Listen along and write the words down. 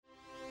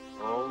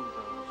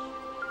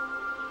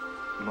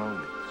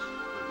moments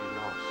will be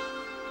lost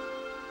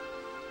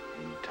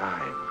in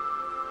time,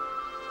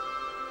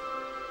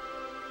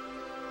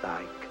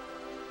 like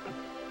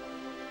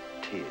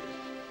tears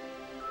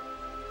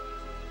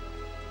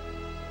in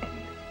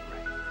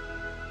rain.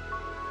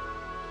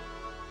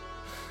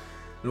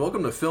 And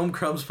welcome to Film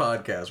Crumbs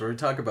Podcast, where we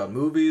talk about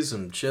movies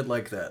and shit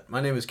like that.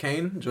 My name is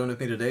Kane. Joining with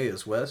me today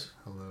is Wes.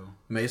 Hello.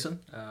 Mason.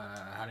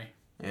 Howdy.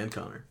 And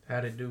Connor.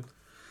 How'd it do?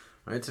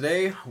 Alright,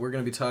 today we're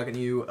going to be talking to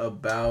you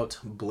about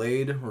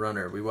Blade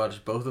Runner. We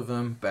watched both of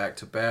them back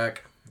to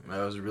back.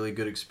 That was a really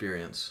good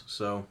experience.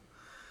 So,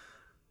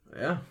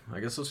 yeah, I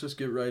guess let's just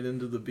get right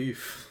into the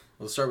beef.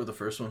 Let's start with the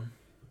first one.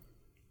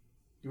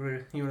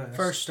 You wanna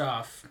First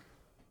off,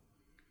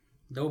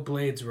 no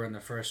blades were in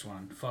the first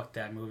one. Fuck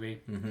that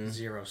movie.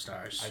 0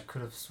 stars. I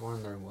could have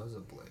sworn there was a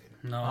blade.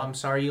 No. I'm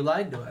sorry you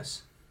lied to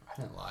us.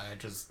 I didn't lie.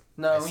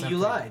 No, I you simply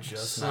lied.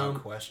 Just now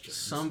questioned.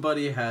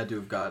 Somebody had to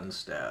have gotten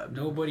stabbed.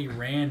 Nobody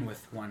ran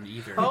with one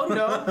either. Oh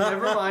no,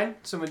 never mind.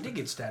 Someone did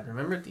get stabbed.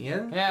 Remember at the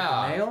end?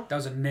 Yeah. With the nail? That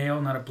was a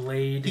nail, not a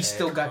blade. He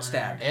still got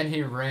stabbed. And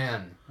he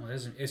ran. Well,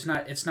 it's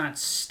not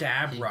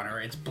Stab Runner.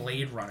 It's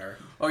Blade Runner.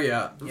 Oh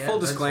yeah, Yeah, full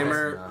that's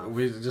disclaimer, close enough.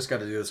 we just got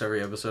to do this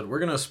every episode. We're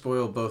going to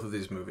spoil both of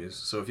these movies.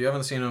 So if you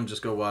haven't seen them,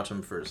 just go watch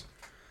them first.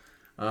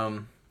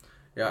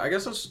 Yeah, I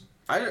guess let's...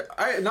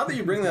 I not that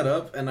you bring that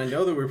up, and I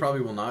know that we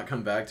probably will not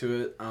come back to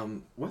it.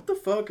 What the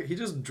fuck? He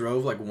just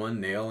drove like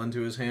one nail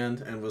into his hand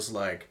and was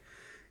like,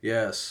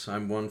 "Yes,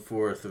 I'm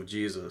 1/4 of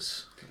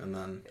Jesus." And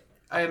then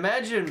I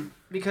imagine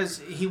because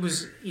he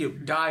was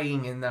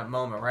dying in that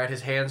moment, right?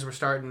 His hands were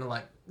starting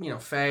to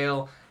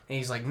fail, and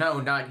he's like, "No,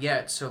 not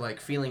yet." So like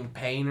feeling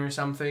pain or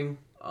something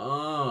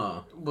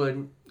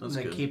would That's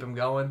good. keep him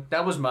going.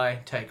 That was my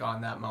take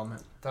on that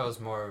moment. That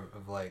was more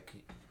of like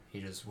he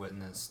just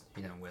witnessed.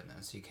 He didn't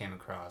witness. He came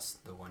across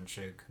the one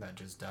chick that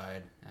just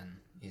died, and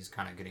he's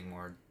kind of getting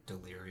more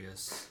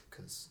delirious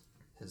because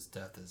his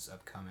death is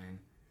upcoming.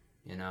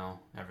 You know,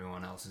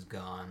 everyone else is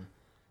gone.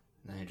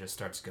 And then he just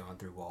starts going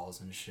through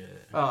walls and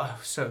shit. Oh,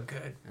 so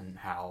good. And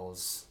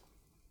howls.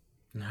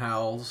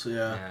 howls,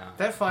 yeah. Yeah.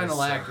 That final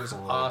It's so act was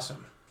cool.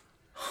 awesome.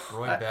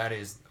 Roy Batty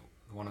is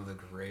one of the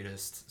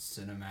greatest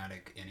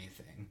cinematic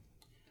anything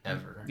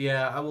ever.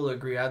 Yeah, I will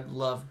agree. I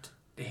loved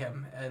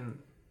him and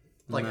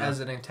Nah. as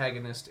an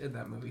antagonist in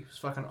that movie. It was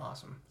fucking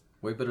awesome.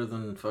 Way better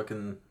than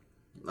fucking...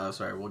 Oh,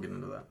 sorry, we'll get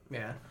into that.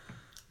 Yeah.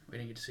 We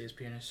didn't get to see his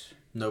penis.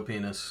 No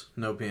penis,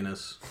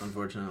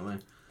 unfortunately.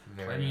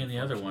 Very Plenty in the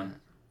other unfortunate.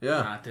 one.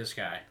 Yeah, Not this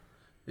guy.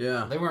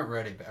 yeah. They weren't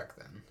ready back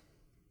then,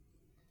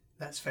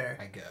 That's fair.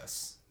 I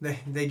guess.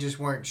 They just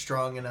weren't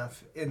strong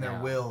enough in their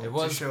Yeah. will It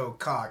was- to show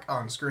cock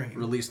on screen.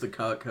 Release the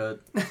cock cut.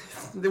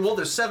 Well,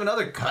 there's 7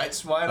 other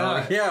cuts. Why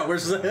not? Yeah,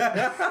 where's the...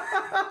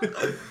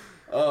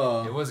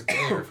 It was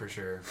gayer for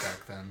sure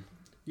back then.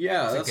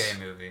 Yeah, It's a gay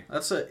movie.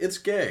 It's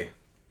gay.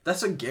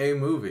 That's a gay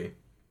movie.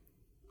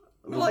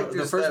 The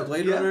there's first that-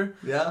 Blade yeah. Runner.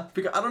 Yeah.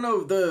 Because I don't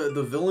know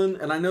the villain,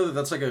 and I know that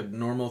that's like a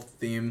normal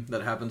theme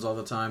that happens all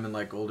the time in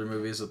like older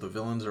movies. That the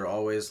villains are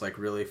always like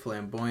really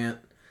flamboyant.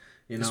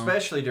 You know,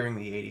 Especially during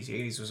the 80s.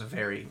 The 80s was a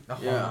very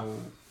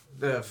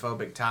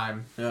homophobic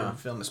time Yeah. for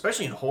film,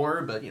 especially in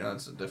horror, but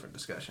it's a different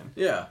discussion.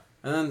 yeah,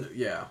 and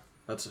then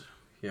that's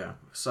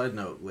Side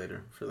note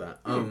later for that.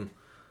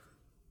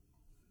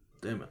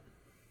 Damn it.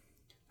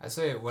 I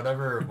say what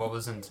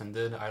was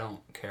intended. I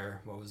don't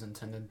care what was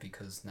intended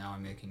because now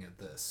I'm making it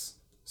this.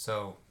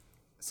 So,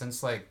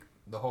 since like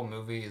the whole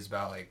movie is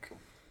about like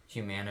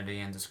humanity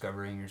and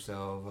discovering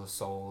yourself,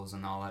 souls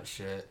and all that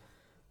shit,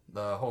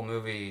 the whole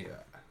movie,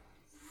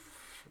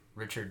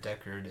 Richard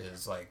Deckard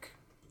is like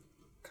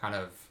kind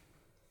of,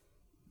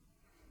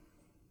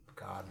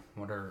 God,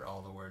 what are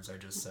all the words I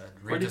just said?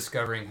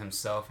 Rediscovering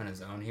himself and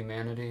his own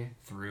humanity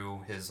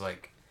through his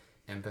like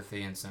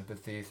empathy and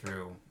sympathy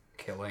through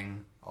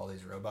killing all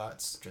these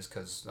robots just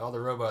because all the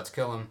robots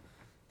kill him,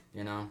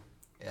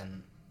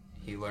 and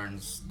he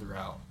learns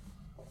throughout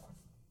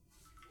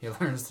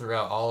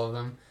all of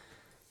them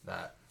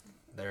that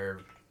they're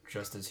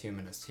just as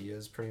human as he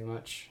is pretty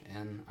much.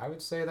 And I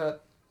would say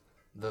that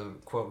the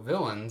quote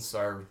villains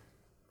are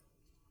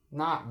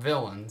not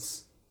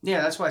villains.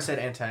 Yeah, that's why I said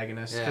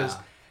antagonist. Because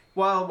Yeah.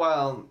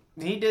 while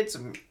he did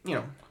some,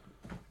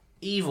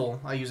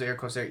 evil, I use air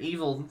quotes there,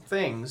 evil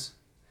things,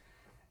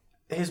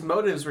 his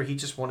motives were he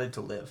just wanted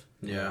to live.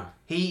 Yeah.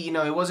 He,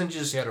 it wasn't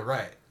just... He had a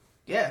right.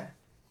 Yeah.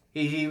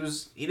 He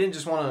didn't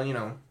just want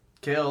to,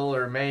 kill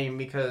or maim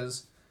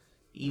because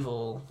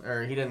evil,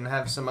 or he didn't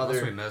have some Unless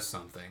we other... missed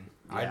something.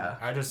 Yeah.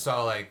 I just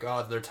saw like,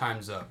 oh, their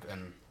time's up,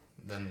 and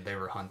then they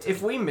were hunted.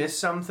 If we miss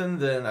something,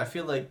 then I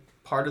feel like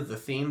part of the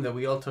theme that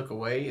we all took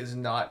away is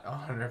not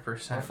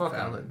 100% fuck 'em.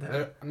 valid.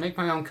 There. Make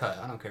my own cut.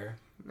 I don't care.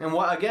 And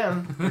what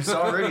again? There's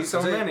already so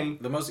I'd say many.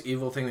 The most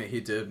evil thing that he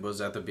did was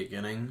at the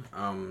beginning,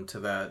 to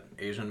that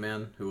Asian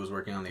man who was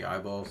working on the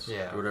eyeballs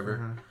Yeah. or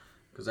whatever.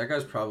 Because that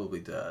guy's probably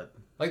dead.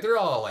 Like, they're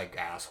all like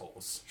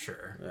assholes,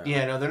 sure.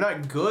 Yeah, no, they're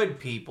not good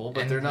people,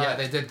 but And, they're not. Yeah,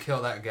 they did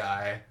kill that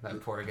guy, that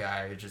poor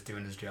guy, just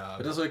doing his job.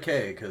 But it's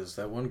okay, because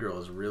that one girl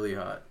is really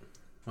hot.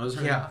 What is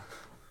her name?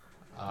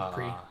 Yeah.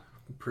 Pre.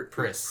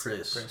 Pris.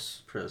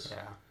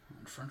 Yeah.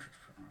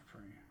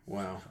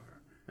 Wow.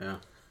 Yeah.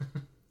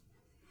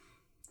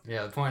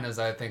 Yeah, the point is,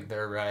 I think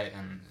they're right,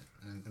 and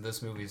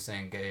this movie's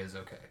saying gay is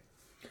okay.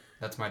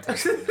 That's my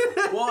take.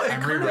 Well,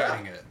 I'm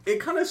rewriting it. It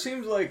kind of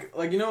seems like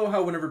you know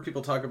how whenever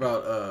people talk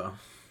about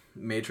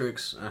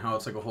Matrix and how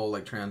it's like a whole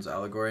like trans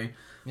allegory.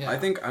 Yeah. I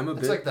think I'm a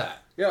bit. It's like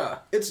that. Yeah,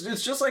 it's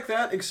just like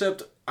that,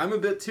 except I'm a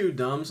bit too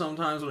dumb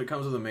sometimes when it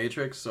comes to the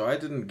Matrix, so I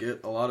didn't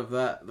get a lot of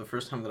that the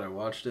first time that I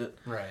watched it.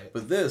 Right.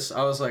 But this,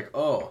 I was like,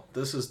 oh,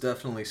 this is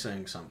definitely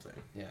saying something.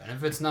 Yeah, and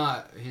if it's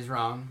not, he's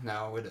wrong.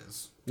 No, it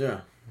is.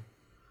 Yeah.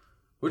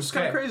 Which is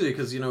kind of Okay. crazy,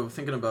 because,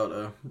 thinking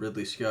about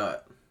Ridley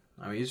Scott,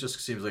 I mean, he just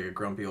seems like a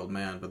grumpy old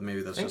man, but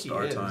maybe that's I think just he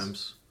our is.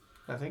 times.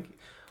 I think.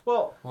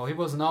 Well, Well, he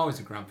wasn't always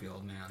a grumpy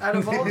old man. out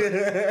of all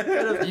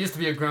the, He used to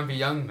be a grumpy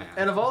young man.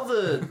 out of all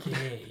the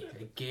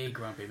A gay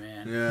grumpy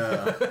man.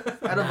 Yeah.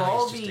 out of Nah,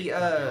 all he's just the a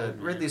grumpy old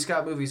man. Ridley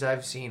Scott movies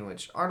I've seen,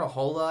 which aren't a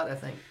whole lot, I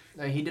think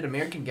he did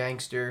American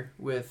Gangster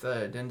with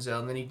Denzel,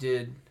 and then he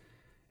did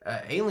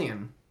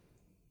Alien,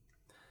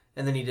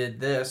 and then he did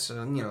this,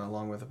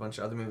 along with a bunch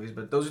of other movies.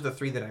 But those are the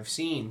three that I've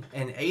seen,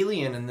 and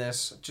Alien and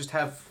this just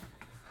have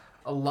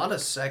a lot of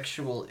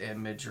sexual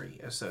imagery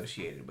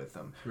associated with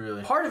them.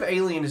 Really? Part of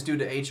Alien is due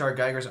to H.R.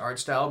 Geiger's art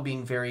style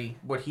being very,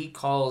 what he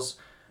calls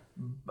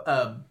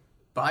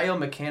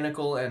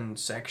biomechanical and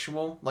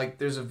sexual. Like,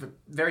 there's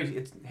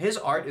his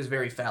art is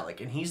very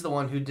phallic, and he's the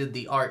one who did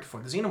the art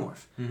for the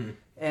Xenomorph. Mm-hmm.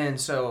 And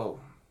so,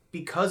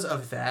 because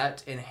of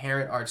that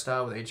inherent art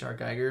style with H.R.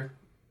 Geiger,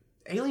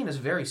 Alien is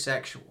very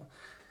sexual.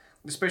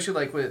 Especially,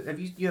 like, with,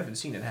 you haven't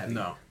seen it, have you?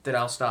 No. Then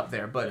I'll stop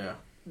there. But Yeah.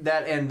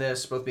 that and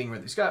this, both being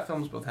Ridley Scott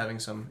films, both having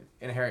some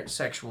inherent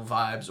sexual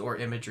vibes or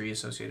imagery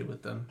associated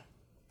with them.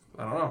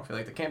 I don't know. I feel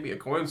like that can't be a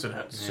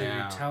coincidence. So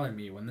Yeah. you're telling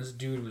me when this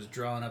dude was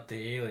drawing up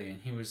the alien,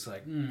 he was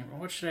like,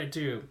 what should I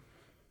do?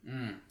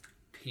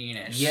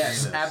 Penis.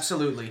 Yes, Penis.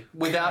 absolutely.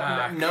 Without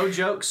Cock. no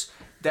jokes,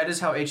 that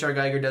is how H.R.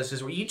 Geiger does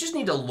his work. You just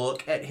need to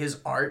look at his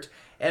art.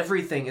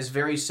 Everything is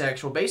very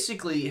sexual.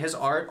 Basically, his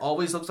art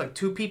always looks like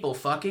two people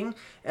fucking,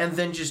 and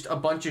then just a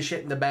bunch of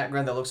shit in the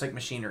background that looks like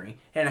machinery.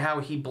 And how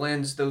he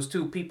blends those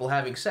two people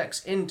having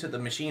sex into the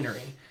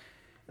machinery.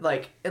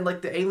 The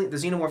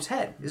Xenomorph's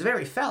head is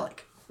very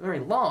phallic, very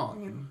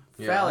long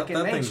and phallic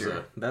in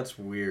nature. That's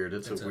weird.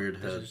 It's a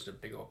weird That's head. just a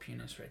big old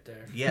penis right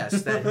there.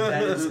 Yes, that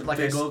is like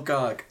Big old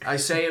cock. I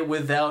say it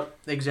without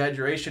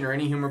exaggeration or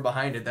any humor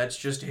behind it. That's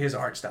just his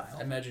art style.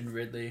 Imagine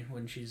Ridley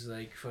when she's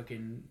like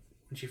fucking,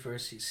 when she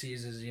first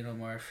sees his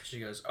xenomorph, she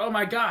goes, "Oh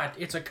my god,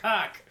 it's a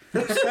cock!"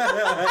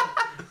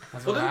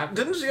 That's Well, what happened.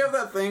 didn't she have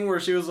that thing where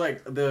she was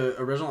like, the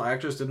original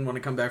actress didn't want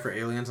to come back for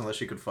Aliens unless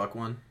she could fuck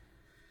one?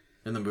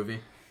 In the movie?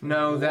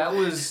 No, that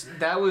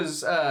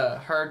was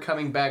her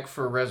coming back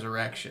for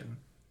Resurrection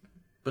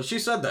But she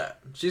said that.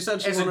 She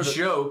said she as a wanted to...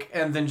 joke,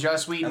 and then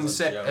Joss Whedon As a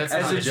said joke. It's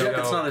as not a a joke. joke.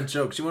 It's not a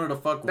joke. She wanted to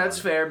fuck one. That's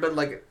fair, but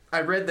like I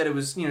read that it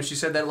was, she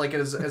said that like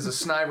as a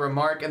snide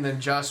remark, and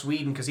then Joss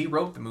Whedon, because he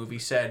wrote the movie,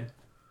 said,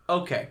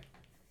 "Okay,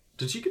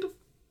 Did she get a...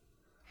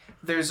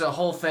 there's a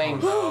whole thing.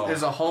 Oh, no.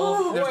 There's a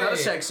whole. There's not a wait.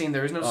 sex scene.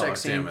 There is no Oh,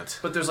 sex scene. damn it.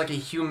 But there's like a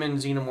human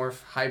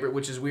xenomorph hybrid,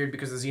 which is weird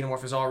because the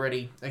xenomorph is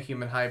already a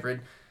human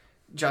hybrid.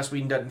 Joss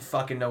Whedon doesn't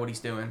fucking know what he's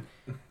doing.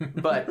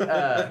 But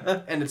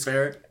and it's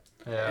Fair?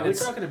 Yeah. Are we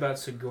It's- talking about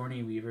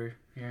Sigourney Weaver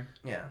here?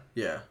 yeah.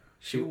 Yeah.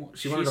 She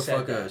She wanted to said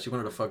fuck that. she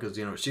wanted to fuck a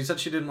xenomorph. She said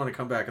she didn't want to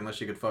come back unless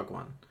she could fuck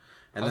one.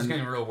 And I was then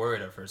getting real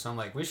worried at first. I'm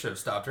like, we should have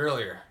stopped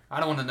earlier. I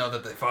don't want to know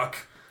that they fuck.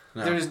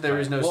 no. There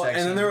is no Well, sex and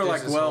then scene. they were There's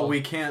like, this "Well, whole- we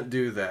can't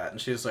do that."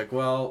 And she was like,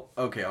 "Well,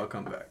 okay, I'll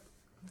come back."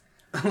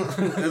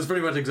 That's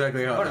pretty much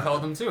exactly how I it would have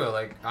happened. held them to it.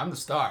 Like, I'm the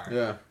star.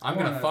 Yeah. I'm I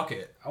gonna wanna- fuck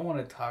it. I want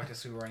to talk to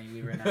Sigourney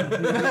Weaver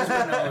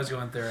now. I was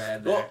going through her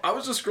head there. Well, I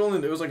was just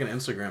scrolling. It was like an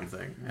Instagram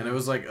thing, and it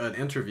was like an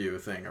interview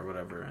thing or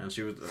whatever. And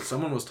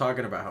someone was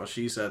talking about how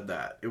she said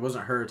that it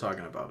wasn't her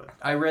talking about it.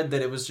 I read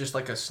that it was just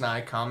like a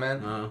snide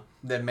comment Uh,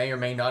 that may or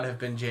may not have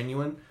been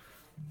genuine.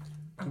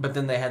 But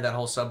then they had that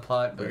whole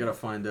subplot. we But, gotta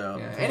find out.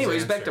 yeah.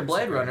 Anyways, back to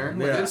Blade Runner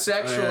with its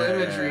sexual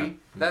imagery.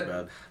 My That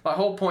bad. my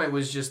whole point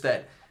was just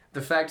that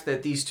the fact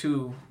that these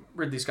two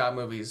Ridley Scott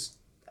movies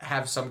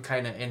have some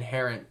kind of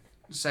inherent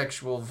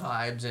sexual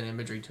vibes and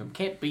imagery to them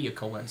can't be a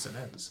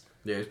coincidence.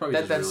 Yeah, he's probably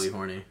That's- just really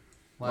horny.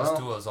 Last Well-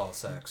 Duel is all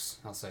sex.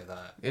 I'll say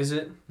that. Is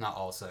it Not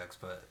all sex,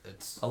 but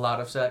it's a lot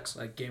of sex?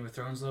 Like Game of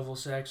Thrones level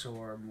sex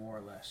or more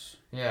or less?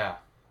 yeah.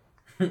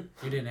 You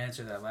didn't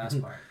answer that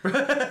last part.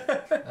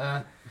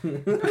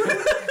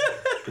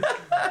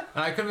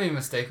 I could be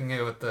mistaking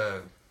it with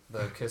the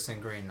kiss in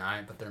Green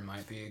Knight, but there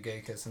might be a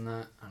gay kiss in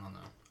that. I don't know.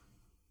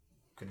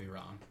 Could be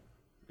wrong.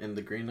 In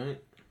the Green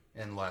Knight.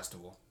 In Last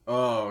Duel,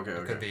 Oh, okay, I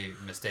okay. could be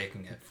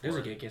mistaking it for. There's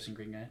a gay kiss in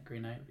Green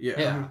Knight. Yeah.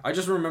 Yeah. I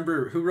just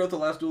remember who wrote the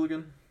Last Duel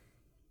again.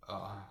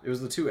 Uh, It was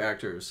the two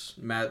actors,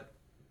 Matt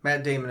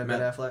Damon and Ben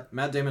Affleck.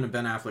 Matt Damon and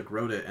Ben Affleck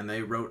wrote it, and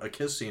they wrote a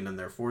kiss scene in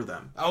there for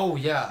them. oh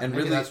yeah, And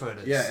maybe Ridley, that's what it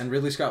is. Yeah, and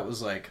Ridley Scott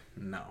was like,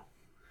 "No,"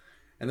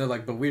 and they're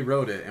like, "But we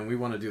wrote it, and we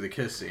want to do the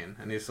kiss scene,"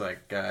 and he's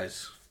like,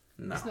 "Guys,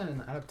 no." Isn't that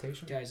an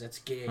adaptation Guys, that's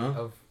gay. Huh?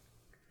 of?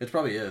 It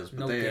probably is, but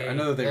No I gay.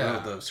 know that they Yeah.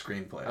 wrote the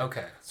screenplay.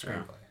 Okay,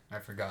 screenplay. I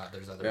forgot.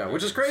 There's other. Yeah,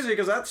 which is versions. crazy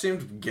because that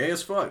seemed gay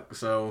as fuck.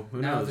 So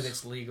who Now knows? that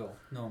it's legal,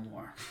 no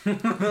more. he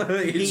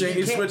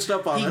can't- switched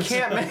up on He us.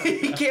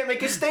 he can't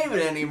make a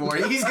statement anymore.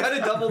 He's got to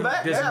double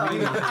back Doesn't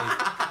mean now.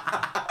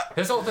 anything.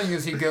 His whole thing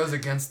is he goes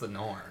against the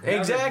norm.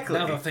 Exactly.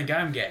 Now they'll think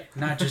I'm gay,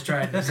 not just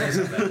trying to say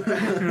something.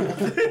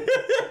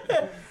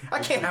 I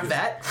can't have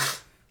that.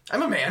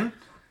 I'm a man.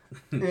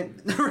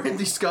 And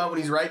Ridley Scott, when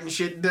he's writing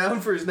shit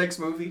down for his next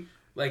movie.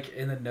 Like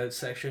in the notes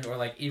section, or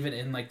like even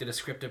in like the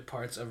descriptive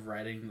parts of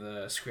writing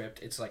the script,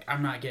 it's like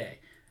I'm not gay.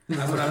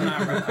 I'm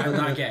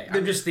not gay. I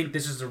just think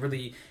this is a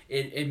really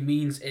it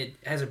means it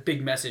has a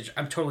big message.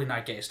 I'm totally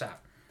not gay.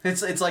 Stop.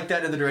 It's like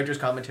that in the director's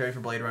commentary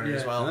for Blade Runner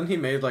as Yeah. well. And then he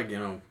made like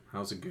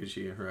House of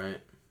Gucci, right?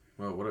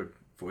 Well, what a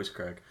voice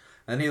crack.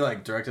 And he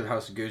like directed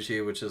House of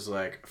Gucci, which is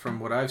like from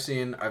what I've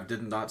seen, I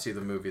did not see the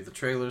movie. The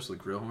trailers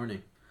look real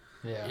horny.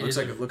 Yeah.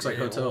 Looks like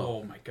Hotel.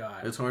 Oh my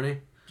god. It's horny.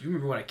 Do you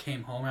remember when I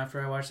came home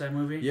after I watched that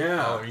movie?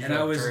 Yeah. Oh, you And I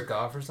gonna was- jerk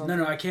off or something?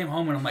 No, I came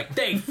home and I'm like,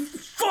 they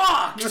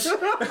fucked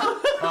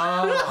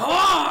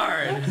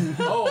hard.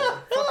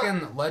 Oh,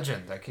 fucking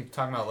Legend. I keep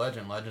talking about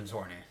Legend. Legend's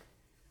horny.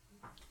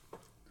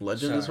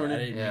 Legend is Sorry, I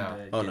horny. didn't Yeah.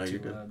 mean to Oh, get no, too you're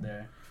good. loud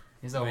there.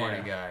 He's a Oh, horny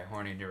yeah. guy,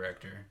 horny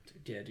director.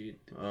 Yeah, dude.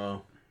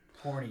 Oh,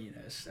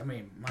 Horniness. I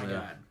mean, my Yeah.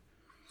 god.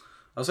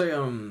 I'll say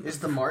Is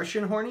The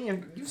Martian horny?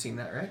 You've seen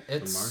that, right? The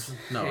It's Martian.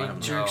 No, I he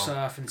haven't. jerks No.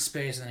 off in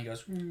space and then he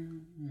goes,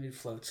 it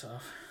floats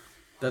off.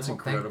 That's I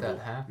don't think incredible.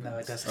 that happens. No,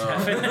 it doesn't Oh.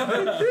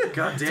 happen.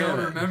 God I damn don't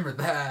it. remember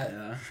that.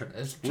 Yeah.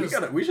 It's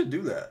just We should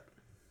do that.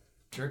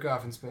 jerk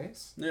off in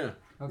space. Yeah.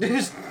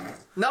 Okay.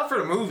 Not for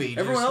the movie.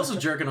 Everyone just- else is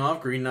jerking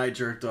off. Green Knight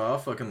jerked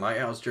off. Fucking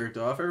Lighthouse jerked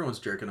off. Everyone's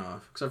jerking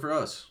off except for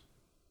us.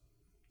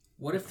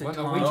 What if the What?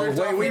 No, Tom... we jerked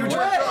off we in jerked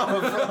what? off.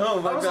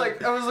 Oh my I was God.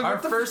 like, Our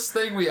what the first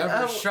thing we ever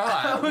I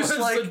shot was was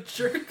like- the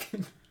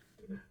jerking.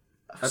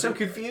 I'm so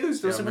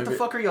confused. I was Yeah, like, what the maybe-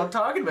 fuck are y'all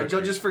talking about? Y'all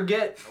Okay. just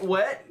forget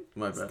wet?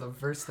 My That's bad. the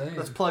first thing.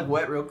 Let's plug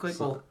wet real quick.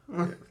 So-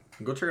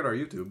 Go check out our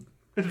YouTube.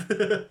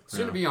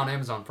 Soon to be on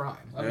Amazon Prime.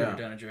 I've Yeah. never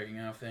done a jerking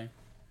off thing.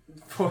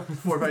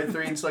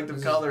 4x3 and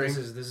selective coloring.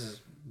 This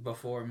is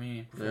before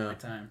me, before Yeah. my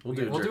time. We'll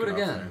do We'll do it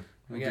jerking off again.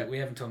 thing. We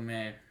have until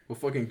May. We'll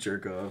fucking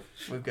jerk off.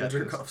 We've We'll got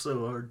jerk this. off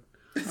so hard.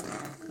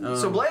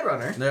 So Blade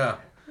Runner. Yeah.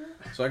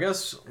 So I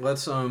guess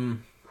let's I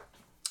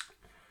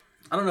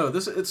don't know.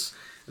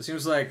 It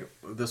seems like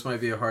this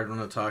might be a hard one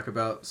to talk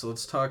about. So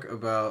let's talk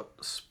about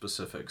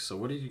specifics. So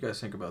what did you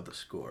guys think about the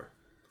score?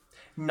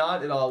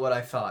 Not at all what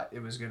I thought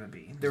it was gonna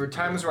be. There were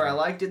times where I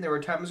liked it. And there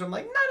were times where I'm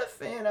like, not a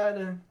fan. I'd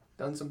have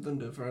done something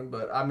different.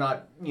 But I'm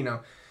not,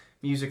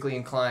 musically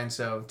inclined.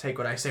 So take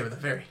what I say with a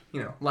very,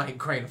 light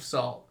grain of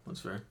salt.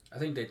 That's fair. I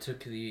think they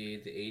took the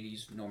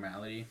 80s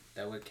normality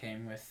that would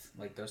came with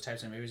like those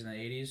types of movies in the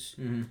 80s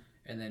Mm-hmm.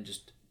 and then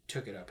just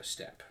took it up a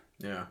step.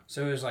 Yeah.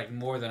 So it was like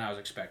more than I was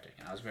expecting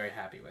and I was very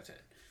happy with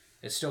it.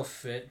 It still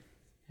fit.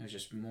 It was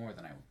just more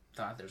than I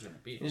thought there was going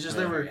to be. It's just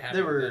I was there very happy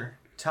there with were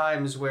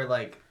times where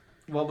like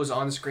what was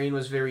on screen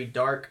was very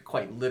dark,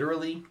 quite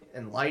literally,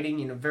 and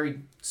lighting.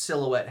 Very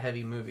silhouette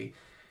heavy movie.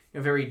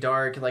 Very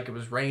dark, like it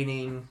was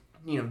raining.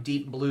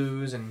 Deep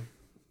blues and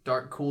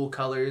dark, cool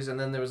colors, and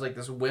then there was like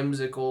this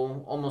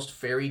whimsical, almost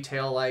fairy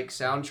tale like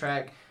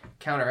soundtrack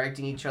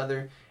counteracting each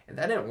other, and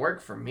that didn't work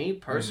for me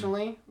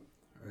personally.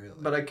 Really?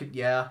 But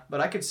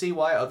I could see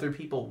why other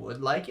people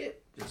would like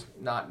it. Just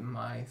not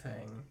my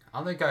thing. I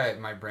don't think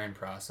my brain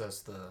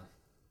processed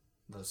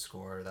the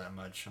score that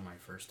much on my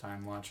first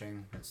time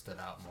watching. It stood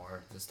out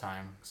more this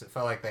time because it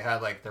felt like they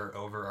had like their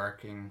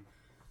overarching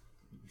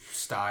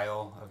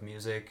style of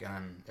music,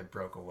 and it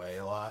broke away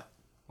a lot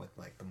with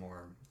like the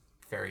more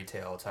fairy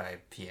tale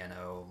type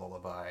piano,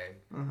 lullaby,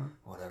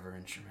 whatever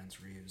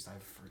instruments were used. I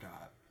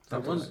forgot.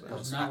 That was it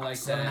was not like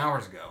 7 that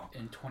hours ago.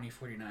 in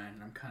 2049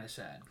 and I'm kind of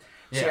sad.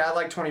 See, I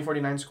like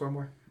 2049 score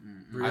more.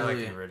 really I like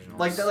the original.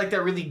 Like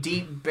that really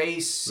deep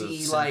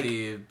bassy like.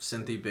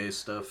 synthy bass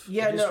stuff.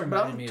 Yeah, It just no, but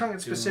reminded I'm me of talking Doom.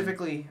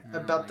 specifically I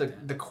don't about like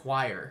that. the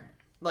choir.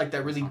 Like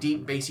that really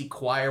deep bassy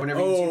choir.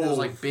 Whenever you see those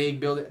like big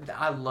building,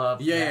 I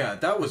love Yeah,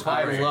 that was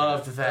I great.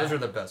 loved that. Those are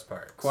the best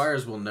parts.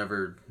 Choirs will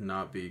never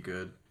not be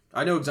good.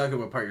 I know exactly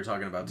what part you're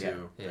talking about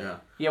too. Yeah. Yeah.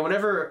 Yeah,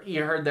 whenever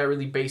you heard that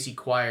really bassy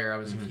choir, I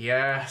was like,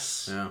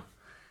 yes. Yeah.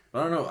 I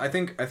don't know. I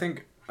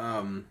think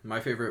my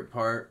favorite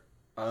part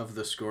of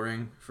the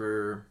scoring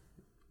for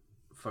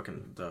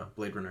fucking the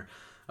Blade Runner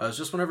is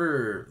just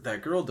whenever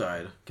that girl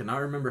died, cannot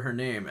remember her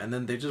name, and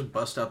then they just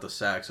bust out the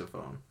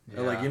saxophone.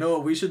 They're like, Yeah. you know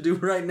what we should do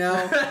right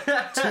now?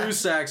 2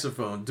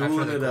 saxophone, After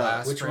dueling the it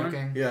glass out. Which one?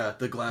 breaking. Yeah,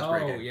 the glass Oh,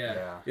 breaking. yeah.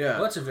 Yeah. Yeah.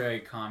 Well, that's a very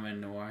common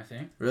noir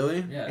thing.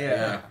 Really? Yeah.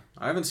 Yeah.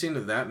 I haven't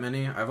seen that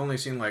many. I've only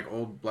seen like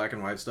old black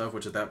and white stuff,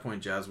 which at that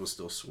point jazz was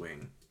still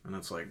swing, and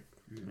it's like,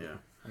 yeah,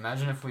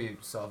 Imagine if we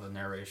saw the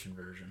narration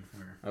version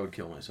where I would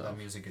kill that myself.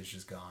 music is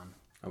just gone.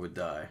 I would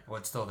die. Well,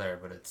 it's still there,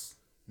 but it's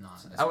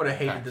not. I would have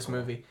hated this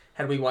movie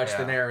had we watched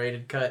the Yeah.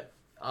 narrated cut.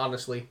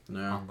 Honestly,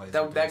 No.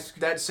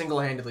 that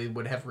single-handedly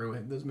would have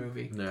ruined this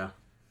movie. Yeah.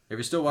 If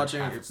you're still watching,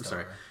 Half a sorry,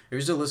 star. if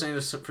you're still listening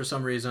to for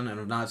some reason and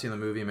have not seen the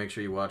movie, make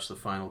sure you watch the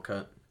final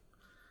cut.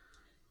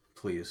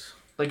 Please.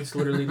 Like it's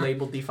literally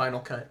labeled the final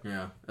cut.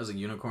 Yeah, as a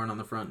unicorn on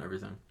the front and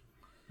everything.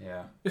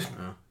 Yeah.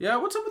 Yeah,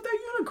 what's up with that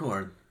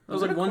unicorn? That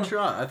was like one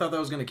shot. I thought that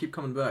was going to keep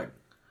coming back.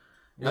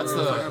 That's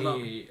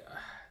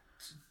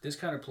this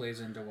kind of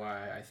plays into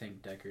why I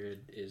think Deckard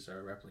is a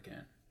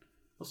replicant.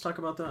 Let's talk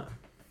about that.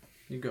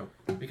 You go.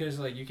 Because,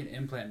 like, you can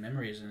implant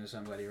memories into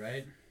somebody,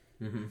 right?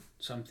 Mm-hmm.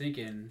 So I'm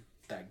thinking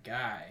that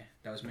guy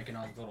that was making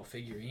all the little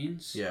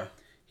figurines, Yeah.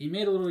 he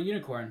made a little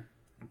unicorn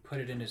and put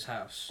it in his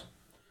house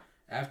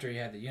after he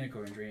had the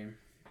unicorn dream.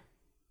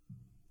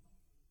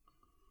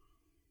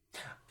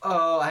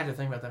 Oh, I had to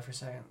think about that for a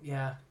second.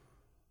 Yeah,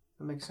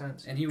 that makes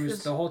sense. And he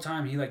was, the whole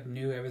time, he, like,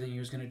 knew everything he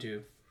was going to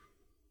do.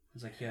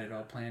 It's like he had it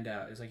all planned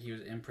out. It's like he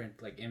was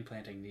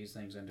implanting these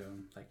things into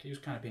him. Like, he was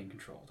kind of being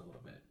controlled a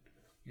little bit.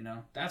 You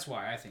know? That's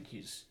why I think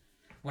he's...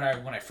 When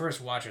I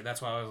first watched it,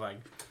 that's why I was like,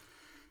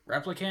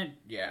 replicant?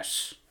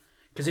 Yes.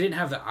 Because he didn't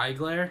have the eye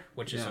glare,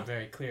 which is a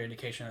very clear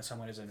indication that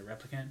someone is a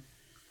replicant.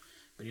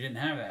 But he didn't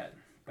have that.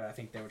 But I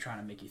think they were trying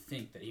to make you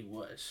think that he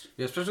was.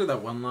 Yeah, especially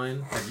that one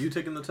line. Have you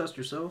taken the test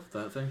yourself?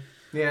 That thing?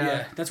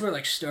 Yeah, that's where it,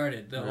 like,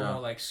 started. The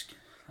whole, like,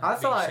 I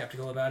thought...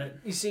 skeptical about it.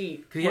 You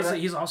see... Because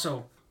he's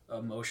also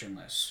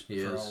emotionless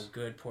He for is. a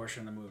good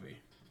portion of the movie.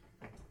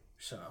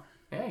 So...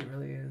 Yeah, he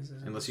really is.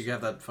 Unless you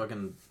got that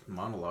fucking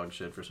monologue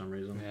shit for some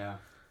reason. Yeah.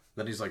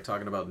 Then he's like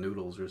talking about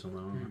noodles or something.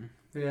 I don't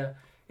know.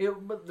 Yeah.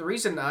 But the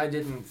reason I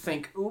didn't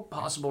think,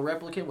 possible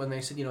replicant, when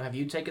they said, have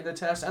you taken the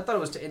test? I thought it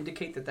was to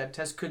indicate that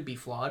test could be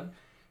flawed.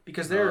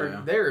 Because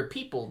there are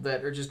people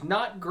that are just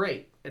not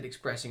great at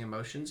expressing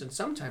emotions, and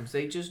sometimes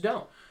they just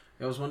don't.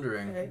 I was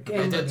wondering. They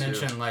did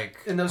mention, like,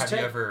 in those have you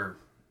ever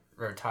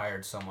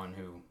retired someone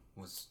who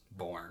was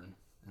born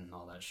and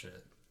all that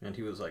shit? And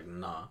he was like,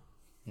 nah.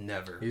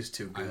 Never. He's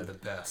too good. I'm the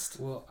best.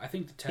 Well, I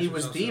think the test he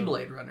was the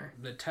Blade Runner.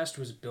 The test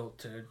was built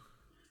to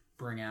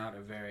bring out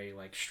a very,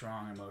 like,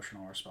 strong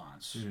emotional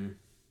response. Mm-hmm.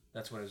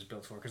 That's what it was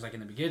built for. Because, like,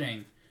 in the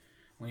beginning,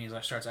 when he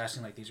like, starts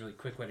asking, like, these really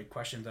quick-witted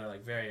questions that are,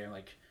 like, very,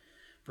 like,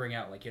 bring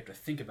out, like, you have to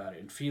think about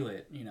it and feel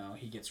it,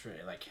 he gets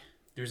really, like,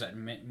 there's that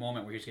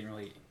moment where he's getting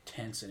really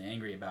tense and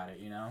angry about it,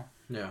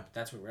 Yeah.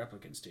 That's what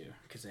replicants do.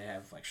 Because they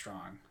have, like,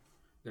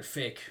 they're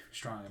fake,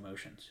 strong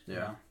emotions. Yeah. You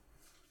know?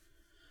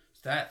 So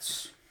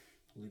that's...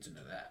 leads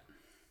into that.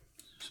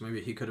 So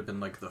maybe he could have been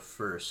like the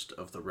first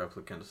of the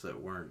replicants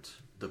that weren't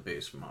the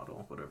base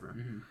model, whatever.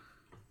 Mm-hmm.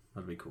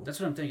 That'd be cool.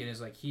 That's what I'm thinking.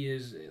 Is like he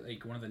is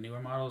like one of the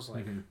newer models,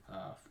 like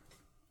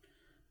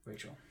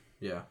Rachel.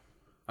 Yeah,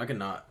 I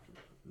cannot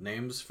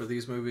names for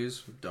these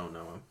movies. Don't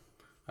know them.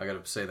 I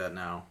gotta say that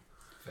now.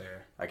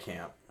 Fair. I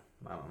can't.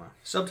 I don't know.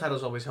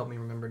 Subtitles always help me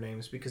remember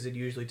names because it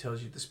usually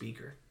tells you the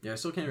speaker. Yeah, I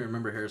still can't even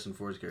remember Harrison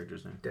Ford's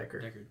character's name.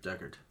 Deckard.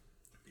 Deckard.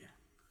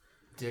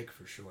 Dick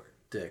for short.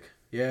 Dick.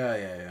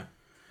 Yeah.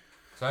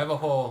 So I have a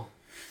whole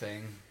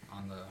thing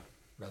on the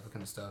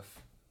replicant stuff.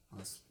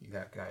 Unless you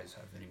guys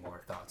have any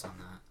more thoughts on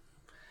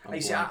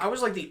that. I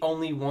was like the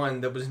only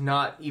one that was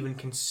not even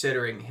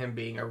considering him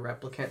being a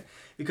replicant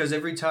because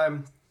every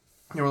time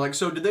they were like,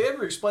 so did they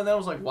ever explain that? I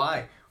was like,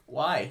 why?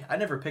 I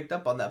never picked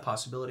up on that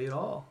possibility at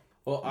all.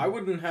 Well, I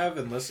wouldn't have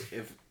unless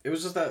if it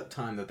was just that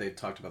time that they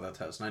talked about that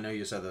test. And I know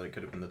you said that it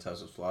could have been the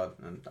test was flawed,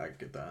 and I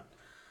get that.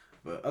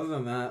 But other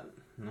than that,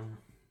 no.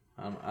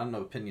 I'm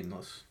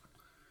opinionless.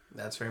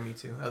 That's for me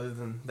too. Other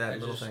than that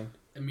little thing.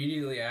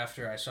 Immediately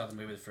after I saw the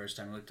movie the first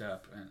time, I looked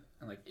up and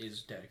like,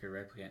 is Deckard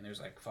replicant? And there's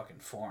like fucking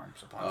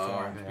forums upon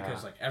forums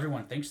because like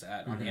everyone thinks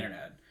that on the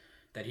internet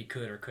that he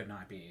could or could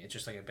not be. It's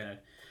just like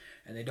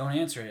and they don't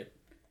answer it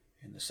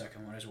in the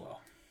second one as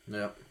well.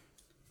 Yep,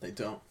 they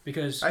don't.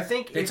 Because I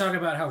think they talk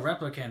about how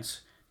replicants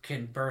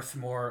can birth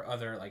more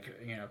other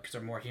because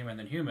they're more human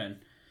than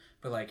human,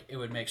 but like it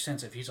would make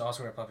sense if he's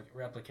also a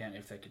replicant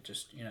if they could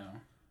just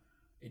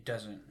it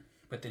doesn't.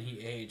 But then he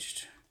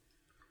aged.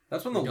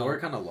 That's when the lore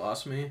kind of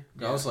lost me.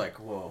 Yeah. I was like,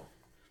 whoa,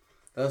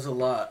 that's a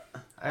lot.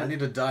 I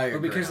need a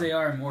diagram. But because they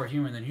are more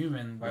human than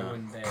human, why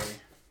wouldn't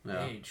they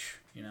age,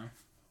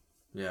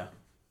 Yeah.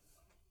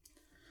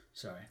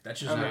 Sorry. That's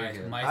just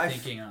my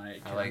thinking on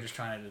it. I'm just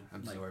trying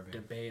to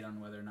debate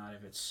on whether or not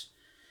if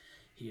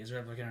he is a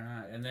replicant or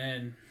not. And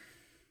then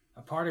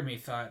a part of me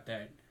thought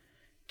that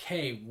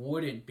Kay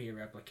wouldn't be a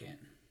replicant.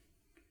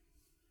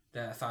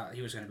 That I thought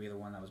he was going to be the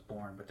one that was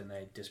born, but then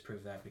they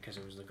disproved that because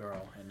it was the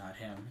girl and not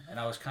him. And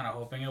I was kind of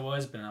hoping it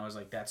was, but then I was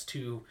like, that's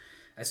too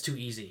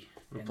easy.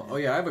 Oh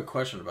yeah, I have a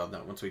question about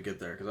that once we get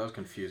there because I was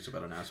confused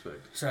about an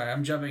aspect. Sorry,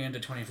 I'm jumping into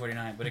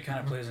 2049, but it kind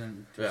of plays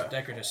in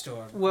Deckard is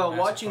still. Well,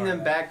 watching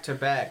them back to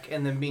back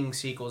and then being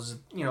sequels,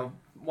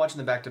 watching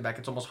them back to back,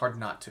 it's almost hard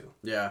not to.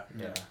 Yeah,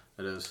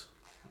 it is.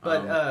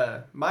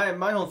 But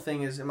my whole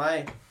thing is,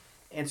 my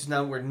answer's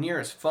nowhere near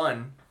as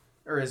fun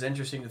or as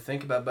interesting to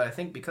think about, but I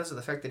think because of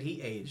the fact that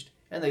he aged,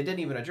 and they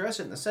didn't even address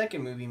it in the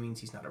second movie, means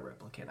he's not a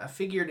replicant. I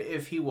figured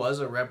if he was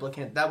a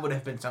replicant, that would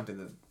have been something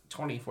that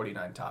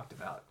 2049 talked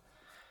about.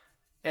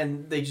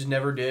 And they just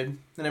never did.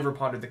 They never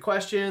pondered the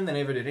question. They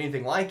never did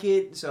anything like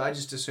it. So I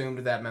just assumed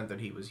that meant that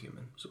he was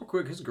human. So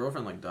quick, his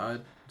girlfriend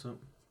died. So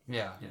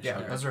yeah.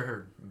 Okay. Those are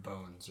her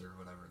bones or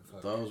whatever. The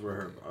fuck. Those were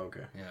her.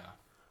 Okay. Yeah.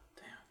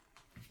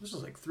 This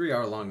is like 3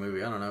 hour long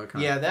movie. I don't know.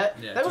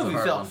 That movie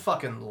felt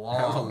fucking long.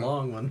 That was a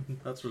long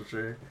one. That's for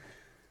sure.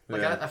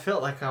 Like Yeah. I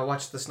felt like I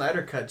watched the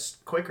Snyder cuts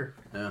quicker.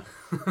 Yeah.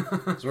 So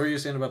what are you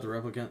saying about the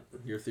replicant?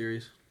 Your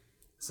theories?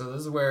 So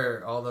this is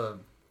where all the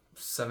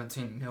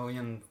 17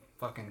 million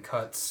fucking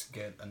cuts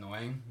get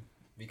annoying,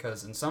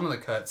 because in some of the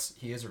cuts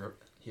he is a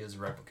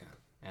replicant,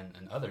 and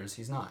in others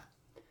he's not.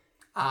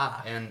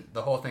 And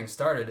the whole thing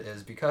started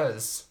is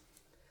because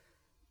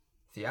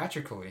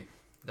theatrically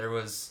there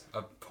was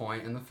a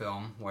point in the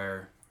film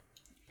where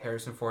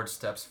Harrison Ford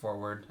steps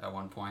forward at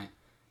one point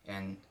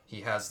and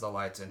he has the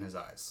lights in his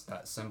eyes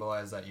that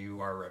symbolize that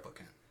you are a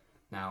replicant.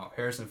 Now,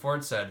 Harrison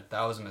Ford said,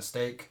 that was a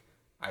mistake.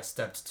 I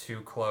stepped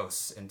too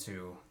close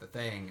into the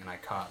thing and I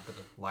caught the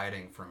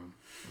lighting from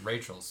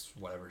Rachel's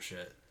whatever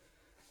shit.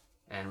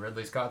 And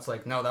Ridley Scott's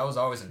like, no, that was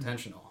always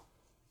intentional.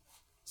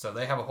 So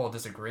they have a whole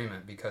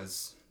disagreement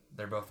because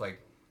they're both like,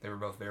 they were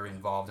both very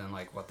involved in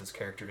like what this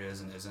character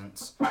is and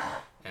isn't.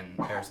 And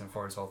Harrison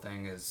Ford's whole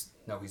thing is,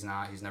 no, he's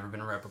not. He's never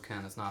been a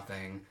replicant. It's not a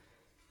thing.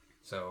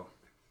 So,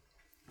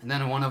 and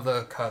then in one of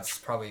the cuts,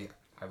 probably,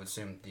 I would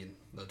assume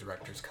the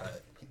director's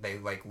cut, they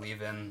like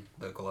leave in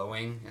the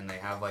glowing and they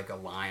have like a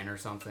line or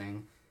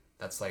something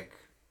that's like,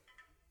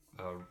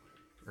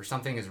 or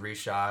something is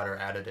reshot or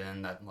added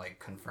in that like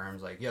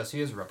confirms like, yes,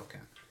 he is a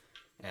replicant.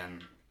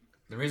 And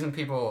the reason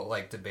people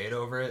like debate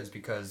over it is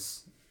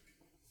because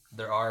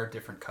there are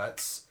different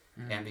cuts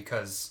and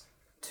because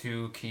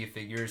two key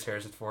figures,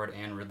 Harrison Ford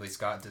and Ridley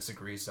Scott,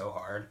 disagree so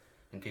hard,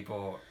 and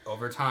people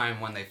over time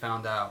when they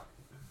found out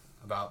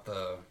about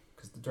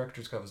because the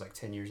director's cut was like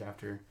 10 years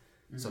after,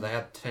 so they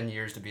had 10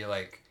 years to be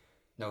like,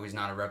 no, he's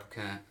not a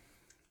replicant.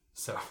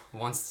 So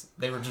once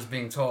they were just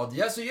being told,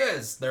 yes, he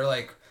is, they're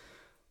like,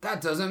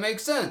 that doesn't make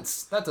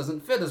sense. That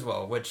doesn't fit as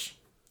well, which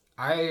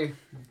I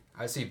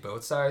see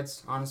both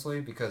sides, honestly,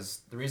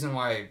 because the reason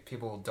why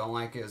people don't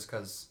like it is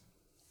because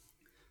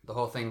the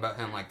whole thing about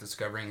him like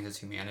discovering his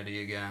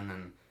humanity again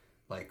and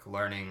like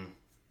learning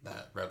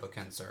that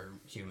replicants are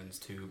humans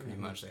too, pretty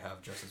much. They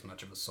have just as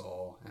much of a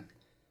soul, and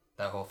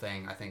that whole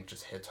thing I think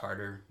just hits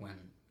harder when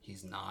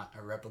he's not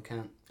a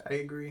replicant. I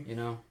agree. You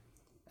know?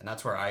 And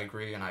that's where I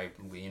agree and I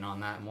lean on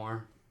that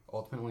more.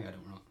 Ultimately, I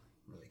don't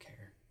really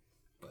care.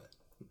 But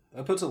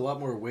That puts a lot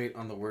more weight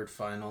on the word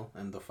final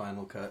and the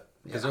final cut.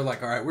 Because they're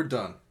like, all right, we're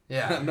done.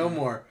 yeah. No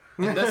more.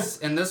 In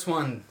this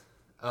one,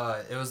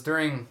 it was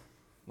during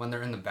when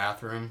they're in the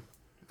bathroom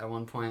at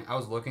one point. I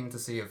was looking to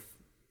see if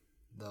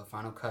the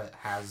final cut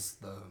has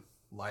the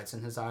lights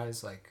in his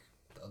eyes like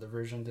the other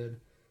version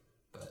did,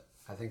 but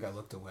I think I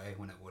looked away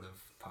when it would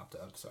have popped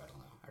up, so I don't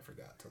know. I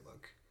forgot to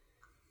look.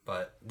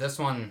 But this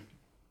one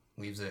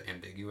leaves it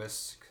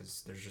ambiguous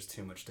because there's just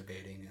too much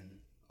debating, and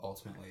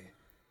ultimately,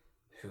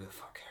 who the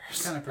fuck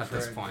cares Kind of at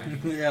this prefer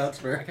point? Yeah, that's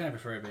I fair. kind of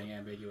prefer it being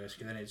ambiguous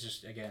because then it's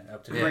just again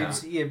up to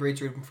Yeah.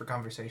 Breeds room for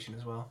conversation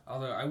as well.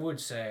 Although I would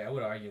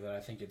argue that I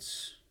think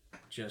it's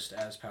just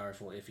as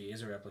powerful if he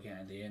is a replicant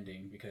at the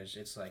ending, because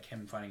it's like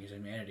him finding his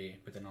humanity,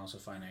 but then also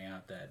finding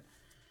out that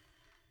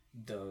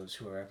those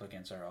who are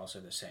replicants are also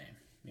the same.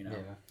 You know?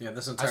 Yeah,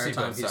 this I entire see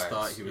time both he's sides.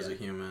 thought he was Yeah. a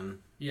human.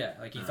 Yeah,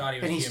 like he thought he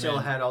was And he human. still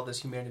had all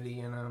this humanity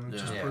in him. Yeah.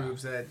 Just Yeah.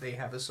 proves that they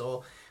have a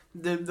soul.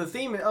 The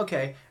theme.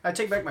 Okay, I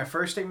take back my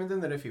first statement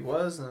then that if he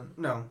was,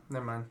 no,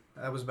 never mind.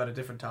 That was about a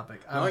different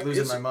topic. I was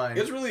losing my mind.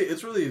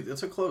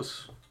 It's a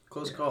close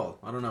call.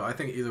 I don't know. I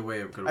think either way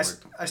it could have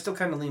worked. I still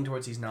kind of lean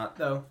towards he's not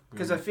though,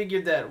 because I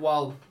figured that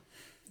while,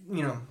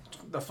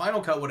 the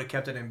final cut would have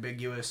kept it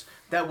ambiguous,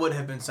 that would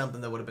have been something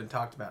that would have been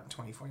talked about in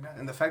 2049.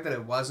 And the fact that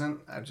it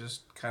wasn't, I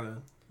just kind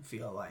of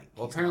feel like.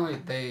 Well, apparently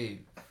they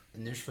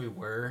initially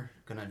were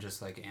gonna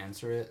just like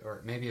answer it,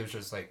 or maybe it was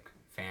just like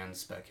fans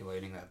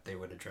speculating that they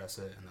would address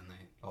it, and then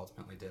they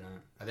ultimately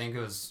didn't. I think it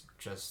was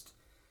just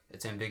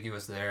it's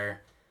ambiguous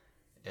there.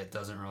 It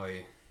doesn't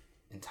really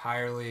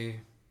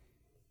entirely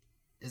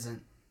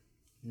isn't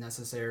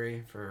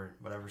necessary for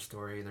whatever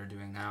story they're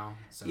doing now.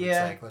 So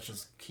Yeah. it's like let's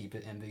just keep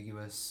it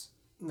ambiguous,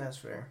 That's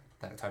fair.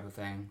 that type of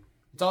thing.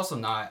 It's also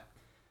not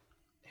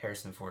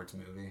Harrison Ford's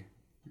movie.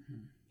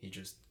 He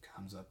just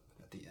comes up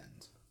at the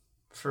end.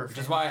 Which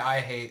is why I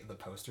hate the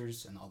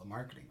posters and all the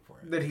marketing for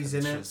it. That he's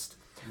because in it's it. just-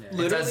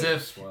 Yeah. It's as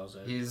if Spoils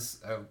it.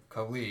 he's a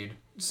co-lead.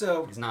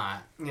 So He's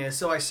not. yeah,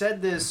 so I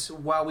said this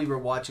while we were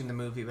watching the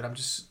movie, but I'm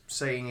just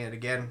saying it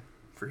again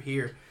for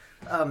here.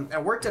 I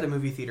worked at a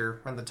movie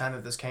theater around the time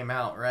that this came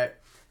out, right?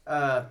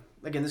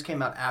 Again, this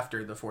came out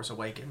after The Force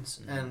Awakens,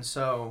 and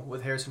so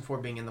with Harrison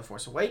Ford being in The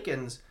Force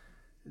Awakens,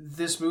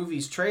 this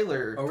movie's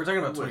trailer. Oh, we're talking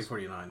about was-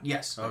 2049.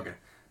 Yes. Okay.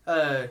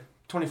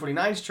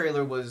 2049's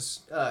trailer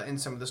was in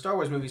some of the Star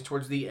Wars movies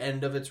towards the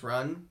end of its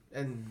run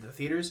in the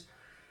theaters.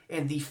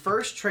 And the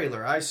first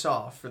trailer I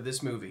saw for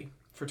this movie,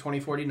 for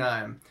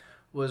 2049,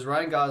 was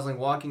Ryan Gosling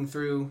walking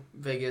through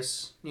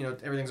Vegas.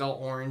 Everything's all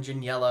orange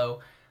and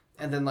yellow.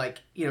 And then,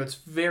 it's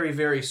very,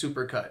 very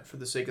super cut for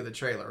the sake of the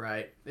trailer,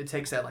 right? It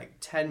takes that,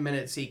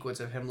 10-minute sequence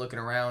of him looking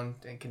around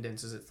and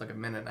condenses it to, a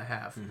minute and a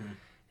half. Mm-hmm.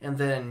 And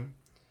then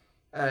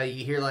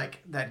you hear,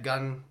 that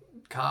gun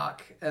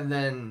cock, and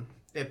then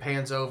it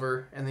pans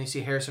over, and then you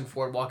see Harrison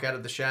Ford walk out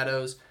of the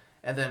shadows,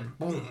 and then,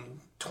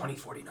 boom,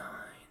 2049.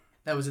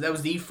 That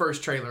was the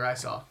first trailer I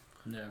saw.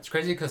 Yeah. It's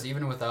crazy because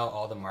even without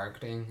all the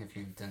marketing, if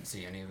you didn't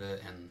see any of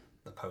it and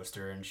the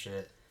poster and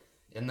shit,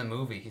 in the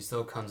movie he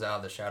still comes out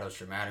of the shadows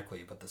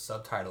dramatically, but the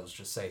subtitles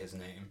just say his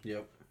name.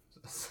 Yep.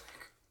 It's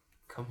like,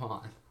 come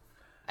on.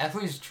 At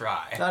least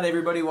try. Not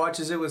everybody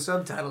watches it with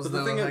subtitles, But the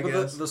though, thing I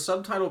guess. is, the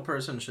subtitle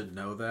person should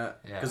know that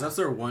Yeah. because that's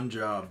their one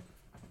job.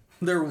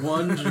 Their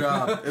one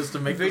job is to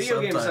make Video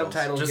the game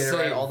subtitles Just get it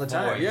say right all the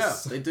time. voice. Yeah,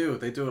 they do.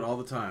 They do it all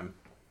the time.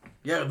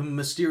 Yeah, the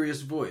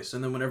mysterious voice,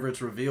 and then whenever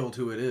it's revealed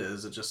who it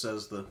is, it just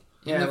says the.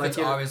 Yeah, Yeah, if like it's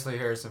it- obviously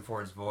Harrison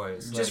Ford's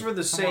voice. Just like, for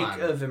the come sake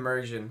on. of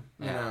immersion,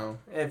 you Yeah. know,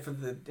 and for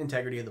the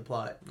integrity of the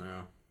plot.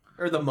 Yeah.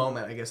 Or the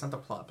moment, I guess. Not the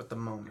plot, but the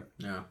moment.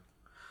 Yeah.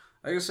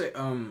 I gotta say,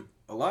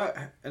 a lot.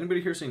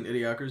 Anybody here seen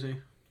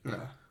Idiocracy?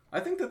 No. I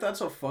think that's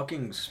a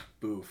fucking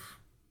spoof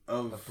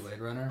A Blade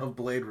Runner? of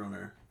Blade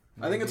Runner.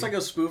 I think it's like a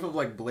spoof of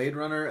like Blade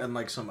Runner and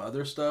like some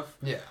other stuff.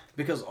 Yeah.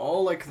 Because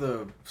all like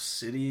the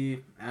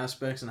city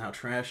aspects and how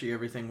trashy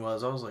everything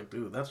was, I was like,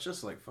 dude, that's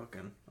just like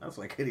fucking, that's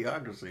like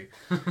Idiocracy.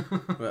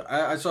 But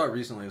I saw it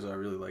recently, so I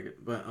really like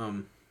it. But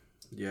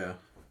yeah.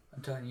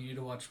 I'm telling you, you need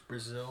to watch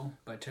Brazil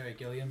by Terry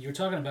Gilliam. You were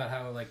talking about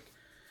how like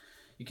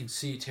you can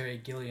see Terry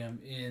Gilliam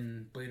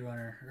in Blade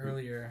Runner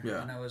earlier,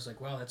 Yeah. and I was like,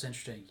 wow, that's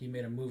interesting. He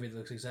made a movie that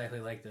looks exactly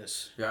like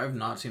this. Yeah, I've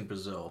not seen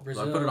Brazil. So I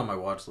Brazil- put it on my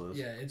watch list.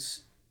 Yeah,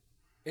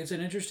 it's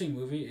an interesting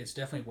movie. It's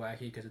definitely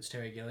wacky because it's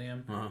Terry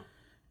Gilliam, Uh-huh.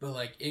 but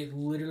like it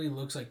literally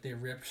looks like they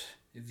ripped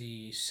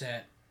the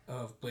set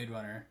of Blade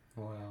Runner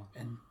Wow.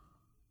 and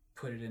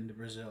put it into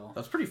Brazil.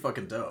 That's pretty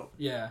fucking dope.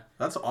 Yeah,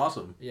 That's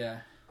awesome. yeah,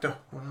 Oh,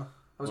 wow.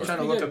 I was Well, trying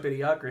to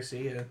pretty look up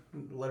Idiocracy.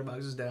 Letterboxd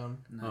is down.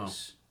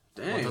 nice.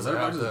 Dang, does it Letterboxd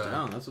have is the-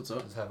 down. That's what's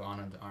up. Does it have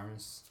Ana de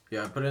Armas?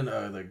 Yeah, put in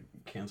the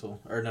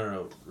cancel. Or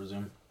no,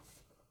 resume.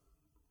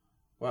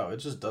 Wow, it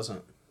just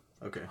doesn't.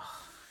 Okay.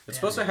 It's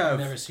supposed to I've have.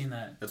 never seen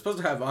that. It's supposed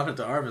to have Ana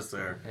de Armas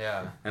there.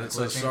 Yeah. And the it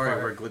says, glitching sorry,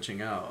 part. we're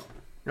glitching out.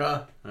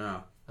 Uh,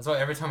 Yeah. That's why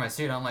every time I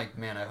see it, I'm like,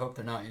 man, I hope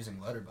they're not using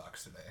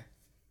Letterboxd today.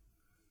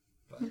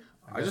 But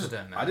I guess it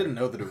didn't matter. didn't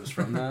know that it was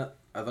from that.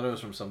 I thought it was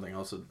from something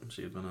else that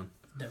she had been in.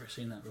 Never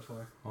seen that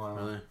before. Wow.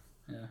 Really?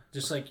 Yeah,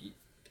 just like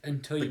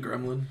until The you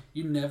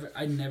Gremlin?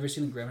 I'd never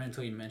seen the Gremlin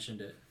until you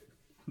mentioned it.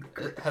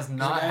 It has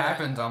not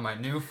happened on my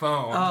new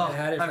phone. oh, I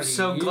had it I'm for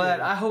so years. glad.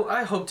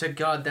 I hope to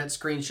God that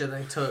screenshot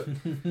I took.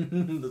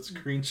 The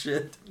screen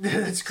shit.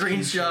 That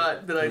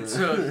screenshot that I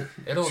took.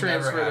 It'll never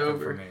transferred happen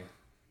over. for me.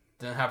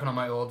 Didn't happen on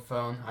my old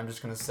phone. I'm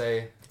just gonna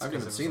say. it's I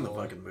haven't 'cause even it was seen the old.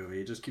 fucking movie.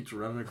 It just keeps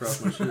running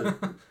across my shit.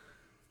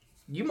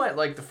 You might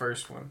like the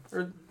first one.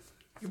 Or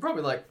you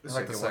probably like the I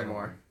like second, the second one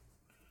more. one.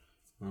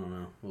 I don't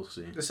know. We'll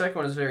see. The second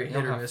one is very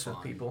You'll hit or have miss with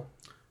fun. people.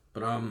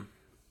 But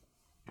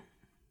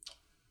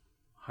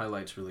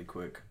highlights really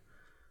quick.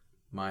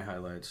 My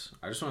highlights.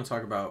 I just want to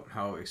talk about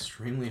how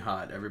extremely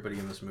hot everybody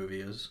in this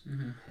movie is.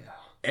 Yeah.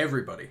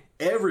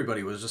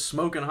 Everybody was just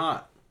smoking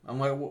hot. I'm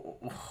like,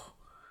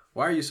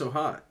 why are you so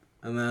hot?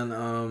 And then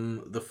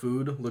the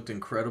food looked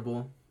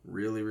incredible,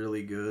 really,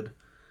 really good.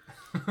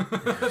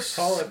 These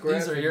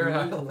are your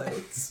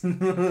highlights.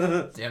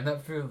 Damn,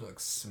 that food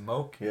looks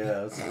smoky.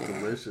 Yeah, it's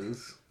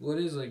delicious. Well,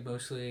 it is like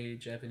mostly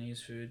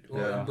Japanese food.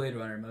 Well, Yeah. and Blade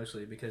Runner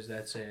mostly because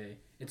it's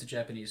a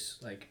Japanese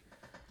like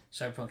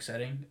cyberpunk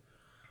setting.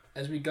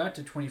 As we got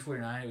to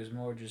 2049, it was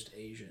more just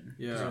Asian. 'Cause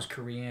Yeah. it was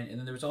Korean, and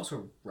then there was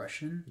also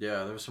Russian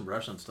Yeah, there was some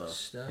Russian stuff.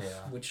 stuff,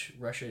 Yeah. which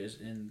Russia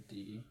is in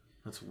the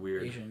That's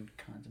weird. Asian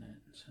continent,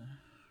 so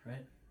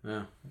right?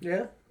 Yeah.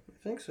 Yeah, I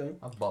think so.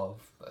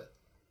 Above, but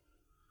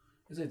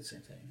It's like the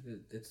same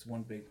thing. It's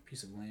one big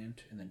piece of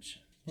land, and then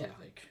Yeah.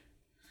 like,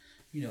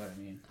 you know what I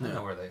mean. I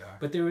know where they are.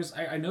 But there was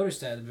I noticed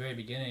that at the very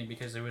beginning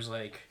because there was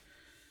like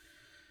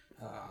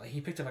he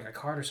picked up like a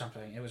card or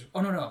something. It was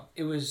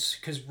it was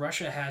because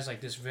Russia has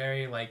like this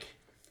very like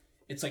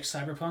it's like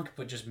cyberpunk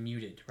but just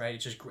muted, right?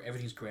 It's just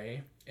everything's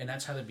gray, and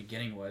that's how the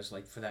beginning was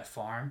like for that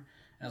farm.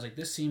 And I was like,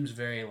 this seems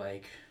very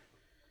like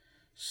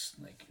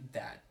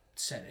that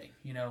setting,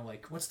 you know?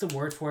 Like what's the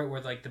word for it?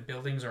 Where like the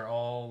buildings are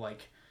all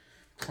like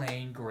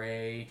plain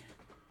gray,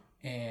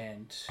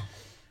 and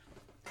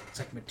it's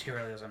like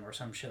materialism or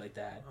some shit like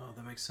that. Oh,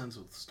 that makes sense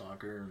with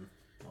Stalker and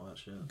all that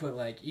shit. But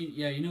like you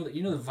know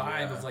the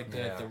vibe of like the,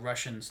 Yeah. the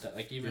Russian stuff,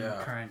 like even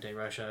Yeah. current day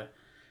Russia,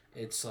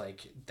 it's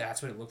like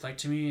that's what it looked like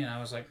to me, and I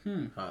was like,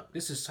 Hot.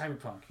 this is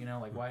cyberpunk, you know,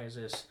 like why is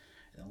this?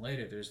 And then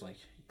later there's like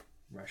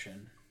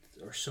Russian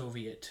or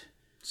Soviet.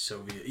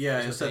 Soviet.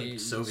 Yeah, That's it what said they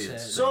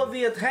Soviets. said.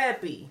 Soviet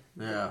happy.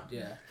 Yeah.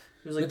 Yeah,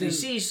 It was like But the then-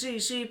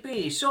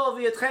 CCCP,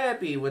 Soviet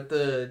happy, with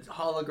the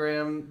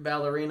hologram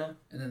ballerina.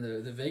 and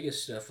then the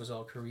Vegas stuff was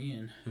all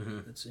Korean.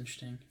 Mhm. That's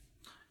interesting.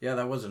 Yeah,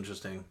 that was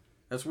interesting.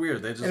 That's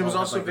weird. They just And it was all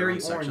had, also like, their very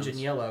own orange sections. and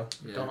yellow.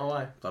 Yeah. Don't know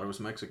why. Thought it was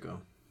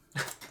Mexico.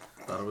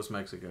 Thought it was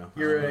Mexico.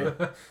 You're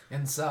right.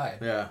 Inside.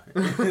 Yeah.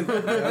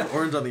 Yeah,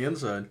 orange on the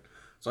inside.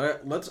 So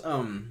let's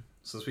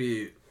since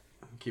we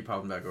keep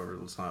hopping back over,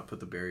 let's not put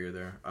the barrier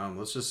there.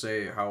 Let's just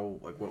say how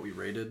like what we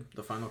rated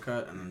the final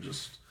cut, and then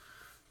just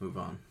move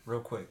on.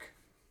 Real quick.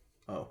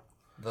 Oh.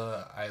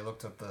 I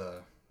looked up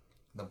the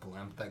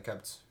blimp that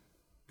kept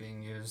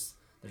being used.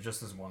 There's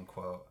just this one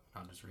quote.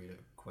 I'll just read it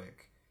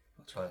quick.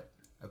 But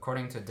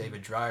According to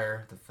David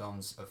Dreyer, the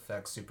film's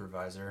effects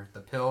supervisor, the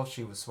pill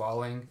she was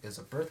swallowing is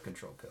a birth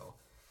control pill.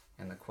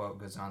 And the quote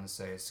goes on to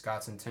say,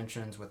 Scott's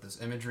intentions with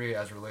this imagery,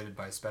 as related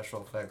by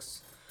special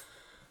effects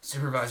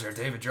supervisor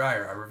David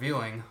Dreyer, are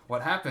revealing.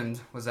 What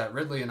happened was that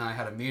Ridley and I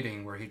had a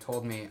meeting where he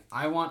told me,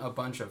 I want a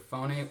bunch of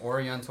phony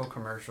Oriental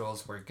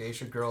commercials where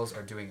geisha girls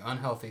are doing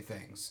unhealthy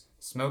things,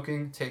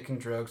 smoking, taking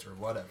drugs, or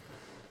whatever,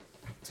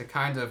 to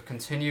kind of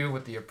continue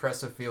with the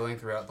oppressive feeling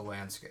throughout the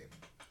landscape.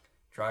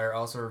 Dreyer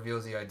also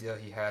reveals the idea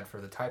he had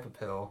for the type of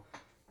pill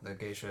the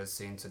geisha is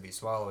seen to be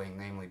swallowing,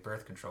 namely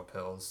birth control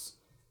pills.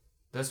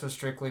 This was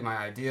strictly my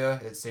idea.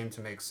 It seemed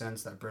to make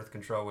sense that birth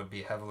control would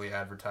be heavily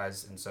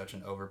advertised in such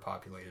an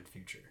overpopulated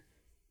future.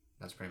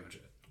 That's pretty much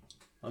it.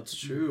 That's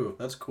true.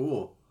 That's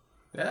cool.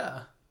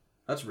 Yeah.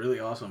 That's really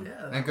awesome.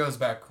 Yeah. And it goes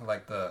back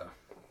like the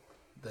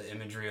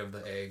imagery of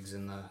the eggs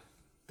and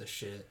the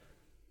shit.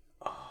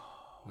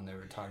 When they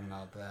were talking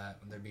about that,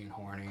 when they're being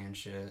horny and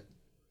shit.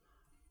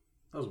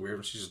 That was weird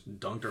when she just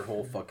dunked her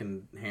whole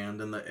fucking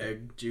hand in the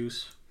egg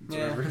juice.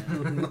 Yeah.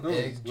 that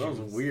Egg was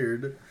juice.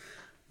 weird.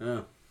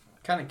 Yeah.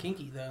 Kind of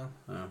kinky though.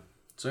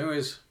 So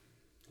anyways,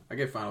 I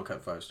gave Final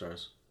Cut 5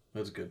 stars.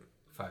 That's good.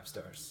 5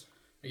 stars.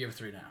 I give it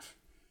 3.5.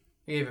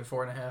 You gave it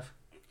 4.5.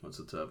 What's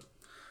the top?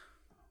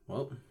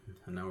 Well,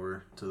 and now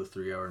we're to the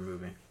 3-hour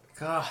movie.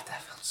 God,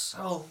 that felt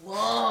so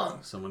long.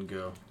 Someone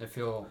go. Did it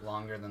feel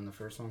longer than the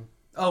first one?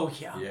 Oh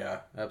yeah. Yeah,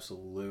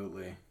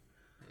 absolutely.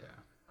 Yeah.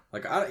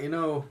 Like, I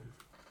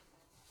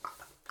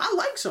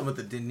like some of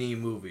the Denis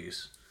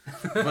movies.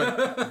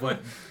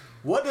 But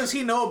what does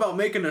he know about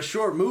making a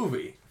short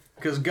movie?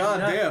 Because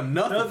goddamn,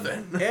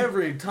 nothing.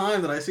 Every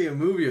time that I see a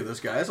movie of this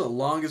guy, it's the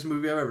longest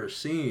movie I've ever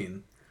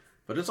seen.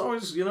 But it's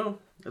always,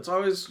 it's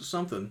always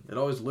something. It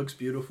always looks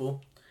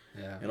beautiful.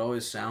 Yeah. It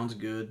always sounds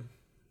good.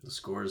 The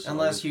scores.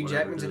 Unless Hugh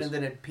Jackman's in it,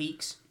 then it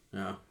peaks.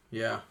 Yeah.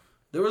 Yeah.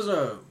 There was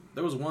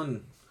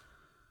one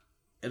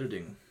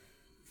editing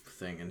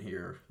thing in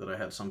here that I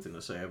had something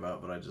to say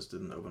about, but I just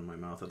didn't open my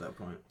mouth at that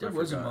point. There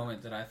was a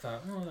moment that I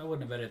thought, I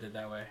wouldn't have edited it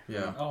that way.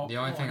 Yeah. The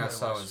only thing I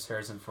saw was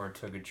Harrison Ford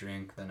took a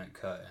drink, then it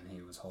cut, and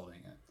he was holding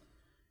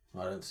it.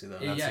 I didn't see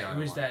that. Yeah, That's the it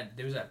only was one. that.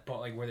 There was that bar,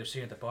 like where they're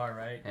sitting at the bar,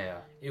 right? Yeah.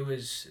 It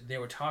was. They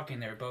were talking.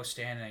 They were both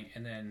standing,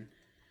 and then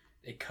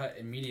it cut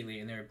immediately,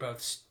 and they were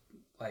both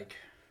like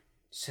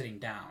sitting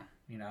down.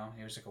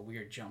 It was like a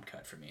weird jump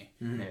cut for me.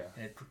 Yeah.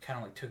 And it kind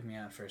of like took me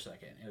out for a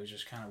second. It was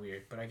just kind of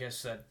weird, but I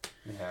guess that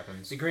It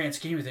happens. the grand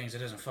scheme of things, it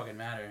doesn't fucking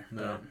matter.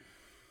 No.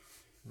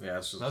 Yeah,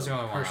 it's just That's the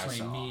only one I Personally,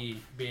 saw. me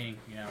being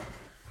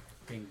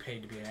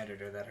paid to be an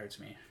editor, that hurts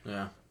me.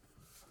 Yeah.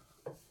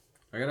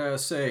 I gotta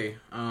say,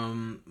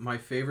 my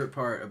favorite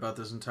part about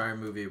this entire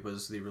movie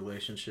was the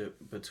relationship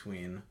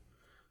between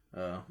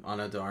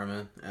Ana de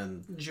Armas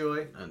and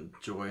Joy.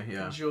 Joy.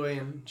 Yeah. Joy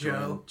and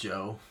Joe.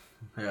 Joe.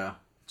 Yeah.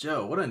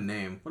 Joe. What a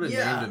name. What a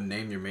Yeah. name to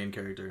name your main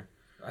character.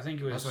 I think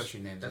it was. That's what she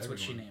named That's what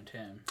she everyone. named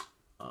him.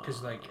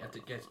 Because like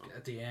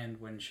at the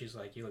end when she's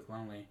like, "You look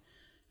lonely,"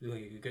 you look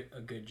like a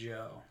good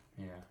Joe.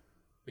 Yeah.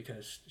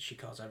 Because she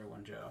calls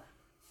everyone Joe.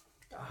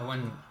 But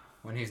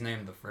when he's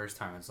named the first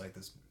time, it's like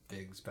this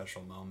big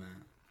special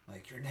moment.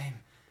 Like, your name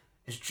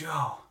is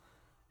Joe.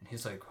 And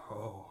he's like,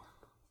 oh.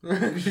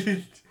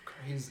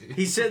 Crazy.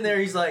 He's sitting there.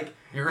 He's like,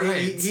 You're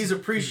right. He's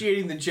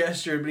appreciating the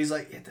gesture, but he's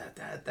like,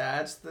 yeah,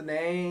 that's the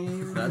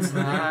name. That's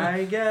the name.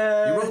 I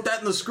guess. You wrote that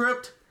in the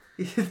script?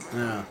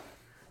 Yeah.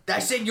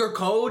 That's in your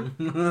code,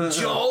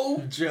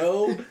 Joe.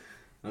 Joe.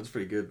 That's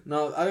pretty good.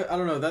 No, I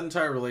don't know. That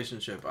entire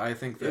relationship, I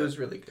think that It was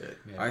really good.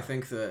 Yeah. I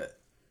think that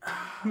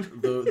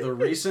the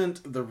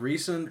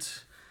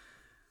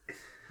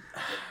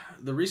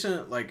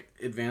recent like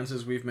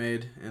advances we've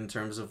made in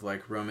terms of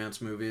like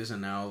romance movies,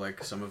 and now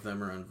like some of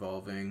them are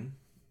involving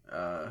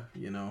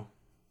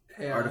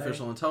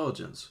artificial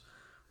intelligence,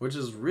 which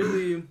is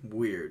really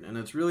weird, and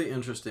it's really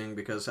interesting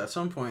because at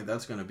some point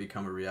that's going to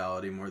become a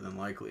reality more than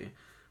likely.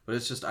 But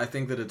it's just, I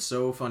think that it's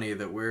so funny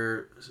that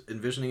we're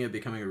envisioning it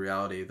becoming a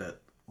reality that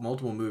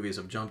multiple movies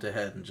have jumped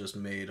ahead and just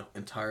made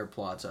entire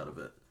plots out of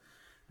it.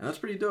 And that's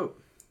pretty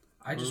dope.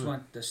 I just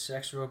want the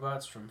sex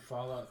robots from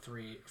Fallout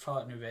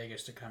New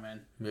Vegas to come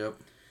in. Yep.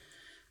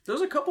 There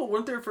was a couple,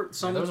 weren't there, for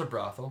some... Yeah, there was a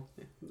brothel.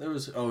 There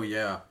was, oh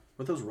yeah.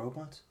 Were those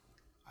robots?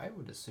 I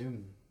would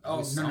assume. at Oh,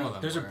 least some of no.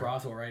 them There's a were.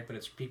 brothel, right? But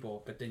it's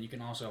people. But then you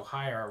can also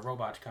hire a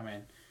robot to come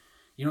in.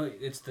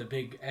 It's the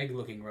big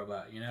egg-looking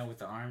robot, with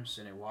the arms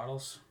and it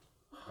waddles.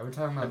 Are we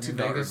talking about I New do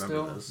not Vegas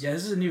remember still? this. Yeah,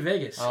 this is in New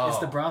Vegas. Oh. It's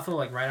the brothel,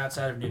 like right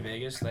outside of New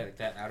Vegas, like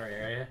that outer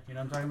area. You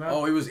know what I'm talking about?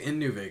 Oh, it was in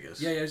New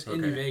Vegas. Yeah, it was in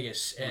New Okay.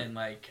 Vegas, and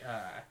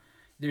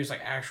there's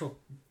like actual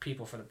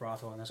people for the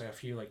brothel, and there's like a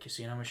few like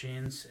casino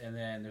machines, and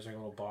then there's like a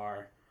little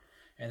bar,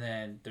 and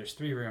then there's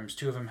 3 rooms.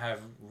 2 of them have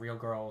real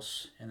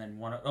girls, and then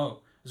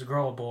there's a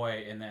girl, a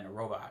boy, and then a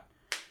robot,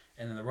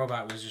 and then the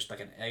robot was just like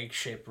an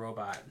egg-shaped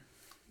robot.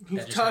 He's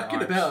that just had talking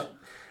arms. about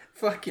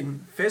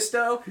fucking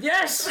Fisto.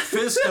 Yes.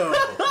 Fisto!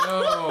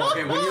 Oh,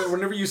 Okay,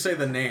 whenever you say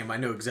the name, I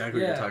know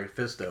exactly what Yeah. you're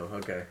talking. Fisto,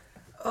 okay.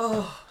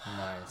 Oh,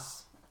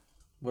 nice.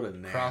 What a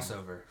name.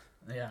 Crossover.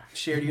 Yeah.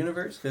 shared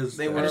universe. Fisto.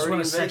 They I were just already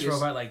want a in sex Vegas.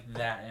 robot like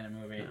that in a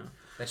movie. Yeah.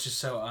 That's just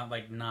so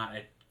like not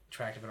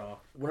attractive at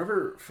all.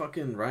 Whenever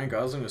fucking Ryan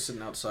Gosling was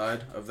sitting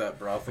outside of that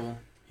brothel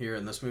here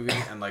in this movie,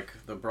 and like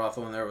the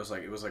brothel in there was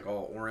like, it was like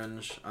all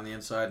orange on the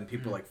inside, and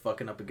people like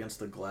fucking up against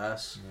the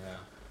glass. Yeah.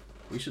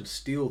 We should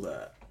steal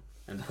that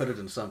and put it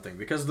in something,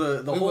 because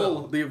the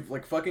whole the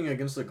like fucking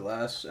against the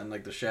glass and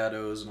like the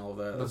shadows and all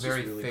that. The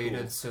very really faded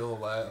cool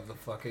silhouette of the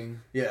fucking.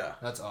 Yeah.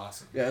 That's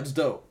awesome. Yeah, it's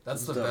dope.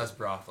 That's the best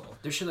brothel.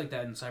 There's shit like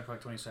that in Cyberpunk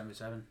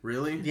 2077.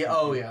 Really? Yeah.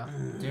 Oh yeah.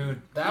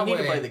 Dude, that way. You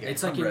need to play the game.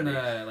 It's like in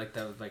the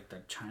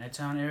the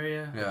Chinatown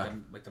area. Yeah.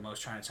 Like the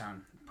most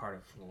Chinatown part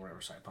of whatever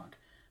Cyberpunk.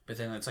 But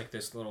then it's like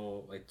this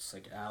little, it's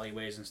like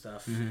alleyways and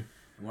stuff. Mm-hmm. And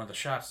one of the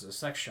shops is a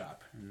sex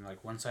shop, and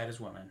like one side is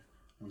women,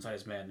 one side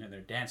is men, and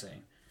they're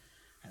dancing.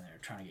 And they're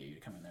trying to get you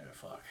to come in there to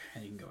fuck,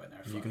 and you can go in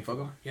there. You can fuck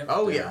them. Yep.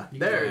 Oh yeah,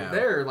 They're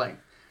they're like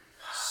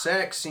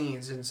sex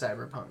scenes in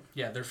Cyberpunk.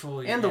 Yeah, they're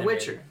fully. And The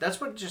animated. Witcher.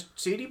 That's what just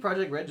CD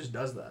Projekt Red just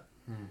does that.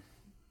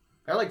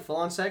 They're like full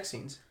on sex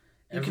scenes.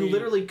 You can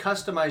literally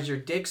customize your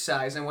dick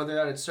size and whether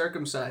or not it's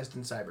circumcised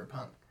in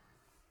Cyberpunk.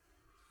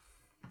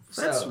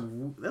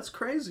 That's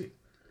crazy.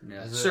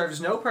 Yeah.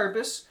 Serves no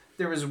purpose.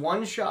 There was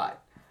one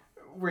shot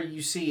where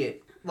you see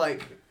it,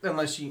 like,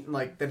 unless you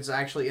like that's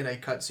actually in a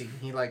cutscene.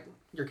 He like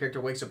your character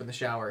wakes up in the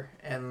shower,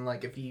 and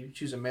like if you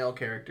choose a male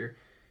character,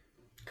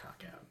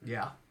 Cock out.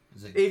 yeah.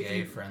 Is it If gay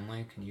you-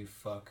 friendly? Can you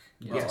fuck?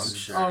 Yes. I'm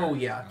sure. Oh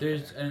yeah.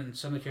 There's and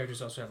some of the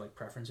characters also have like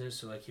preferences.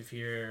 So like if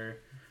there's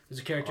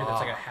a character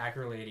that's like a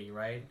hacker lady,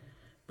 right?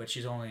 But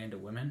she's only into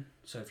women.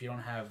 So if you don't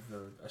have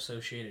the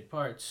associated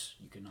parts,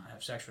 you cannot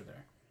have sex with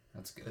her.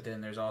 That's good. But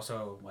then there's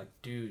also like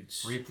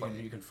dudes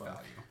Replay you can fuck.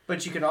 value.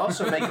 But you can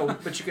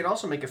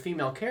also make a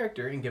female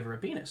character and give her a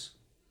penis.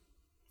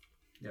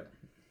 Yep.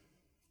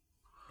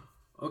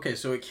 Okay,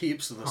 so it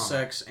keeps the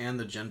sex and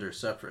the gender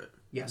separate.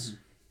 Yes.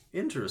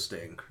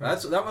 Interesting.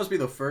 That must be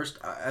the first.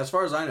 As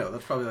far as I know,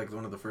 that's probably like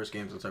one of the first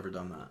games that's ever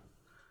done that.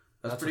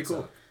 That's pretty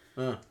cool.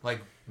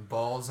 Like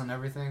balls and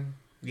everything.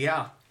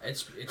 Yeah.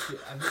 It's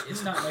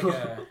not like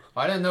a.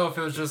 I didn't know if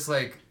it was just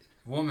like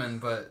woman,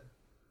 but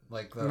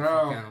like the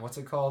fucking, what's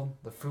it called?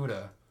 The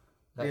fuda,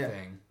 that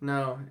thing.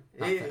 No.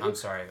 I'm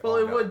sorry. Well, Oh,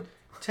 it God. would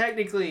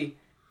technically.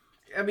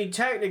 I mean,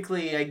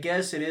 technically, I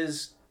guess it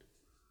is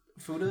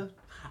fuda.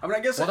 I mean, I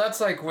guess. Well,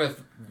 that's like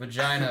with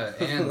vagina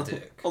and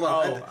dick. Hold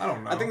on. Oh, I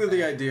don't know. I think that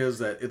the idea is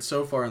that it's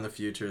so far in the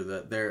future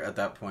that they're at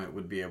that point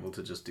would be able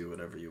to just do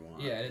whatever you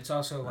want. Yeah, and it's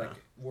also like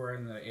we're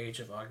in the age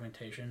of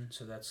augmentation,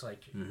 so that's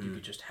like you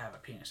could just have a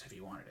penis if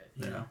you wanted it.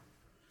 You know.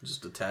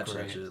 Just attach that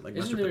Great. shit like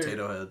Isn't Mr. there-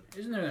 Potato Head.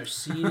 Isn't there a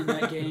scene in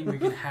that game where you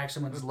can hack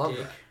someone's love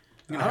dick? that.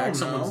 You I can hack don't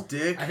someone's know.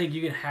 dick. I think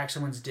you can hack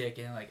someone's dick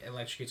and like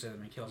electrocutes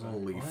them and kills them.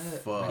 Holy What?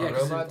 fuck. Yeah,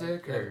 'cause robot it-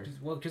 dick or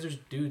well, because there's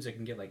dudes that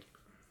can get like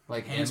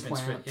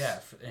enhancements.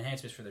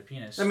 enhancements for their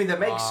penis. I mean, that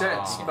makes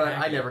sense, Ah. but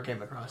I never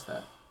came across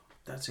that.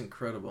 That's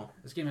incredible.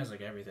 this game has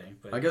like everything,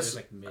 but I guess- it's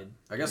like mid.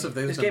 I guess if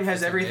they This game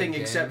has a everything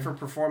big except game. for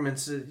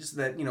performances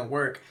that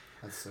work.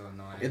 That's so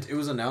annoying. It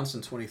was announced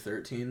in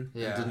 2013.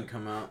 Yeah. It didn't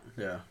come out.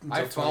 Yeah. I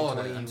until followed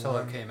it 2021. until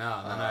it came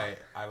out, and then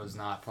I was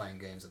not playing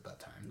games at that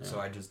time, so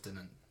I just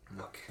didn't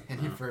look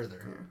any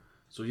further.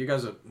 So you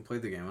guys have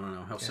played the game. I don't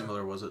know. How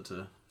similar was it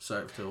to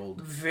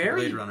old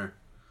Very- Blade Runner?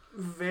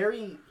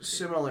 Very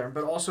similar,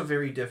 but also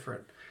very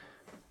different.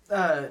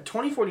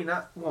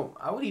 2049. Well,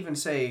 I would even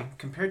say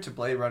compared to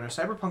Blade Runner,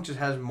 Cyberpunk just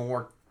has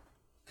more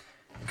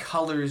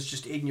colors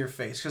just in your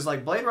face. Because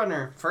like Blade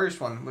Runner, first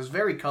one was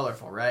very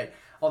colorful, right?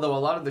 Although a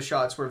lot of the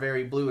shots were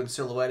very blue and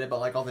silhouetted, but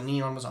like all the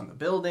neon was on the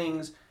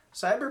buildings.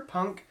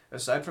 Cyberpunk,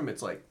 aside from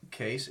its like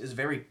case, is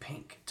very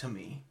pink to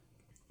me.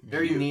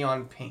 Very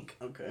neon pink.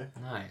 Okay.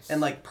 Nice.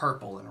 And like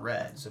purple and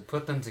red. So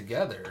put them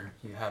together,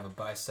 you have a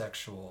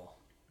bisexual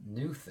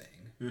new thing.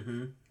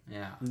 Mm-hmm.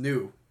 Yeah.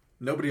 New.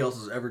 Nobody else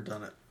has ever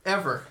done it.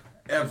 Ever.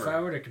 If I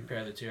were to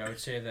compare the two, I would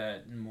say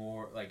that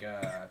more like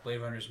Blade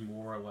Runner's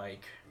more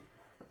like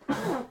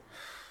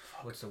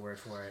what's the word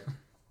for it?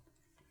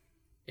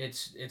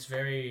 It's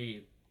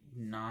very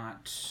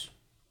not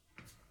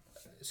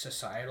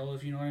societal,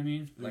 if you know what I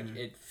mean. Like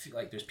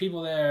like there's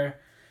people there,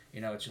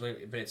 it's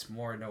really, but it's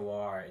more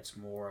noir. It's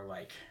more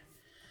like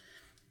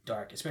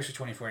dark, especially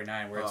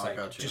 2049, where it's like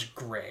gotcha. just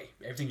gray.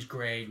 Everything's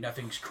gray.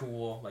 Nothing's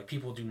cool. Like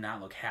people do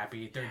not look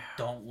happy. They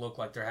don't look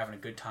like they're having a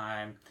good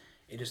time.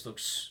 It just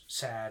looks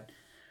sad.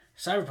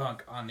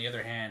 Cyberpunk, on the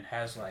other hand,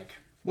 has like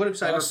What if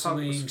Cyberpunk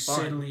bustling was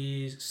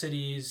fun?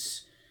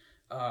 cities.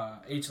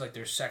 Each like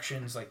there's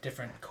sections like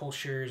different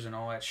cultures and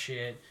all that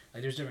shit.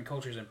 Like there's different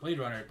cultures in Blade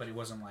Runner, but it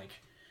wasn't like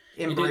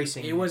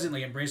Embracing. It wasn't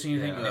like embracing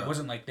anything, and Yeah. it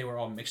wasn't like they were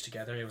all mixed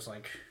together. It was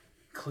like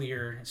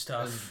clear and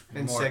stuff.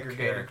 And more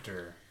segregated.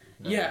 character.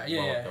 than Yeah,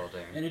 world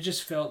building. and it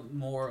just felt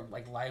more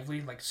like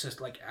lively, like it's just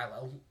like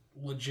a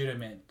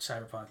legitimate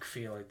cyberpunk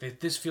feel. Like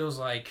this feels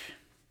like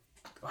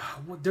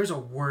there's a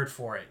word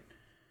for it,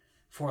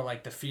 for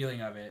like the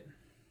feeling of it.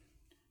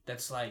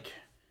 That's like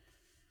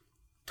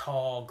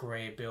tall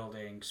gray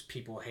buildings,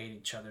 people hate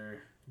each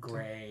other,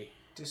 gray.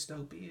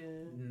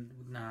 Dystopian.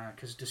 Nah,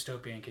 because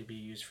dystopian could be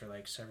used for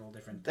like several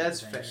different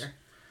That's things. fair.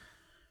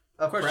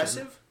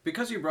 Oppressive?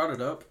 Because you brought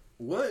it up,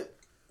 what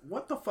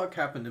what the fuck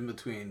happened in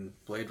between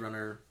Blade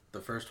Runner,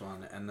 the first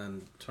one, and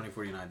then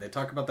 2049? They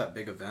talk about that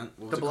big event.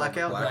 What was The it called?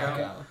 blackout?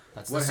 Blackout.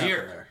 That's What this happened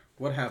year. there?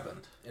 What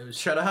happened? It was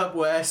Shut up,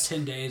 Wes.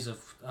 10 days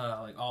of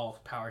like all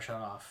power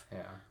shut off.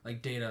 Yeah,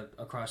 Like data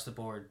across the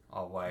board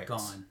all white.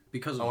 gone.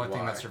 Because The of only thing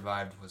why? that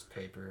survived was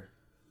paper.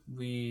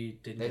 We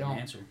didn't They get an don't-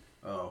 answer.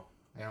 Oh.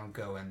 They don't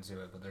go into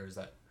it, but there's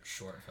that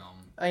short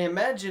film. I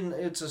imagine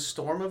it's a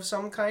storm of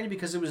some kind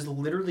because it was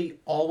literally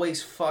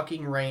always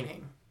fucking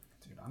raining.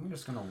 Dude, I'm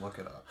just gonna look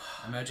it up.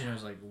 Imagine it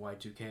was like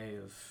Y2K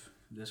of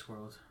this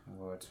world.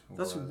 What?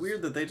 That's was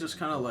weird that they just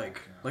kind of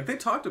like they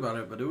talked about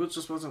it, but it was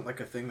just wasn't like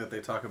a thing that they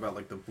talk about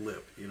like the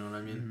blip. You know what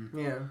I mean?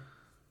 Yeah.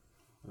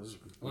 It was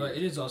Well, weird.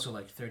 it is also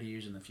like 30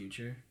 years in the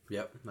future.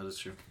 Yep, that is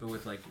true. But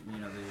with like,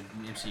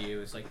 the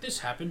MCU, it's like, this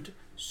happened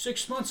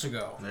 6 months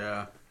ago.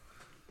 Yeah.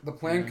 The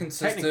plan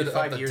consisted Technically of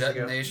 5 the years ago.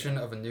 detonation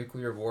of a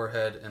nuclear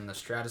warhead in the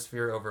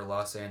stratosphere over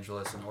Los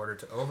Angeles in order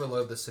to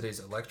overload the city's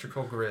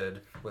electrical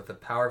grid with a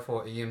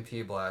powerful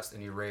EMP blast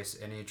and erase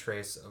any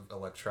trace of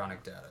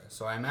electronic data.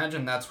 So I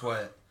imagine that's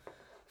what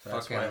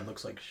That's fucking why it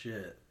looks like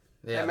shit.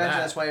 yeah, I imagine that,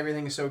 that's why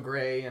everything is so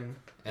gray and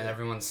and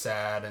everyone's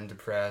sad and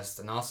depressed,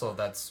 and also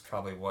that's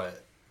probably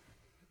what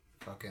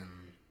fucking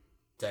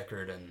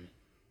Deckard and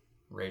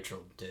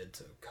Rachel did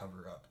to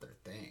cover up their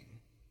thing.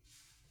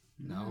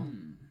 No.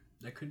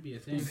 That could be a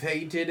thing.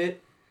 they did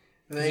it.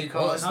 They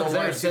Well, caused the because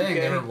they were saying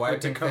they were Y2K. wiping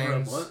to cover up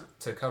things what?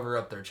 to cover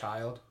up their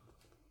child.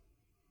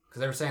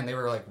 Because they were saying they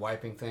were like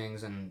wiping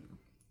things and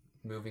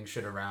moving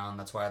shit around.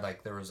 That's why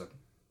like there was a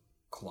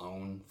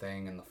clone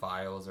thing in the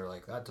files. They're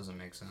like, that doesn't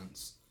make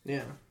sense.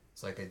 Yeah.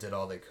 It's like they did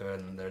all they could,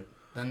 and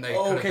then they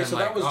Oh, could have okay, been so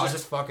like, that was oh, just-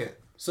 just fuck it.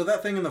 So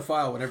that thing in the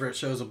file, whenever it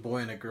shows a boy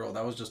and a girl,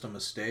 that was just a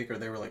mistake, or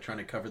they were like trying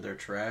to cover their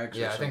tracks.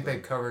 Yeah, or I think they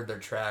something? covered their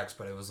tracks,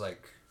 but it was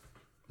like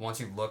once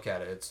you look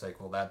at it, it's like,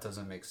 well, that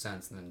doesn't make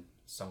sense. And then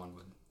someone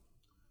would.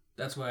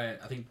 That's why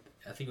I think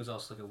it was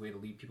also like a way to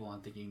lead people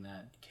on thinking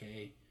that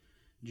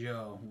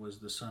Joe was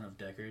the son of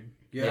Deckard.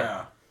 Yeah,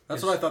 Yeah.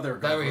 that's what I thought they were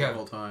That going we for the have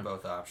whole time.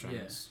 both options.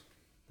 Yeah.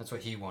 That's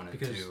what he wanted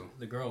Because to.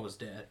 the girl was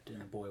dead and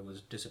the boy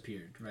was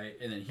disappeared, right?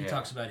 And then he Yeah.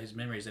 talks about his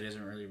memories that he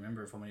doesn't really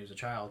remember from when he was a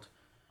child.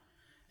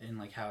 And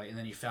like how, and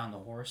then he found the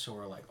horse, so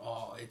we're like,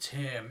 oh, it's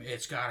him,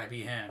 it's gotta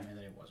be him, and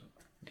then it wasn't.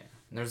 Yeah.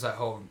 And there's that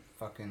whole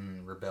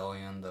fucking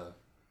rebellion,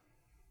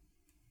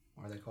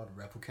 what are they called?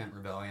 Replicant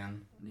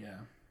Rebellion. Yeah.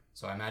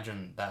 So I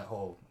imagine that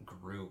whole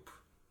group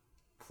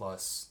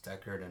plus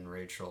Deckard and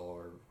Rachel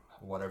or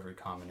whatever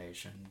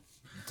combination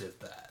did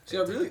that. See,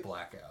 They I did really-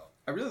 Blackout.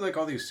 I really like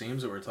all these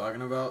themes that we're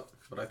talking about,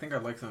 but I think I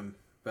like them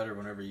better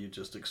whenever you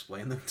just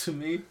explain them to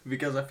me,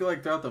 because I feel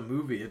like throughout the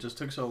movie it just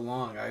took so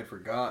long I had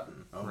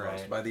forgotten almost.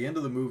 Right. By the end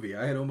of the movie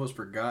I had almost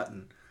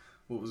forgotten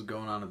what was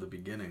going on at the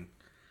beginning.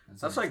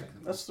 That's like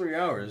understandable. that's 3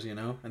 hours, you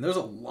know, and there's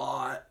a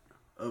lot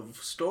of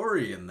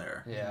story in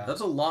there. Yeah.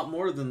 That's a lot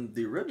more than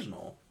the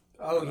original.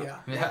 Oh yeah.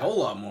 A Yeah. whole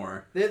lot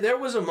more. There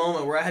was a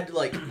moment where I had to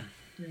like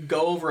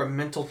go over a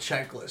mental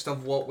checklist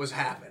of what was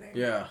happening.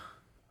 Yeah.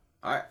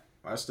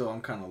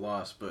 I'm kind of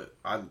lost, but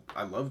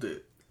I loved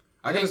it.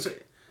 I gotta think-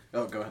 say,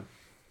 oh, go ahead.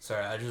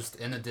 Sorry, I just,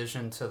 in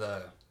addition to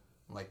the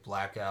like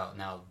blackout,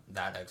 now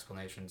that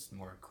explanation's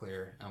more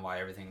clear and why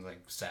everything's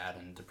like sad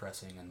and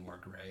depressing and more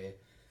gray,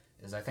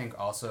 is I think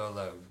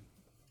also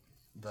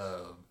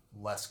the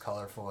less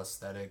colorful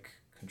aesthetic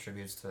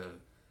contributes to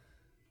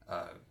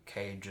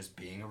Cade just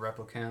being a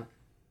replicant.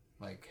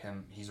 Like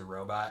he's a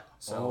robot,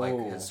 so like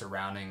Oh. his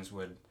surroundings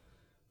would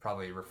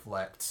probably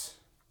reflect.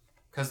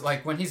 Because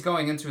like when he's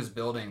going into his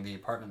building, the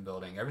apartment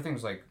building,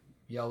 everything's like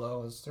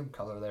yellow. There's some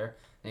color there.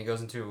 And he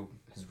goes into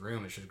his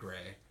room, it's just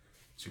gray.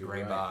 It's a You're gray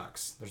right.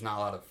 box. There's not a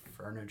lot of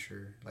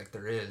furniture. Like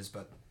there is,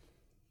 but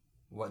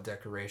what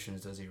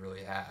decorations does he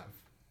really have?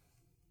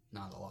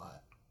 Not a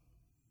lot.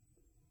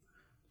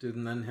 Dude,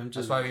 and then him That's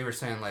just why we were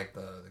saying like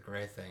the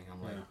gray thing.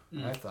 I'm like,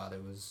 Yeah. I thought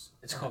it was.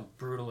 It's called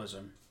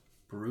brutalism,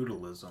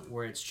 brutalism.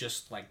 where it's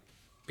just like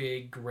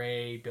big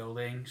gray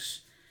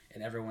buildings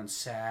and everone's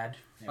sad.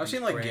 I've seen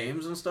Everyone's like gray.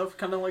 games and stuff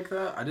kind of like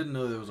that. I didn't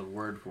know there was a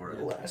word for The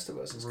it. Last of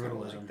Us is kind of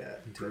Brutalism. like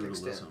that. To an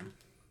extent. Brutalism.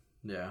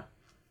 Yeah.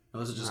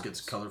 Unless it just gets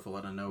Nice. colorful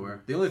out of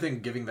nowhere. The only thing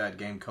giving that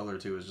game color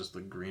to is just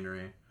the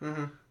greenery.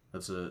 Mm-hmm.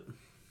 That's it.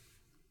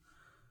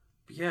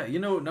 But yeah, you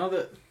know, now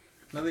that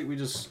we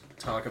just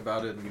talk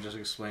about it and we just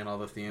explain all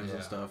the themes and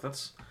Yeah. stuff,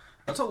 that's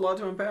a lot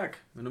to unpack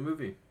in a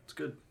movie. It's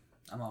good.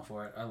 I'm all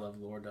for it. I love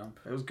lore dump.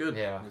 It was good.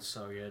 Yeah. It's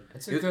so good.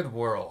 It's a good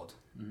world.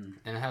 Mhm.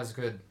 And it has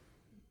good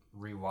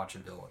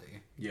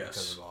rewatchability. Yes.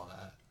 Because of all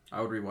that. I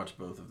would rewatch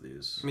both of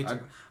these. Me too. I'd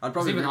Because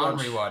probably even on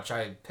rewatch. rewatch,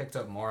 I picked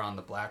up more on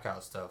the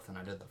blackout stuff than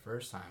I did the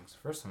first time. 'Cause the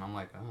first time I'm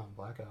like, oh,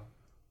 blackout.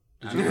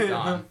 And I moved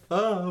on.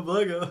 Oh,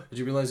 Blackout. Did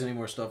you realize any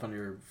more stuff on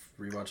your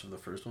rewatch of the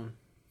first one?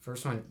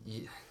 First one,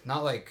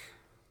 not like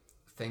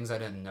things I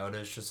didn't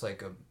notice, just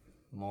like a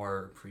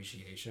more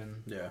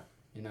appreciation, Yeah.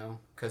 you know?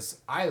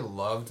 Because I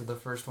loved the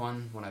first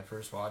one when I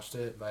first watched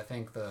it, but I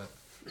think the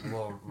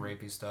little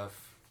rapey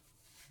stuff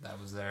that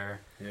was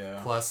there,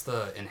 Yeah. plus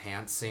the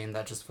enhanced scene,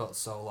 that just felt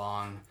so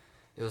long.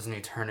 it was an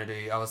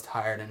eternity. I was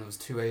tired and it was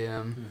 2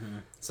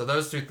 a.m. So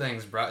those two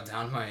things brought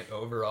down my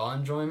overall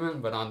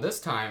enjoyment. But on this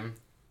time,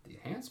 the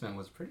enhancement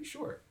was pretty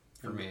short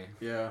for me.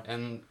 Yeah.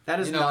 And That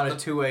is you know, not the, a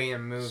 2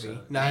 a.m. movie.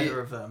 So, Neither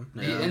of them.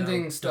 The Yeah.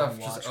 ending Don't stuff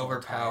watch just when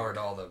overpowered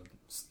all the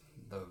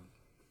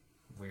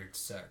weird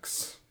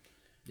sex.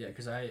 Yeah,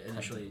 because I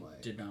initially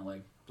light. did not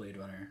like Blade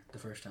Runner the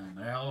first time.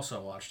 And I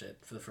also watched it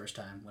for the first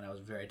time when I was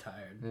very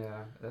tired.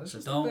 Yeah, that's So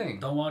just the thing.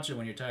 don't watch it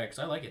when you're tired, because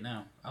I like it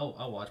now.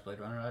 I'll watch Blade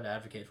Runner. I'd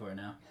advocate for it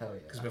now. Hell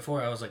Because yeah.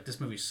 before I was like, this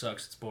movie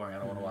sucks. It's boring. I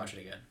don't want to watch it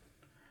again.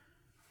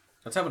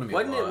 That's happened to me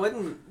Wasn't a lot.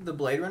 wasn't the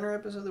Blade Runner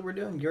episode that we're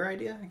doing your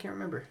idea? I can't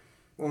remember.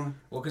 Well,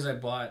 Well, because I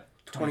bought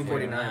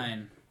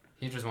 2049.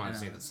 He just wanted to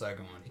see Yeah. the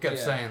second one. He kept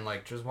Yeah. saying,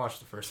 like, just watch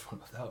the first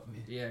one without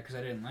me. Yeah, because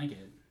I didn't like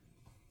it.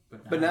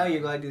 but now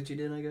you're glad that you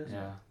did, I guess.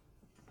 Yeah.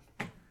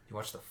 You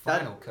watched the That-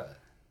 final cut.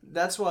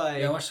 That's why.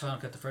 Yeah, I watched the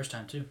Final Cut the first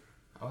time too.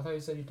 Oh, I thought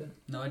you said you did.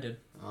 No, I did.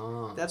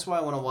 Oh. That's why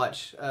I want to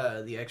watch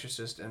The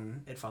Exorcist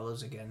and It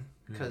Follows again,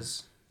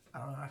 because I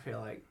don't know. I feel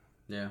like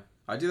Yeah.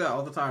 I do that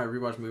all the time. I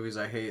rewatch movies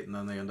I hate and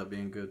then they end up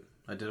being good.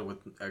 I did it with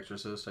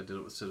Exorcist. I did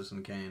it with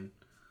Citizen Kane.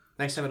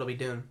 next time it'll be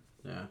Dune.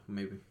 Yeah,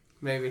 maybe.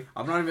 Maybe.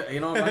 I'm not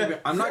even,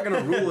 I'm not going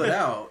to rule it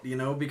out,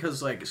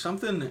 because, like,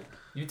 something,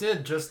 You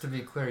did, just to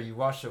be clear, you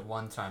watched it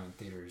one time in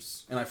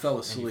theaters. and I fell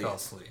And you asleep. fell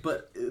asleep.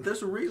 But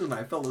there's a reason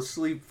I fell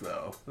asleep,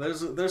 though.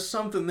 There's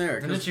something there.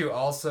 'cause- Didn't you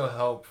also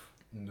help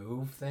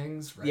move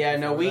things? Right Yeah,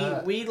 no, before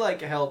that? we like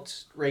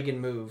helped Reagan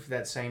move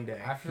that same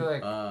day. I feel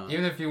like,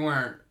 even if you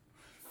weren't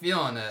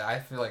feeling it, I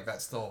feel like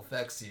that still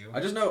affects you. I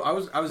just know I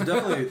was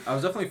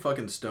definitely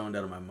fucking stoned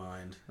out of my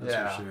mind. That's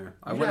Yeah. for sure.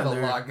 I You went had in a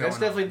there. lot going on.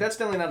 That's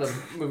definitely not a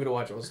movie to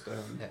watch.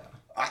 Yeah.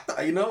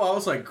 I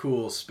was like,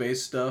 cool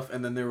space stuff,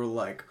 and then they were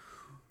like,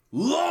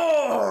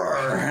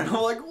 lore, and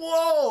I'm like,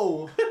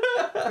 whoa,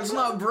 it's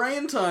not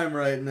brain time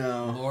right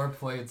now. Lore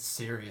played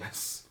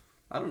serious.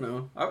 I don't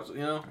know. I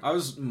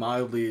was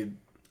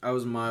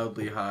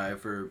mildly high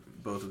for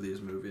both of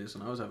these movies,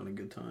 and I was having a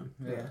good time.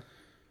 Yeah.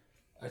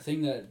 A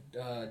thing that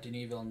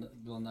Denis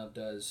Villeneuve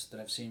does that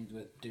I've seen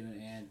with Dune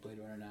and Blade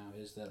Runner now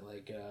is that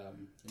like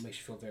it makes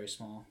you feel very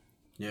small.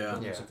 Yeah.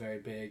 It Yeah. makes it very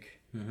big.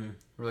 Mm-hmm.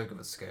 Really good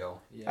with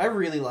scale. Yeah. I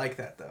really like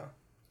that though.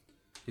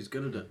 He's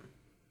good at it.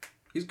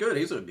 He's good.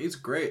 He's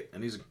great,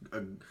 and he's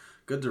a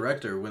good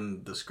director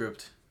when the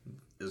script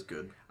is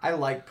good. I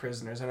like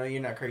Prisoners. I know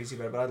you're not crazy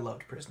about it, but I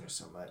loved Prisoners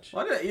so much.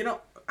 Well,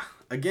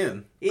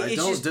 again, I It's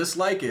don't just-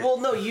 dislike it. Well,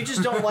 no, you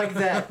just don't like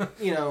that,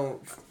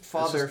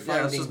 father that's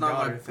finding just not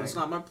daughter my, thing. that's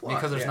not my plot.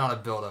 Because there's yeah. not a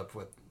build up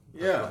with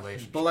the Yeah,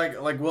 relationship.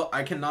 but well,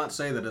 I cannot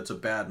say that it's a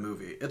bad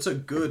movie. It's a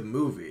good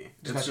movie.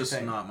 Just not It's your just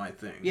thing. not my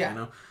thing.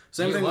 Yeah.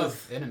 Same you thing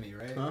love with Enemy,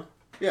 right? huh?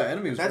 Yeah,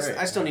 Enemy was great.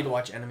 I still need to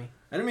watch Enemy.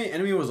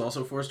 Enemy was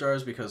also 4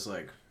 stars because,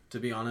 like, to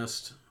be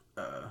honest,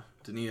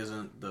 Denis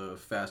isn't the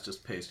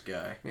fastest paced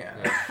guy Yeah.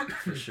 Yeah.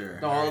 for sure.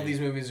 No, all of these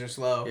movies are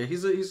slow. Yeah,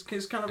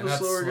 he's kind of And a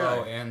that's slower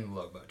slow guy. and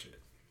low budget.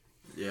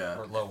 Yeah,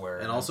 Or lower.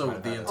 and also might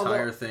have the had- entire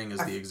Although, thing is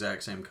I- the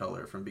exact same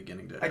color from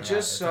beginning to I end.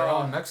 just they're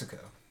all saw. in Mexico.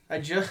 I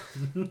just.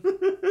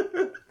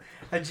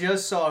 I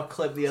just saw a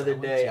clip the other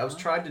day. I was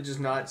trying to just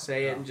not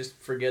say it and just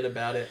forget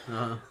about it.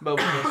 Uh-huh. But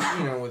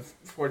with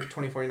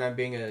 2049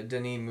 being a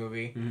Denis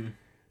movie, Mhm.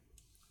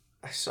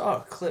 I saw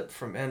a clip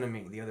from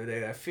Enemy the other day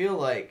that I feel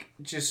like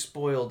just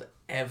spoiled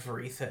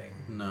everything.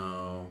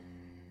 No.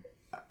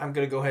 I'm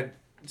gonna go ahead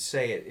and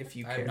say it if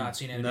you I care. have not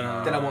seen it.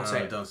 No, Then I won't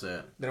say it. Don't say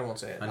it. Then I won't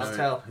say it. I know I'll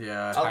tell.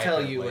 Yeah, I'll Type tell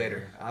it you later.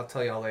 later. I'll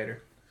tell y'all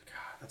later.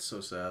 that's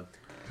so sad.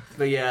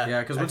 But yeah. Yeah,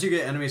 because once you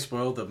get Enemy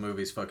spoiled, the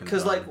movie's fucking.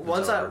 Because done. like It's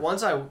once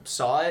over. I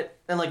saw it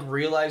and like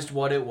realized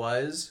what it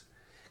was,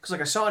 because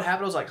like I saw it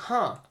happen, I was like,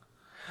 huh,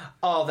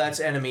 oh that's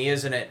Enemy,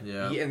 isn't it?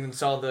 Yeah. And then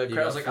saw the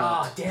credit, I was like, got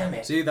ah, fucked. damn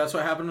it. See, that's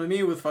what happened to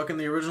me with fucking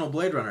the original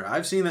Blade Runner.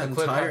 I've seen that The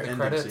clip entire had the ending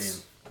credits.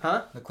 scene.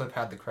 Huh? The clip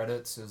had the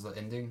credits. It was the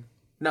ending.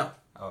 No.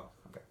 Oh,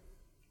 okay.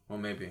 Well,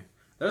 maybe.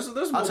 There's I'll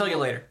tell you multiple-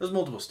 later. There's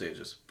multiple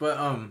stages, but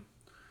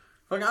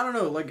like I don't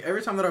know. Like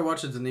every time that I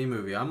watch a Denis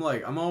movie,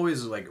 I'm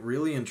always like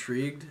really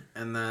intrigued,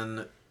 and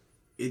then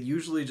it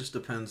usually just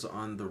depends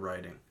on the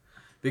writing,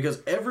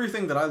 because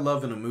everything that I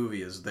love in a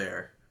movie is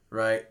there,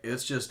 right?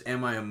 It's just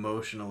am I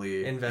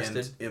emotionally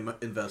Invested.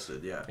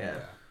 invested, yeah. Yeah.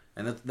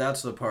 And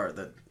that's the part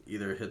that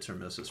either hits or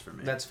misses for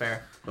me. That's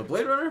fair. But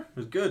Blade Runner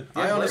was good.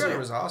 Yeah, I Blade honestly Runner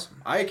was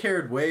awesome. I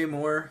cared way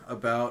more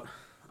about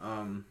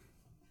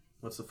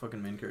what's the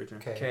fucking main character?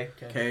 Okay.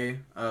 Kay,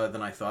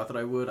 than I thought that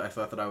I would. I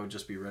thought that I would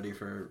just be ready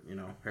for,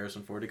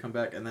 Harrison Ford to come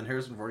back. And then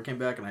Harrison Ford came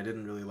back, and I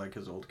didn't really like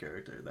his old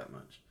character that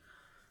much.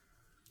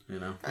 It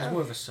was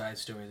more of a side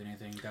story than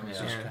anything. That was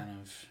Yeah. just kind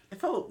of. It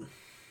felt...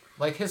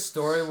 Like his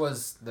story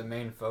was the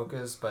main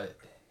focus, but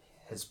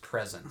his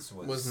presence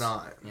Was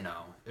not.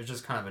 It was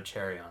just kind of a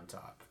cherry on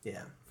top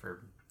Yeah.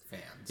 for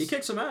fans. He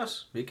kicked some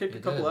ass. He kicked He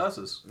a couple did.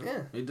 asses.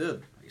 Yeah. He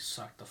did. He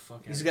sucked the fuck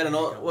out. He's of got an me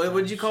a old. couple What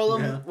did you times. call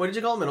him? Yeah. What did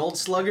you call him? An old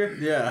slugger?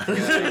 Yeah.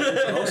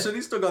 Oh, shit,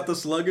 he still got the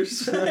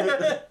sluggers.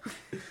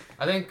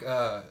 I think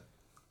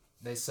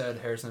they said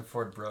Harrison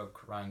Ford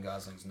broke Ryan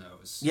Gosling's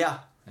nose. Yeah.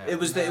 Yeah. It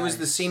was the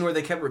Nice. scene where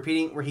he kept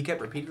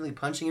repeatedly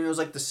punching him. It was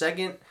like the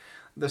second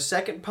the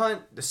second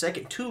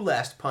to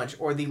last punch,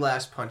 or the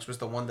last punch was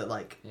the one that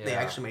they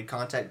actually made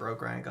contact,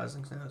 broke Ryan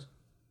Gosling's nose.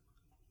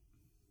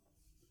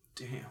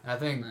 Damn. I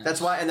think That's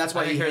why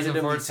he hated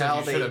him. He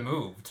should have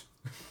moved.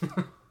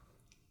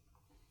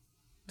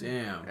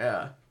 Damn.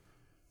 Yeah.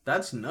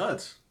 That's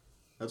nuts.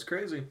 That's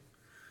crazy.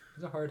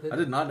 He's a hard hit. I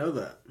did not know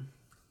that.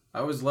 I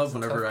always love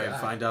whenever I guy.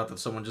 find out that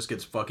someone just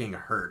gets fucking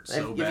hurt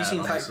so Have bad. you seen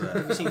on Fight? set.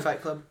 Have you seen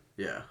Fight Club?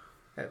 Yeah.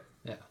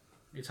 Yeah.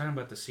 You're talking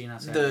about the scene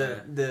outside.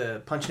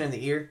 The punching in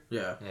the ear.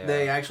 Yeah. Yeah.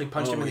 They actually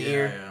punched him in the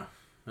ear. Yeah.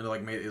 And it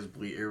like made his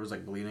ear was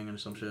like bleeding and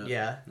some shit.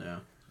 Yeah. Yeah.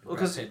 Well, Brad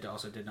 'cause- Pitt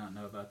also did not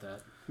know about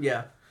that.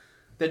 Yeah.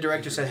 The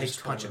director said, "Hey, Just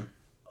just punch told him."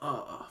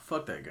 Oh,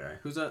 fuck that guy.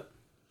 Who's that?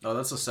 Oh,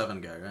 that's the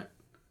 7 guy, right?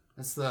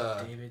 That's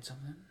the David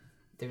something.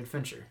 David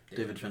Fincher.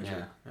 David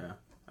Fincher. Yeah.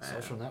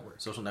 Social Network.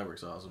 Social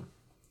Network's awesome.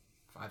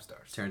 5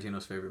 stars.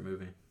 Tarantino's favorite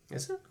movie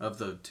Is it? of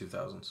the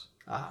 2000s.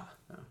 Ah.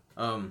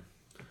 I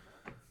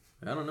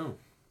don't know.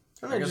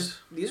 I don't I know, guess-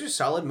 these are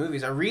solid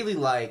movies. I really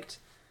liked.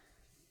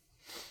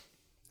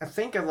 I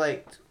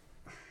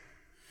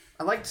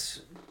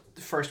liked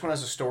the first one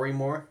as a story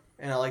more,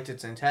 and I liked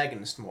its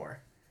antagonist more.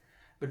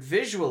 But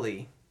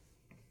visually,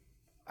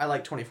 I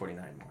like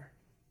 2049 more.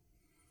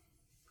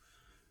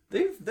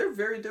 They're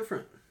very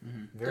different.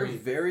 They're Very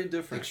very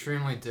different.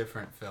 extremely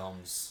different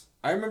films.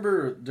 I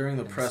remember during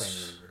the In the press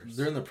same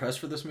universe.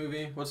 for this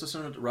movie. What's the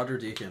son of Roger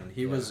Deakin?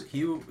 He Yeah. was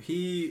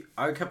he.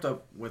 I kept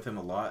up with him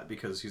a lot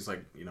because he's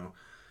like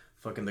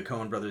fucking the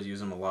Coen brothers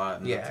use him a lot.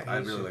 And Yeah, I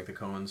he's- really like the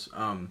Coens.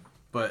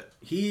 But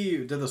he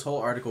did this whole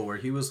article where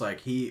he was like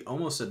he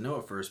almost said no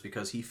at first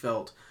because he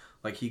felt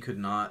like he could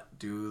not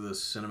do the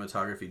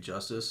cinematography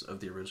justice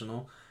of the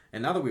original.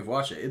 And now that we've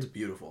watched it, it's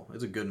beautiful.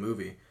 It's a good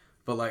movie.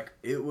 But like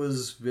it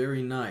was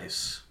very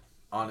nice.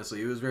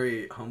 Honestly, it was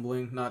very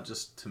humbling, not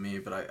just to me,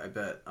 but I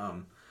bet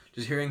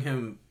just hearing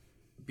him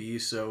be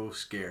so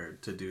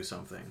scared to do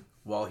something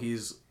while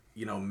he's,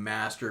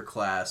 master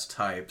class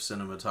type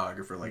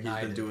cinematographer. Like, he's been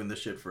Knighted. doing this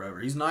shit forever.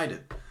 He's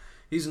knighted.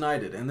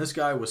 And this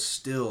guy was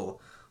still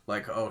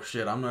like, oh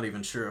shit, I'm not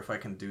even sure if I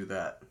can do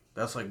that.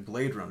 That's like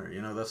Blade Runner,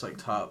 that's like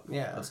top.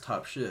 Yeah. That's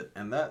top shit.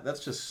 And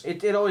that's just.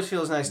 It always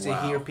feels nice to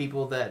Wow. hear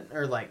people that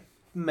are like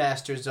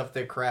masters of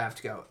their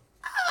craft go,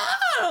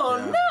 I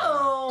don't Yeah.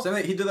 know. Same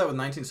thing, he did that with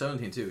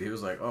 1917 too. He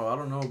was like, "Oh, I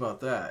don't know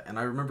about that." And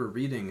I remember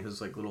reading his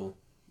like little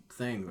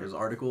thing, his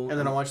article. And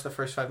then I watched the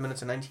first 5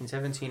 minutes of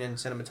 1917 in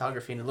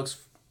cinematography, and it looks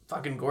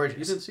fucking gorgeous.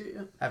 You didn't see it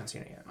yet? I haven't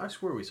seen it yet. I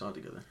swear we saw it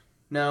together.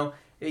 No,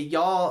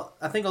 y'all.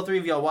 I think all three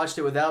of y'all watched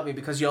it without me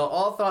because y'all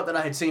all thought that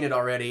I had seen it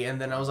already, and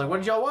then I was like, "What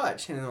did y'all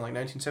watch?" And then like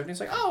 1917, it's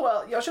like, "Oh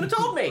well, y'all should have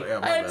told me. Yeah,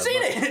 my I hadn't bad,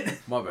 seen my- it."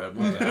 My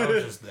bad. I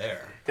was just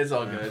there. It's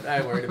all good. I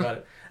ain't worried about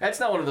it. That's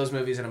not one of those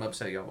movies that I'm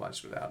upset y'all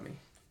watched without me.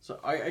 So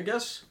I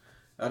guess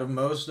out of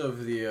most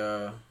of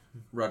the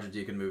Roger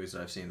Deakin movies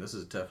that I've seen, this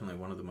is definitely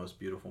one of the most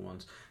beautiful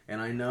ones.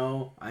 And I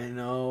know,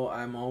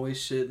 I'm always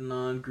shitting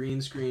on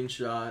green screen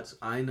shots.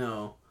 I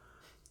know,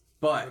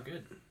 but We're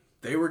good.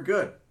 they were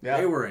good. Yeah.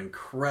 They were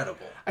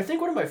incredible. I think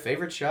one of my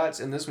favorite shots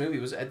in this movie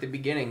was at the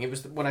beginning. It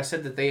was when I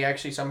said that they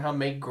actually somehow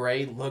make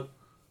Gray look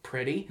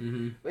pretty.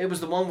 Mm-hmm. It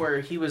was the one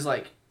where he was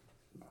like,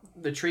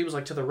 the tree was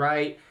like to the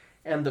right,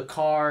 and the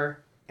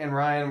car and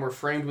Ryan were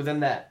framed within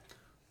that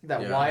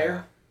Yeah.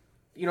 wire.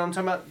 You know what I'm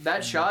talking about?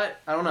 That shot,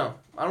 I don't know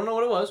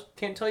what it was.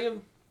 Can't tell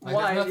you Like,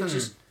 why. there's nothing It's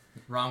just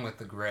wrong with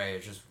the gray.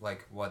 It's just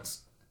like what's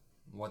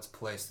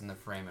placed in the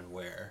frame and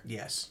where.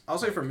 yes. I'll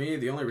say for me,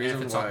 the only And reason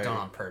if it's why all done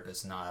on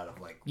purpose, not out of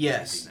like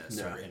Yes. laziness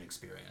Yeah. or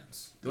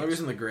inexperience. the only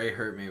reason the gray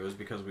hurt me was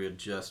because we had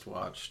just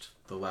watched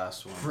the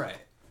last one.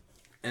 Right.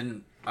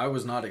 And I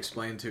was not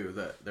explained to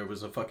that there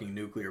was a fucking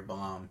nuclear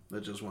bomb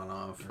that just went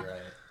off.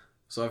 Right.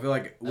 So I feel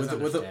like That's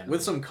with understandable.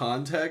 some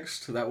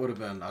context, that would have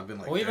been. I've been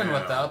like, Well, even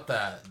damn. without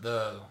that,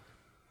 the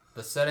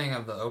setting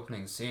of the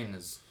opening scene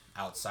is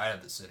outside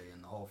of the city,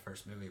 and the whole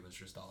first movie was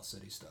just all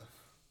city stuff.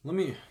 Let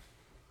me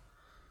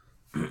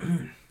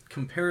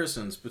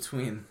comparisons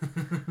between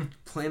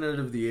Planet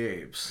of the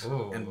Apes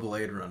Ooh. and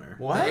Blade Runner.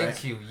 What?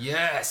 Thank you.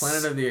 Yes.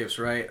 Planet of the Apes,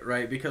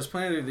 right? Because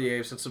Planet of the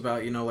Apes, it's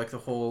about, like the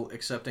whole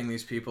accepting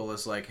these people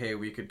as like, hey,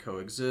 we could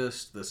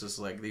coexist. This is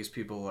like, these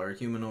people are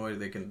humanoid.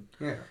 They can,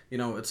 Yeah.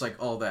 it's like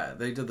all that.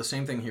 They did the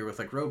same thing here with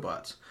like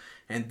robots.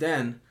 And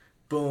then,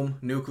 boom,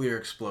 nuclear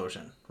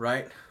explosion,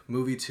 right?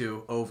 Movie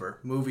 2, over.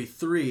 Movie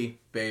 3,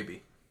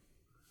 baby.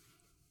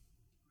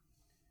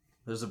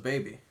 There's a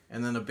baby.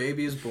 And then a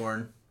baby is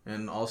born,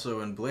 and also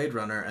in Blade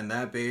Runner, and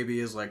that baby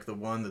is like the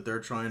one that they're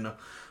trying to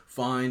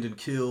find and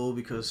kill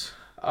because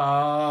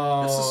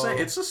Oh. it's the same.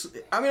 It's just.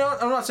 I mean,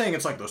 I'm not saying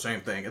it's like the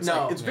same thing. It's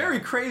No. like, it's very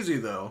crazy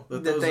though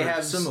that That those they are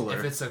have- similar.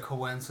 If it's a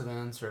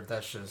coincidence or if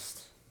that's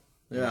just.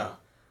 Yeah.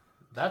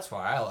 That's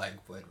why I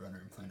like Blade Runner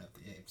and Planet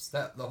of the Apes.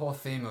 That the whole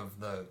theme of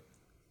the,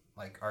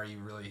 like, are you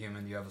really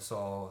human? Do you have a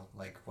soul?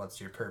 Like, what's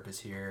your purpose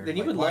here? Then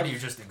you Like, would why love- do you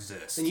just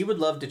exist? And you would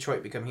love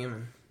Detroit Become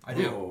Human. I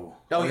do. Oh,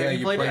 Oh, yeah,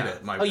 you played it?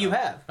 it. My Oh, you bad.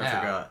 have? I Yeah.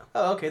 forgot.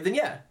 Oh, okay. Then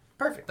yeah,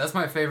 perfect. That's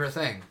my favorite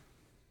thing.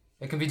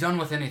 It can be done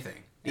with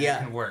anything. And Yeah.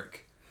 It can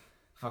work.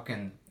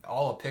 Fucking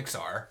all of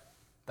Pixar.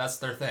 That's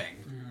their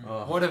thing.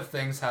 Oh. What if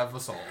things have a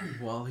soul?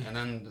 Wally. And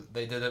then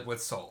they did it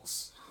with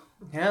souls.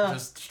 Yeah.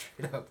 Just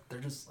straight up. They're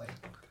just like,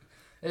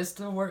 it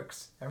still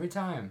works every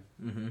time.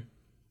 Mm-hmm.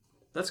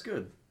 That's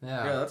good.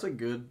 Yeah. Yeah, that's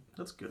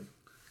good.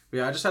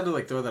 Yeah, I just had to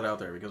like throw that out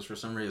there because for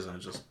some reason I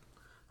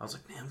was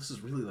like, man, this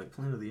is really like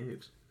Planet of the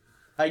Apes.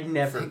 I'd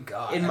never Thank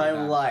God. in I my did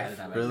not- life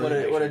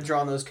Really? would have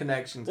drawn those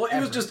connections. Well, it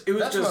was ever.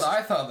 That's just what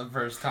I thought the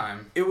first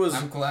time. It was-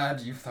 I'm glad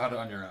you thought it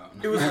on your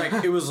own.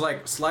 it was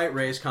like slight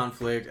race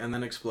conflict and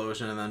then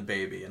explosion and then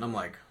baby and I'm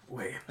like,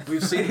 wait,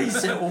 we've seen He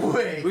this. said,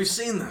 "Wait." We've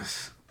seen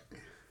this.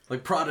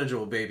 Like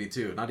prodigal baby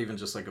too, not even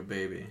just like a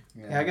baby.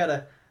 Yeah, I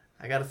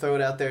gotta throw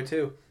it out there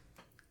too.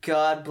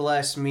 God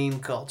bless meme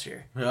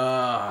culture.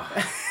 Ah.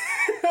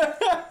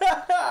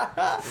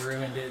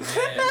 Ruined it,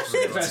 man. As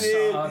soon as I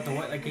saw the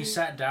way, like he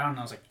sat down, and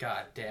I was like,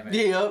 God damn it.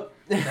 Yep.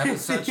 That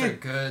was such a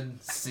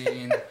good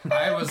scene.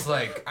 I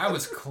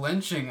was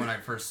clenching when I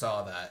first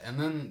saw that. And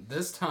then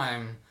this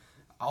time,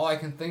 all I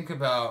can think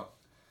about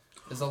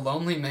is a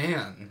lonely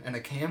man and a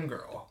cam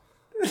girl.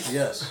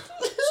 Yes.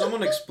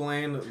 Someone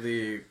explain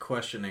the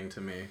questioning to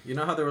me. You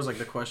know how there was like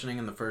the questioning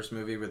in the first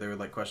movie where they would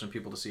like question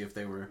people to see if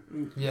they were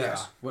Yeah.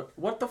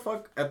 what the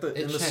fuck in the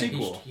changed.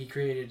 sequel? He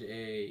created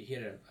he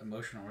had an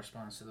emotional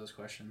response to those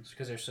questions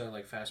because they're so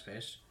like fast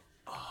paced.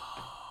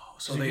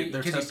 So they're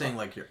 'cause he testing pa-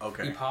 like your He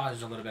okay.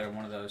 paused a little bit on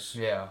one of those.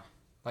 Yeah.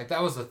 Like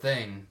that was the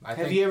thing.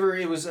 Have you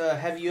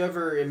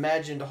ever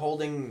imagined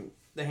holding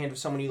the hand of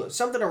someone you love?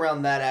 Something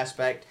around that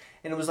aspect,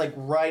 and it was like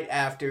right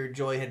after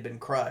Joy had been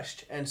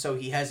crushed, and so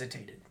he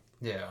hesitated.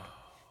 Yeah.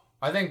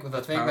 I think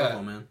the thing powerful,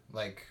 that man.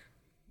 like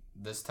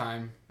this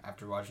time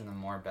after watching them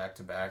more back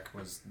to back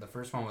was the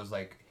first one was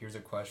like here's a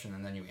question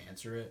and then you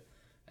answer it,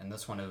 and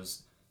this one it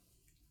was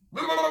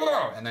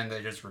and then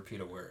they just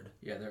repeat a word.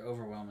 Yeah, they're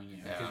overwhelming you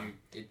because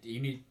Yeah. you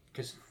need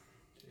because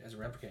as a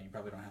replicant you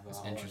probably don't have a lot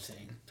of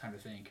interesting. time to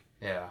think.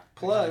 Yeah.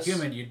 Plus, As a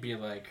human, you'd be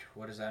like,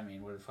 what does that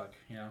mean? What the fuck,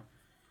 you know?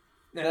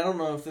 and I don't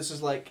know if this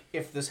is like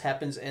if this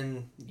happens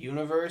in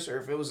universe or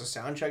if it was a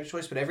soundtrack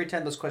choice, but every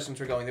time those questions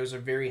were going, there was a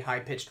very high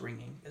pitched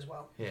ringing as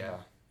well. Yeah.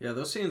 Yeah,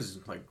 those scenes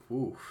like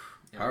ooh,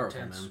 Yeah, powerful,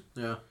 intense.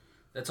 man. Yeah.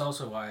 That's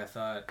also why I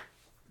thought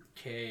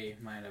Kay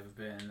might have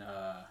been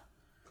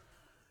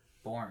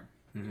born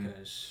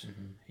because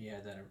he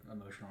had that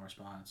emotional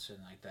response and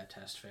like that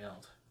test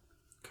failed.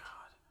 God.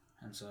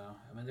 And so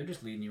I mean they're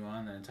just leading you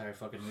on the entire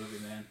fucking movie,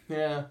 man.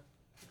 Yeah.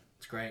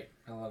 It's great.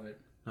 I love it.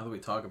 Now that we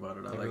talk about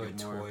it, I They like really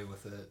it more. toy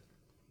with it.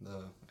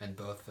 In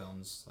both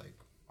films, like,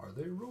 are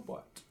they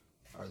robot?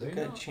 Are they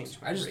Gotta not? change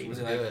my I just rating.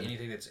 really Good. like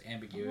anything that's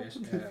ambiguous.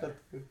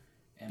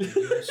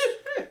 Ambiguous.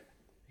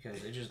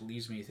 Because it just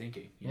leaves me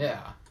thinking. you know?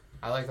 Yeah.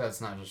 I like that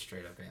it's not just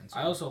straight up answer.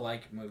 I also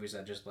like movies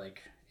that just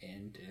like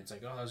end and it's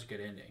like, oh, that was a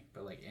good ending.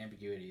 But like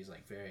ambiguity is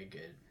like very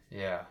good.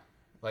 Yeah.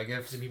 Like if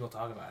Because people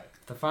talk about it.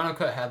 the Final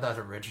Cut had that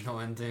original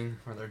ending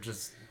where they're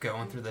just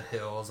going through the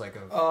hills like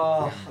a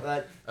Oh, fucking-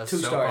 that a 2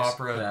 soap stars.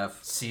 opera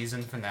F.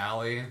 season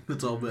finale.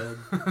 It's all bad.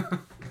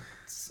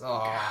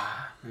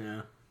 Oh,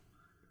 Yeah.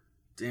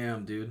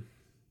 Damn, dude.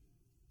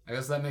 I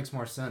guess that makes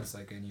more sense,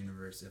 like in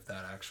universe, if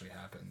that actually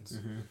happens.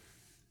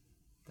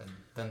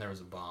 Then there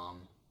was a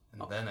bomb,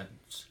 and then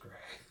it's great.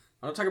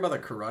 I want to talk about the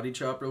karate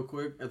chop real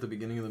quick at the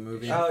beginning of the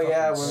movie. Oh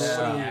yeah, Fucking when he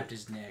snapped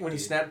his neck. when he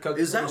dude. snapped Coke.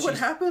 Is that when what she's-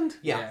 happened?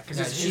 Yeah, because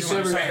Yeah, he he's severed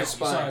one his side. You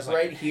saw spine his, like,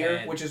 right here,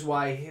 head. which is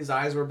why his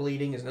eyes were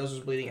bleeding, his nose was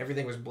bleeding,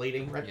 everything was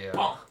bleeding. Right, Yeah.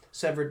 bonk,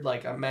 severed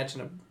like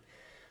imagine a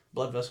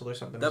blood vessel or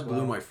something. That as blew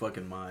well. my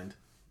fucking mind.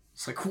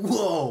 It's like,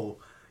 whoa,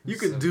 you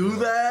So could do good.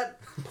 that?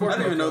 I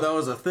didn't even know that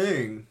was a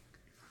thing.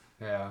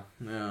 Yeah.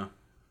 Yeah,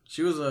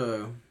 she was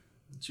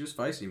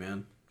feisty,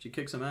 man. She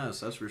kicked some ass,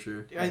 that's for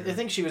sure. I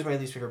think she was my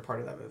least favorite part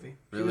of that movie.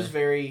 She was Really?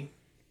 very,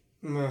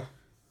 meh.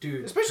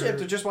 Dude, Especially her,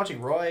 after just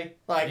watching Roy.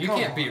 Like You come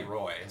can't on. beat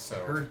Roy,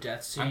 so her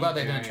death scene. I'm glad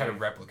they didn't try to very-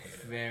 replicate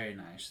it. Very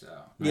nice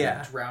though.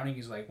 Yeah. Drowning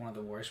is like one of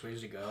the worst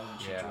ways to go,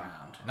 and she Yeah.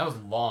 drowned. And that was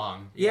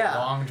long. Yeah,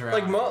 Long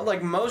drown.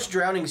 like most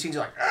drowning scenes, are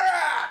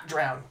like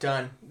drown,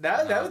 done.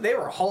 That they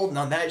were holding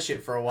on that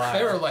shit for a while.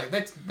 They were like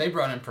they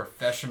brought in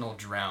professional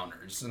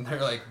drowners, and they're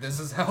like, "This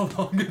is how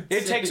long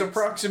It takes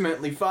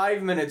approximately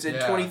 5 minutes and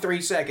Yeah. 23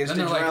 seconds Then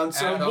to they're drown like,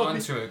 add someone. on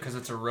to it because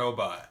it's a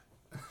robot.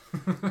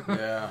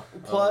 Yeah.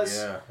 Plus-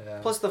 Oh, Yeah.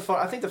 Plus,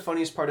 I think the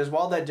funniest part is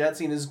while that death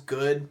scene is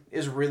good,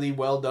 is really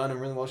well done and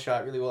really well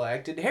shot, really well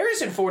acted.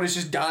 Harrison Ford is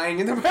just dying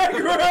in the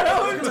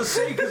background. to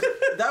see, 'cause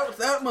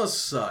that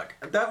must suck.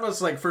 That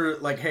must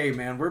hey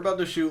man, we're about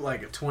to shoot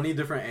like 20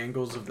 different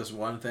angles of this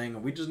one thing,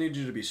 and we just need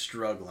you to be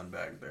struggling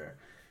back there.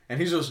 And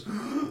he's just I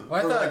for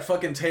thought- like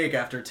fucking take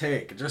after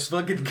take, just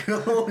fucking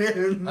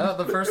going. I thought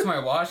the first time I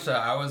watched that,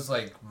 I was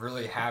like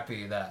really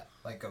happy that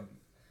like a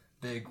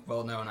big,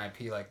 well-known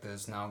IP like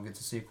this now gets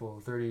a sequel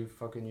 30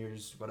 fucking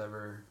years,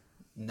 whatever,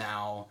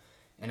 now.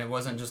 And it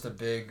wasn't just a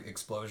big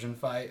explosion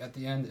fight at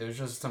the end. It was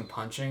just some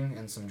punching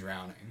and some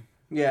drowning.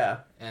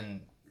 Yeah.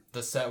 And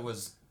the set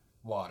was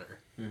water.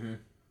 Mm-hmm.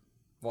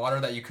 Water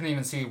that you couldn't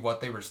even see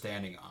what they were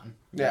standing on.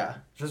 Yeah.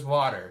 Just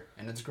water,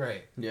 and it's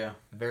great. Yeah.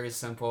 Very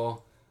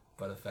simple,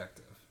 but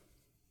effective.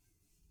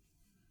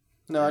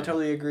 No, I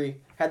totally agree.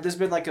 Had this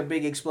been like a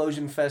big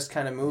explosion fest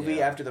kind of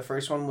movie after the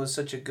first one was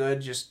such a good,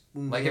 just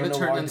like if it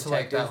turned into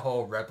like that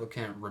whole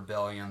replicant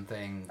rebellion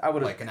thing, I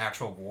would've, like an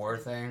actual war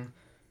thing,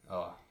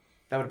 oh,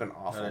 that would have been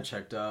awful. I'd have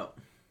checked out.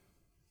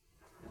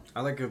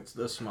 I like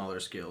the smaller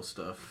scale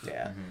stuff.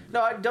 Yeah. Mm-hmm.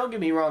 No, don't get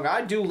me wrong.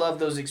 I do love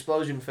those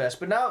explosion fests,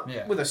 but now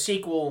with a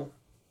sequel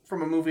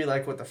from a movie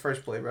like what the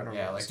first Blade Runner was.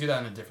 Yeah, like do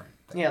that in a different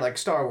thing. Yeah, like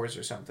Star Wars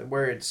or something,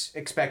 where it's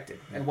expected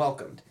and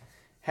welcomed.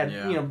 Had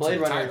Blade It's a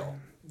Runner. title.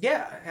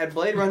 Yeah, had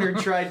Blade Runner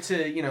tried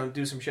to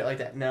do some shit like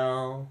that.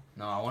 No,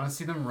 I want to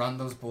see them run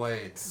those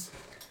blades.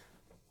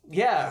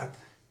 Yeah,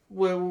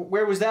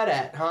 where was that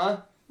at, huh?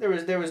 There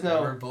was no.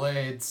 There were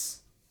blades,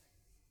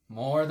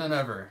 more than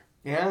ever.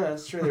 Yeah,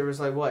 that's true. There was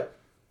like what,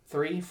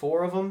 3,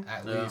 4 of them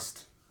at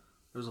least.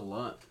 There's a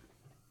lot.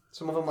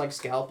 Some of them like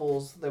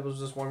scalpels. There was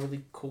this one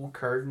really cool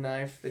curved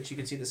knife that you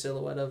could see the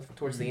silhouette of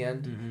towards the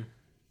end. Mm-hmm.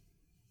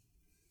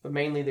 But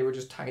mainly they were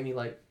just tiny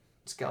like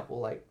scalpel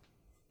like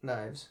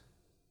knives.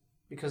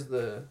 Because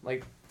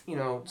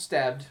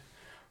stabbed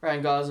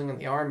Ryan Gosling in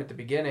the arm at the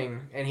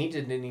beginning, and he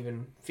didn't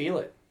even feel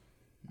it.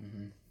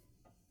 Mm-hmm.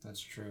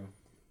 That's true.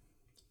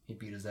 He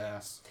beat his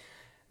ass.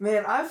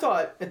 Man, I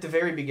thought at the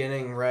very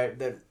beginning, right,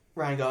 that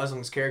Ryan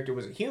Gosling's character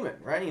was a human,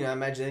 right? I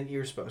imagine that you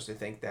were supposed to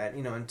think that,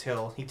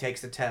 until he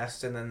takes the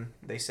test and then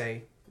they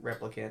say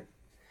replicant.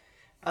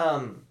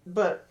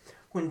 But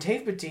when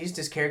Dave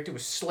Bautista's character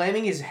was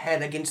slamming his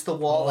head against the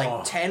wall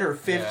like 10 or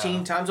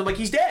 15 times, I'm like,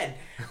 he's dead.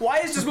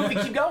 Why does this movie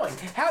keep going?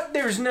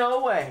 There's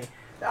no way.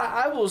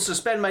 I will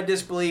suspend my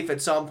disbelief at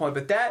some point,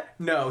 but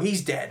no,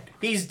 he's dead.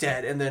 He's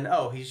dead. And then,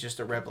 he's just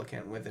a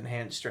replicant with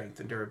enhanced strength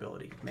and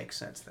durability. Makes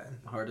sense then.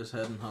 Hardest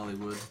head in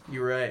Hollywood.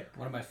 You're right.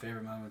 One of my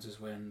favorite moments is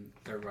when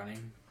they're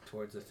running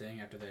towards the thing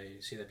after they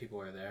see that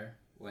people are there.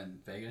 When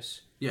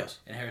Vegas. Yes.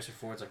 And Harrison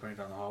Ford's like running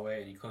down the hallway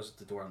and he closes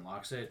the door and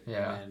locks it.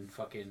 Yeah. And then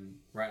fucking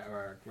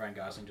Ryan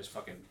Gosling just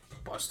fucking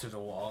busts through the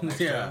wall.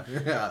 Yeah.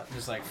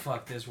 Just like,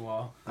 fuck this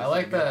wall. I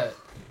like that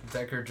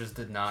Deckard just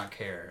did not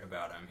care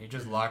about him. He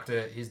just locked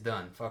it. He's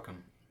done. Fuck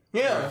him.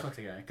 Yeah. Fuck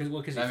the guy. Because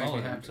he That makes followed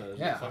me him, happy. so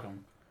Yeah. fuck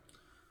him.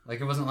 Like,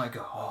 it wasn't like,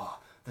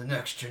 the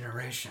next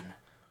generation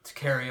to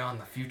carry on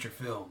the future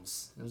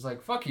films. It was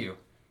like, fuck you.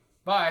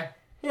 Bye.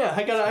 Yeah,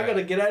 I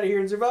gotta get out of here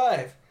and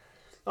survive.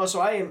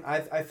 Also,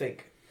 I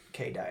think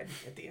Kay died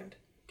at the end.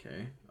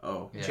 Okay.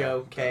 Oh. Yeah.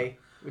 Joe, Kay,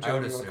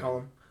 whichever you want to call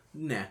him.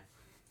 Nah.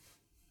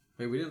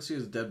 Wait, we didn't see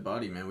his dead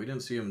body, man. We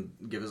didn't see him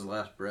give his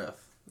last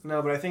breath.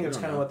 No, but I think We that's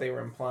don't kind of know. what they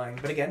were implying.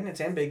 But again,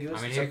 it's ambiguous.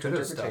 I mean, it's he up to could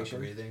have stopped interpretation.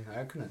 breathing.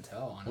 I couldn't tell,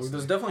 Well, honestly.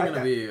 there's definitely going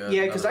to be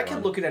Yeah, because I kept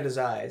one. looking at his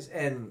eyes,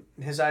 and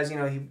his eyes,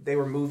 they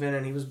were moving,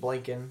 and he was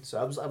blinking. So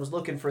I was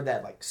looking for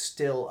that like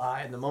still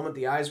eye, and the moment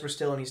the eyes were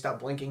still and he stopped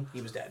blinking,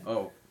 he was dead.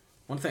 Oh,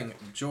 one thing,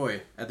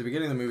 Joy. At the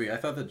beginning of the movie, I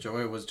thought that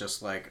Joy was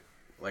just like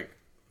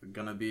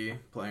gonna be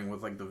playing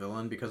with like the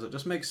villain because it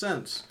just makes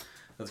sense.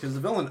 That's because the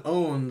villain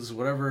owns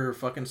whatever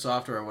fucking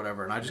software or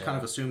whatever, and I just kind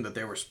of assumed that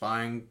they were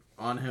spying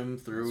on him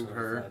through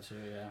her.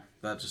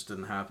 That just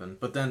didn't happen.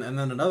 But then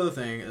another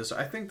thing is,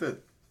 I think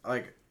that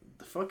like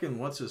the fucking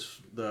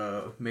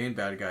the main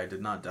bad guy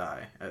did not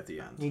die at the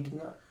end. He did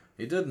not.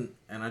 He didn't,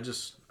 and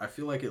I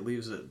feel like it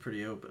leaves it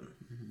pretty open.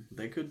 Mm-hmm.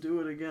 They could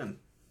do it again.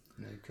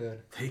 They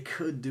could. They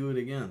could do it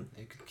again.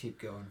 They could keep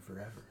going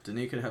forever.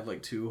 Denis could have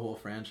like 2 whole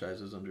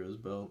franchises under his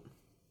belt.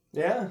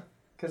 Yeah,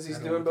 because he's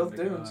doing both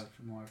dudes.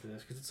 More after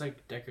this, because it's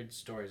like Deckard's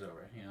story's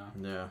over,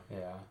 Yeah.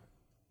 Yeah.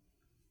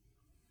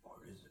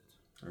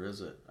 Or is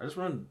it? I just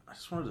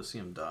wanted to see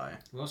him die.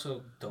 We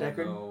also don't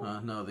Deckard? know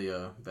No,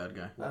 the bad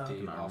guy. what the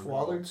Cannot remember.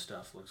 off-world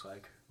stuff looks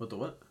like. What the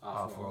what?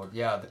 Off-world.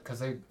 Yeah, because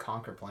they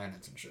conquer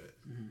planets and shit.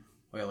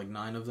 Oh yeah, like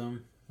 9 of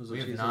them. We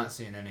have not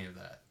seen any of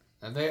that.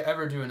 If they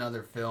ever do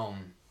another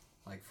film,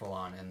 like full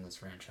on in this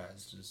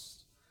franchise,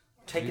 just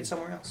Take it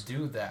somewhere else.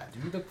 do that.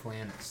 Do the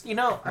planets. I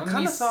Let kind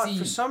me of thought see.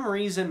 for some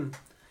reason,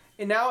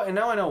 and now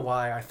I know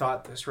why I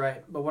thought this,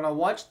 right? But when I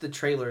watched the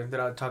trailer that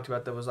I talked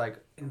about that was like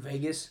in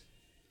Vegas,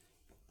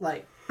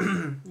 like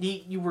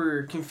you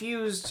were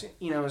confused,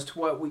 as to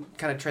what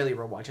kind of trailer you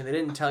were watching. They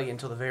didn't tell you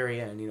until the very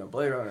end,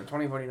 Blade Runner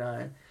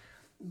 2049.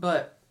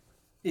 But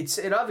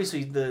it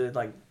obviously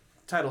the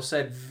title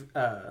said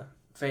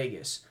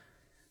Vegas.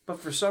 But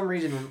for some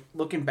reason,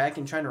 looking back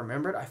and trying to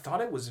remember it, I thought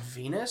it was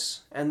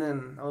Venus, and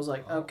then I was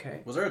like,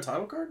 okay. Was there a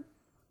title card?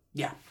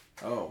 Yeah.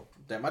 Oh,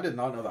 damn! I did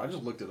not know that. I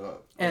just looked it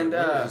up. And,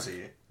 where is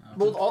he?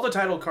 Well, all the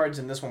title cards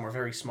in this one were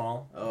very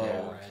small. Oh,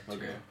 Yeah,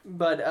 okay.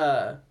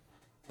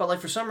 But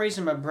for some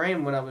reason, my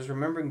brain, when I was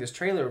remembering this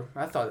trailer,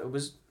 I thought it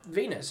was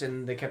Venus,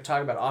 and they kept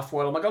talking about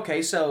off-world. I'm like,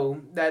 okay,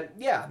 so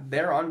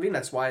they're on Venus.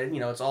 That's why,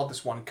 it's all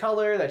this one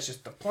color. That's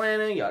just the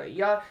planet, yada,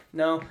 yada.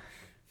 No.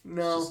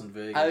 It's just in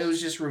Vegas. I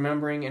was just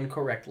remembering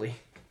incorrectly.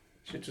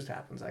 Shit just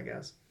happens, I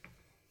guess.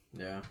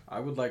 Yeah, I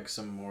would like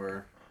some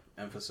more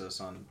emphasis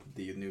on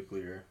the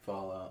nuclear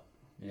fallout.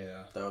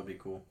 Yeah. That would be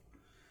cool.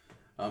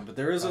 But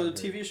there is a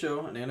TV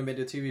show, an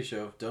animated TV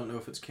show. Don't know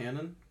if it's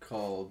canon,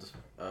 called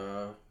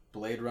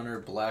Blade Runner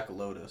Black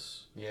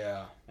Lotus.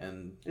 Yeah.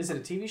 And Is it a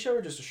TV show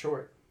or just a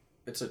short?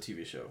 it's a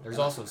TV show. There's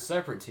also a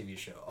separate TV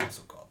show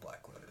also called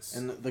Black Lotus. Lotus.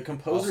 And the Also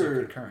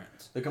composer,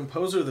 concurrent. the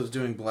composer that's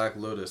doing Black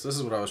Lotus. This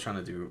is what I was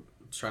trying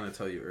to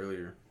tell you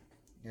earlier.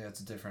 Yeah, it's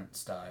a different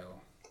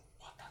style.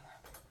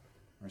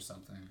 Or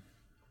something.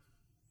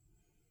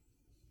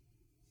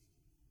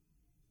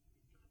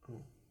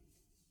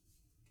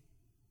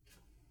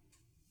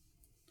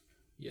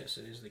 Yes,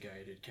 it is the guy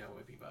who did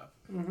Cowboy Bebop.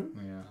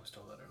 Yeah. I was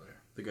told that earlier.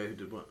 The guy who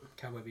did what?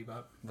 Cowboy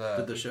Bebop.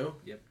 Did the show?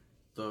 Yep.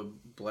 The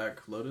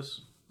Black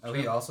Lotus. Oh,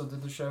 he also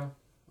did the show?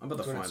 I'm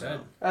about to That's what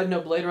find it out.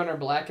 No, Blade Runner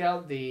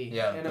Blackout, the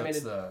Yeah,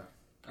 animated. that's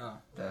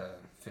the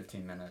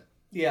 15-minute.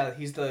 Yeah,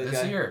 he's the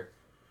This guy. year.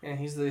 Yeah,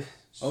 he's the.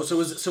 Oh, so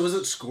was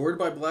it scored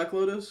by Black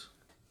Lotus?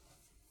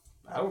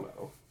 I don't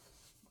know.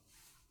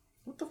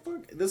 What the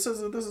fuck? This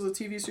is a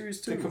TV series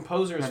too. The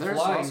composer is Yeah, there's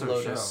Flying also a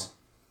Lotus. show.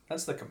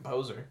 That's the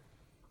composer.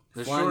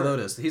 The Flying short-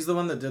 Lotus. He's the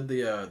one that did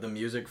the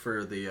music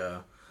for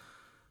the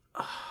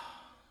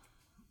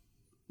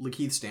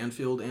Lakeith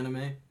Stanfield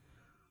anime.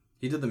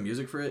 He did the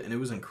music for it, and it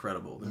was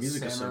incredible. The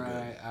music is so good.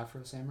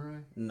 Afro Samurai?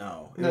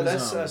 No, No,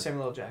 was, that's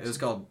Samuel L. Jackson. It was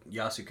called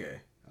Yasuke.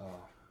 Oh,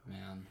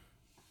 man.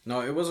 No,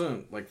 it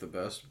wasn't like the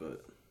best,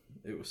 but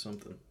it was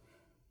something.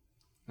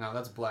 No,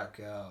 that's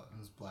Blackout. It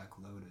was Black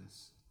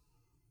Lotus.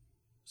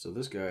 So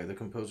this guy, the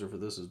composer for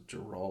this, is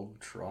Gerald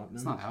Trotman.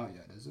 It's not out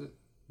yet, is it?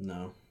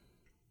 No.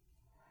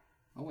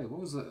 Oh, wait, what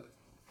was it?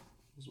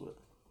 Is what?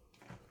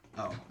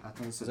 Oh, I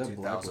thought it Is said that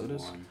Black 2001.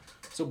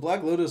 Lotus? So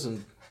Black Lotus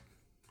and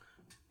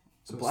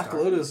So it Black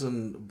started- Lotus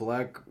and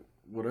Black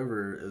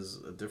whatever is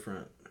a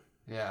different.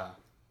 Yeah.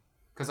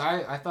 Because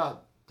I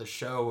thought the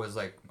show was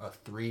like a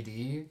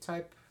 3D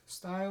type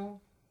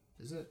style.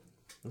 Is it?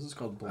 This is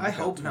called I Blackout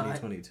hope not.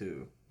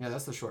 2022. Yeah,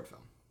 that's the short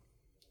film.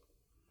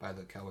 By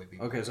the Cowboy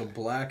Bebop. Okay, so guy.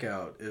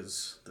 Blackout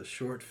is the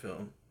short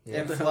film.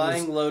 Yeah. And the hell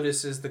Flying is-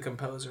 Lotus is the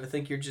composer. I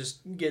think you're just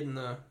getting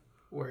the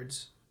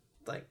words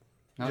like.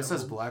 No, it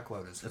says jumbled. Black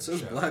Lotus. for It the says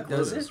show. Black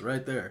Does Lotus it?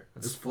 right there.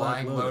 It's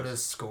Black Flying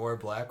Lotus score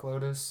Black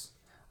Lotus.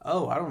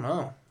 Oh, I don't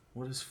know.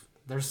 What is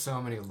There's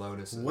so many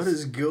Lotuses. what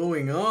is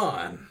going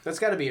on? That's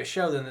got to be a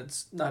show then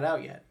that's not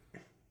out yet.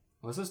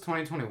 What's this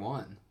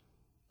 2021?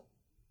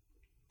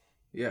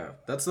 Yeah,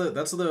 that's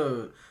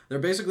the they're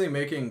basically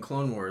making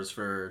Clone Wars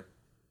for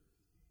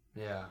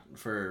Yeah.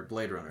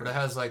 Blade Runner. But it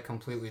has like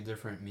completely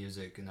different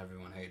music and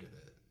everyone hated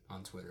it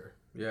on Twitter.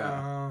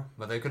 Yeah.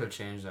 But they could have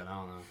changed that. I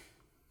don't know.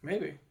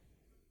 Maybe.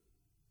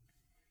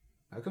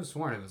 I could have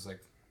sworn it was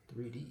like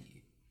 3D.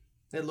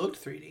 It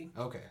looked 3D.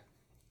 Okay.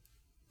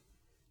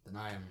 Then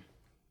I am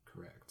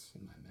correct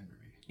in my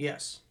memory.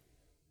 Yes.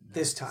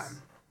 This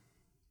time.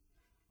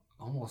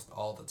 Almost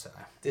all the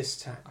time. This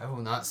time. I will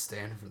not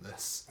stand for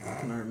this. I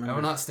can I remember.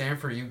 will not stand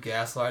for you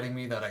gaslighting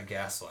me that I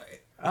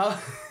gaslight.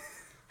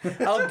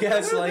 I'll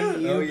gaslight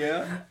you Oh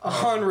yeah.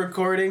 on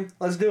recording.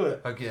 Let's do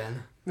it.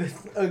 Again.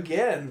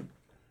 Again.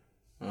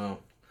 Oh.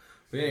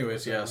 But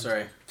anyways, yeah,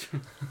 sorry.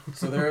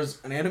 So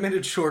there's an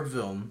animated short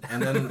film,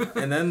 and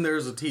then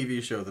there's a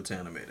TV show that's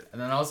animated.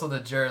 And then also the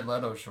Jared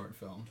Leto short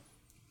film.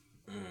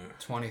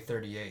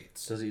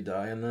 2038. Does he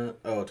die in that?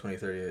 Oh,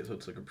 2038, so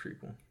it's like a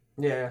prequel.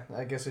 Yeah,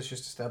 I guess it's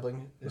just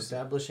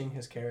establishing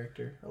his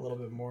character a little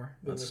bit more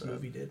than That's this sad.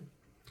 movie did.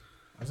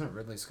 Doesn't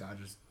Ridley Scott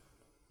just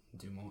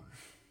do more?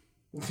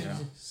 Yeah.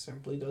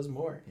 Simply does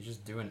more. He's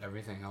just doing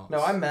everything else.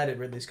 No, I'm mad at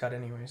Ridley Scott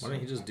anyways. Why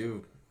don't you just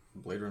do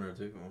Blade Runner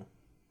 2?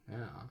 Yeah.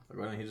 Like,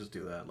 why don't he just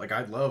do that? Like,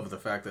 I love the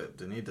fact that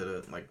Denis did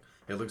it. Like,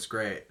 it looks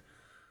great.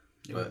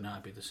 It would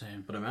not be the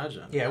same. But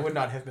imagine. Yeah, it would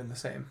not have been the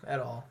same at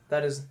all.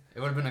 That is. It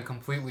would have been a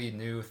completely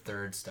new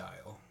third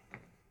style.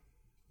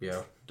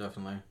 Yeah,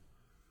 definitely.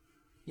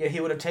 Yeah,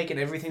 he would have taken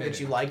everything that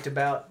you Fitting. liked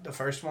about the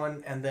first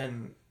one and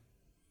then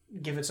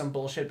give it some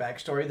bullshit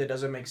backstory that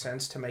doesn't make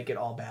sense to make it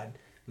all bad.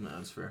 No,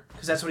 that's fair.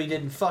 Because that's what he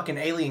did in fucking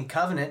Alien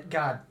Covenant.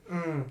 God,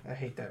 I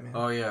hate that, man.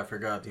 Oh, yeah, I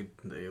forgot the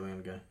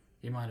alien guy.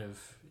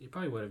 He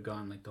probably would have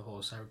gone like the whole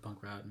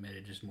cyberpunk route and made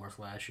it just more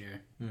flashier.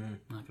 Mm-hmm.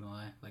 Not gonna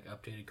lie, like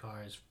updated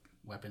cars,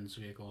 weapons,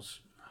 vehicles.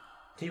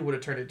 He would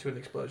have turned it into an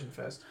explosion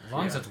fest. As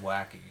long as Yeah. it's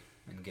wacky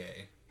and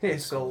gay.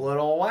 It's a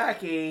little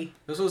wacky.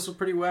 This was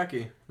pretty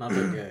wacky. Not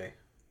that gay.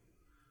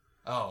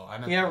 Oh, I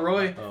meant Yeah,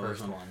 Roy. the Oh,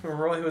 first this one.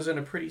 Roy was in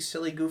a pretty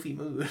silly, goofy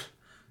mood.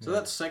 So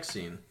that sex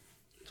scene.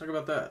 Talk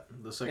about that.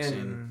 The sex scene.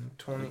 In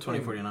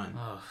 2049.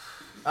 Oh,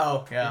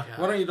 Oh, yeah. God.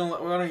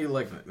 Why don't you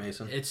like it,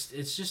 Mason? It's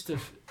just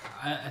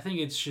I think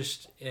it's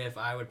just if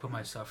I would put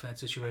myself in that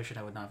situation,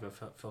 I would not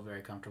feel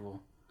very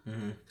comfortable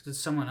Mm-hmm. because it's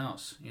someone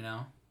else, you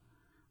know.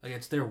 Like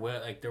it's their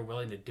will, like they're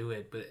willing to do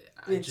it, but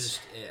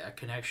a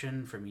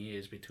connection for me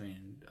is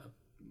between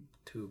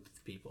two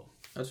people.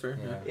 That's fair.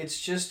 Yeah. It's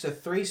just a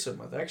threesome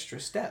with extra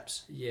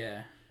steps.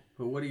 Yeah,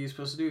 But what are you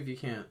supposed to do if you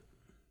can't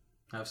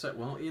have sex?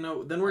 Well,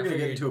 then we're I going to get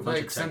figured, into a bunch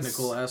like, of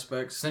technical since-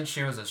 aspects. Since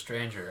she was a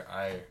stranger,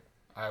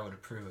 I would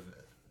approve of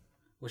it.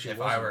 which If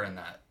I were in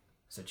that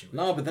situation.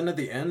 No, but then at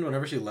the end,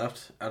 whenever she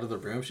left out of the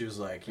room, she was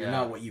like, "You're Yeah.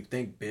 not what you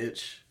think,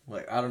 bitch."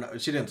 Like, I don't know.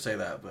 She didn't say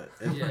that, but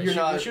Yeah,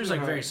 You're she was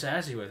like not- very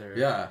sassy with her.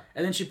 yeah.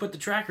 and then she put the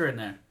tracker in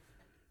there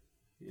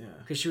Yeah.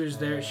 because she was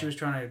there. She was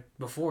trying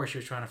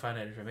to find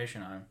out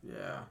information on him.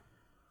 Yeah.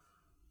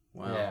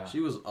 Wow. Yeah. She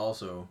was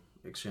also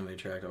extremely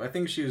attractive. I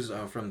think she's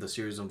from the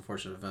Series of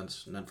Unfortunate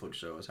Events Netflix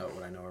show is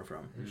what I know her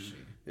from. Is she?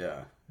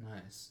 Yeah.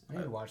 Nice. I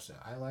need to watch that.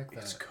 I like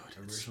that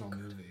original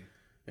movie.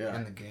 Yeah.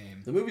 And the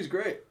game. The movie's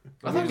great.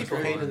 I thought people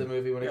hated the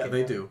movie when it came out.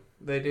 They do.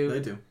 They do? They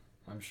do.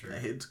 I'm sure.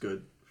 It's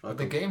good. But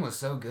the game was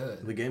so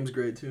good. The game's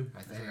great, too. I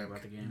I think. forgot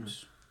about the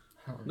games.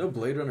 No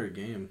Blade Runner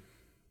game.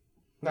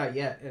 Not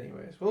yet,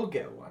 anyways. We'll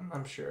get one,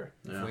 I'm sure.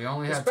 Yeah. If we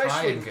only had Especially-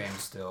 tie-in games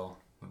still,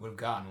 we would have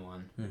gotten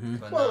one. Mm-hmm.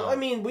 But Well, no. I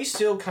mean, we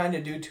still kind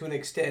of do to an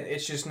extent.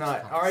 It's just not,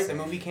 It's not all right, the the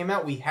same. movie came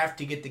out, we have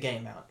to get the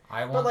game out.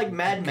 I But want like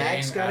Mad the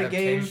Max got a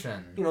game.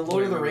 adaptation. You know,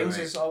 Lord of the Wait, Rings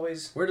wait. is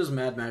always... Where does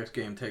Mad Max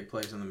game take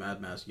place in the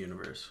Mad Max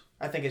universe?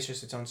 I think it's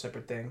just its own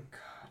separate thing.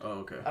 Oh,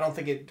 okay. I don't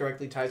think it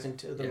directly ties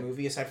into the Yeah.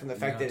 movie, aside from the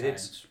fact No that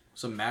it's... tie-ins.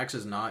 So Max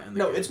is not in the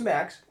No, game? it's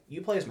Max.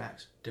 You play as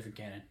Max. Different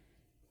canon.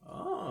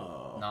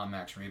 Oh. Not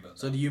Max Rebo.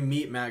 So do you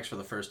meet Max for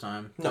the first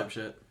time? No. Type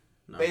shit?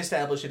 No. They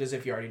establish it as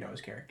if you already know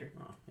his character.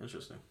 Oh,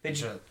 interesting. They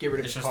just get rid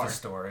of It's his just car. a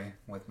story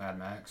with Mad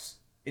Max.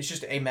 It's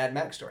just a Mad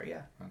Max story,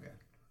 yeah. Okay.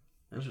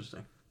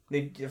 Interesting.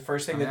 The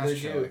first thing I mean, that they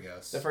that's chill, do... I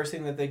guess. The first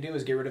thing that they do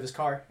is get rid of his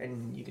car,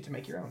 and you get to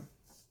make your own.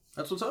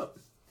 That's what's up.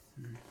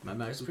 Mad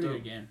Max It's is a pretty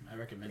dope. good game. I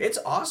recommend it. It's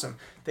awesome.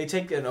 They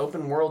take an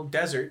open world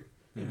desert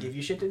and give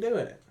you shit to do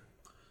in it.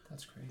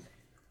 That's crazy.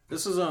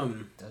 This is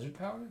Desert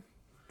Power?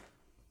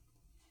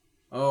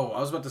 Oh, I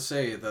was about to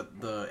say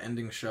that the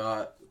ending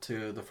shot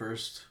to the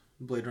first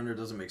Blade Runner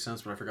doesn't make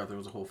sense, but I forgot there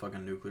was a whole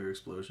fucking nuclear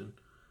explosion.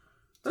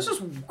 That's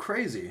just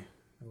crazy.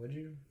 Would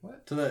you?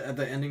 What? At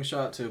the ending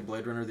shot to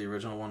Blade Runner, the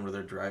original one where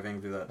they're driving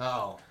through that.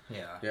 Oh,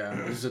 yeah. Yeah,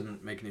 it just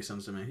didn't make any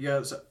sense to me. Yeah,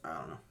 it's, I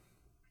don't know.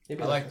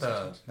 Maybe I like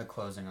that the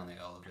closing on the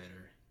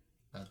elevator.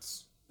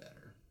 That's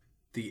better.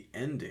 The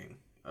ending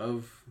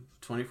of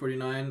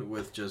 2049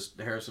 with just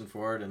Harrison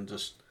Ford and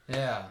just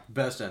Yeah.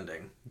 best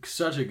ending.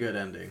 Such a good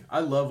ending. I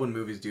love when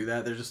movies do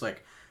that. They're just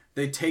like,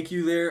 they take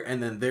you there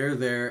and then they're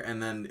there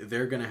and then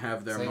they're gonna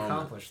have their They moment.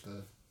 accomplished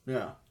the.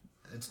 Yeah,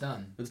 It's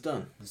done. it's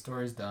done. The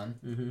story's done.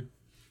 Mm-hmm.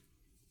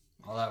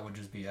 All that would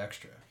just be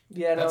extra.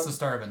 Yeah, That's no, the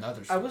start of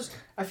another story.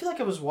 I feel like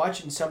I was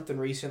watching something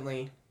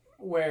recently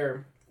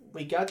where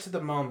we got to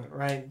the moment,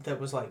 right, that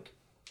was like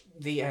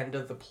the end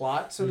of the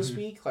plot, so to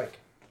speak. Like,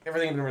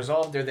 everything had been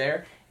resolved, they're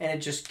there, and it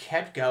just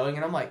kept going,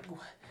 and I'm like,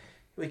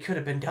 we could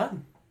have been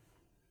done.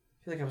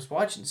 I feel like I was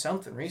watching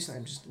something recently,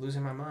 I'm just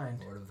losing my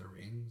mind. Lord of the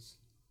Rings.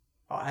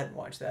 Oh, I hadn't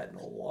watched that in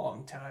a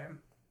long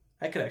time.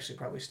 I could actually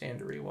probably stand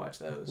to rewatch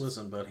those.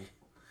 Listen, buddy.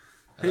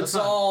 That's It's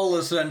not- all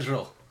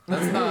essential.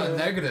 That's not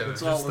negative.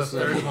 It's Just all the the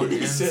third same. one He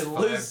ends said, 5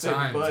 "Listen,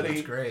 times. buddy."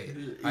 It's great.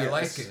 I Yes.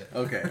 like it.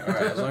 Okay,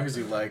 alright, as long as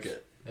you like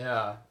it.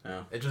 Yeah.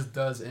 Yeah. It just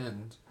does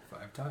end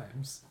 5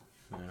 times.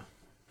 Yeah.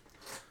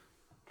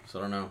 So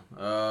I don't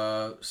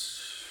know.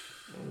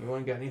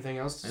 Anyone got anything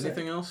else to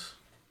Anything else?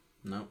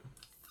 No.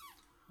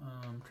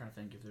 I'm trying to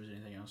think if there's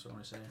anything else I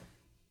want to say.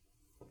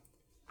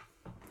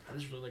 I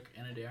just really like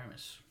Ana de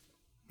Armas.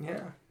 say?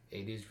 Yeah.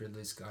 80s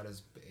Ridley Scott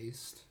is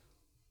based.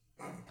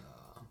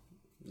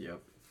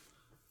 Yep.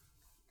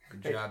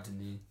 Good Hey. job,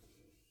 Denis.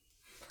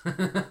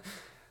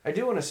 I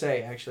do want to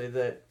say, actually,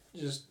 that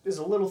just as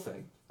a little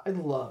thing, I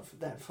love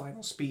that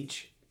final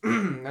speech.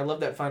 I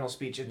love that final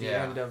speech at the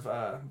Yeah. end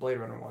of Blade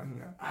Runner 1. You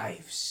know,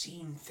 I've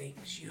seen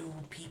things you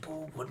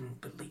people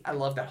wouldn't believe. I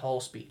love that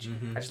whole speech.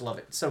 Mhm. I just love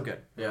it. It's so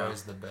good. Yeah.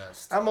 Always the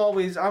best. I'm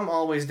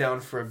always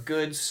down for a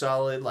good,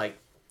 solid, like,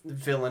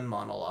 villain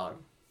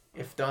monologue.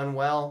 If done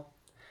well,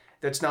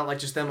 that's not like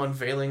just them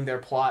unveiling their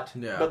plot,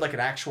 Yeah. but like an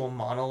actual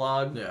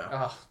monologue. Yeah.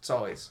 Oh, it's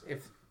always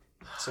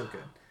so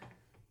good.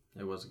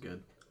 It was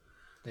good.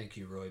 Thank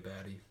you, Roy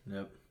Batty,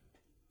 Yep.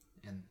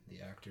 and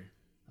the actor.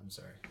 I'm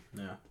sorry.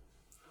 Yeah.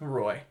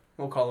 Roy.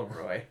 We'll call him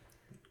Roy.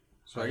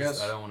 So I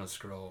guess. I don't want to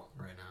scroll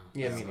right now.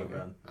 Yeah, It's me not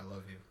neither. bad. I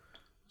love you.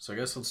 So I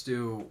guess let's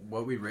do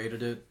what we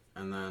rated it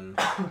and then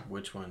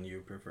which one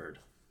you preferred.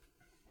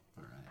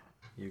 All right.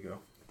 You go.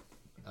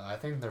 I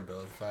think they're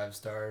both 5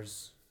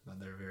 stars, but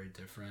they're very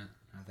different.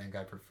 I think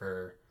I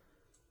prefer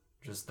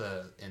just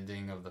the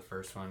ending of the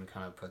first one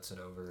kind of puts it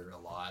over a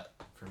lot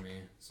for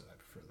me, so I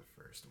prefer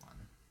the first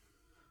one.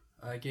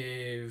 I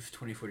gave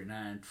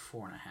 2049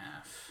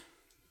 4.5.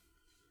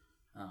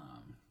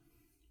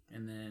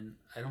 And then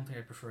I don't think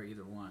I prefer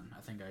either one.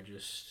 I think I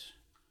just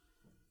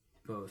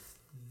both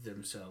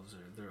themselves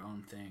are their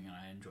own thing, and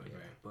I enjoy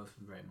both of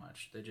them very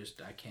much. They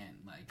just I can't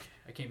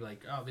be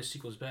like, oh, this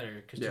sequel's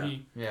better, because Yeah. to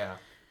me Yeah.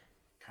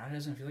 kind of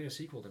doesn't feel like a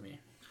sequel to me.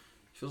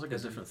 Feels like a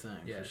different thing.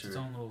 Yeah, for it's sure. its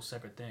own little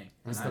separate thing.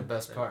 That's And the I-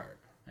 best part.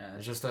 Yeah,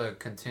 It's just a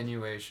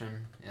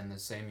continuation in the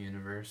same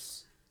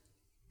universe.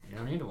 You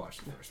don't need to watch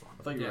the first one.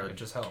 I thought you Yeah, were a it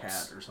just helps.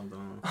 cat or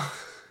something.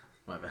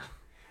 My bad.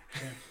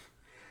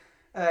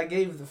 I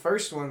gave the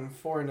first one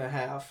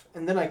 4.5,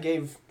 and then I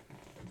gave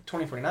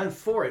 2049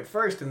 4 at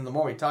first, and the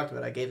more we talked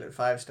about it, I gave it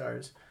 5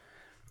 stars.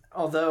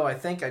 Although I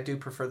think I do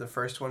prefer the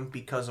first one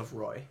because of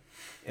Roy.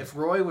 If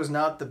Roy was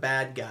not the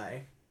bad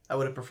guy, I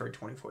would have preferred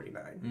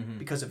 2049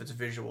 because of its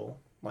visual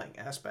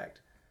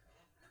aspect.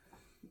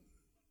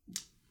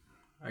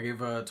 I gave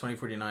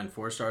 2049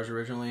 4 stars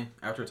originally.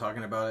 After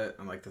talking about it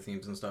and the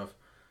themes and stuff,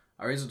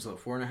 I raised it to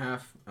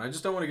 4.5, and I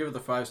just don't want to give it the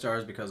 5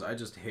 stars because I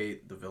just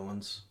hate the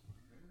villains.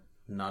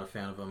 Not a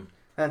fan of them.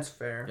 That's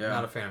fair. Yeah.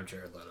 Not a fan of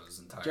Jared Leto's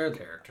entire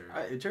character.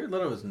 Jared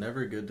Leto is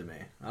never good to me.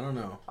 I don't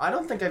know. I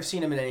don't think I've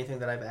seen him in anything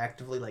that I've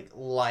actively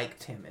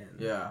liked him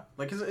in. Yeah,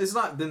 like it's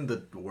not been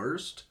the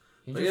worst.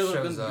 He But just he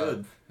hasn't shows been up, good.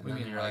 and What do you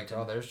then mean you're like, liked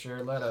oh, there's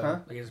Jared Leto. Huh?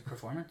 Like his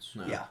performance?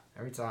 No. Yeah.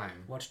 Every time.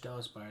 Watch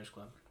Dallas Buyers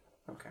Club.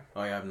 Okay.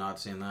 Oh yeah, I've not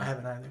seen that. I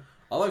haven't either.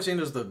 All I've seen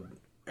is the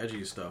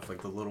edgy stuff,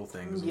 like the little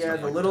things. And Yeah, stuff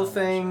the like little that.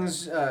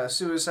 things,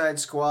 Suicide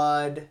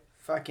Squad,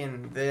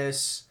 fucking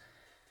this,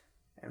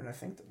 and I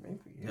think that maybe.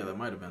 Yeah, that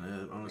might have been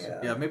it. Honestly,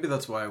 Yeah. yeah, maybe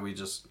that's why we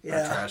just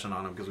Yeah. are trashing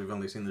on him because we've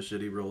only seen the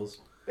shitty roles.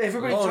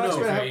 Everybody Oh, talks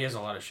no, about how. He has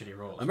a lot of shitty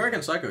roles.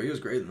 American Psycho, he was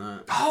great in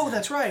that. Oh,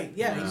 that's right.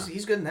 Yeah, Yeah.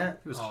 he's good in that.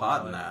 He was Oh,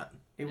 hot in really? that.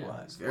 He Yeah.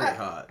 was Very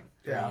hot.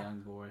 Very Yeah.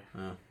 young boy.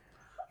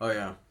 Oh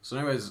yeah. So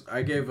anyways,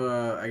 I gave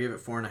it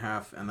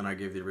 4.5, and then I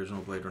gave the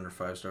original Blade Runner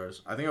 5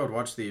 stars. I think I would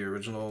watch the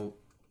original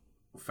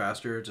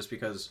faster just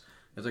because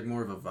it's like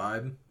more of a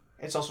vibe.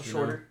 It's also you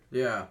shorter. know?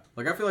 Yeah.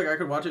 Like I feel like I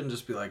could watch it and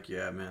just be like,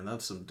 yeah, man,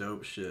 that's some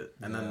dope shit.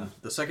 And Yeah. then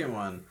the second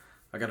one,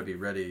 I got to be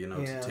ready, you know,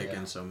 Yeah. to take Yeah.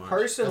 in so much.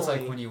 Personally, That's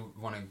like when you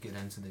want to get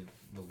into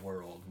the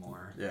world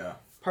more. Yeah.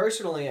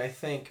 I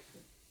think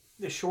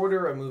the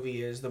shorter a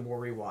movie is, the more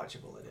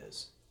rewatchable it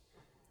is.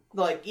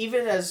 Like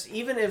even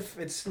if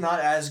it's not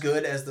as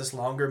good as this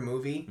longer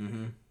movie,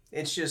 Mm-hmm.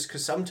 it's just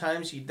because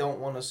sometimes you don't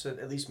want to sit.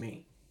 At least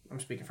me, I'm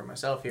speaking for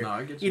myself here. No,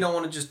 I get You you. don't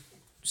want to just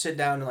sit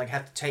down and like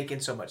have to take in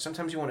so much.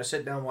 Sometimes you want to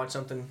sit down, watch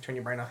something, turn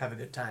your brain off, have a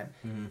good time.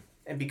 Mhm.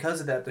 And because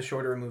of that, the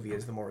shorter a movie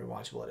is, the more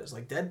rewatchable it is.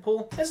 Like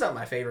Deadpool, that's not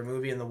my favorite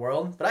movie in the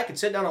world, but I could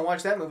sit down and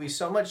watch that movie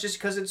so much just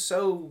because it's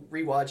so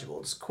rewatchable.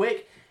 It's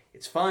quick,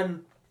 it's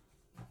fun.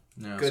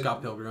 Yeah. Good.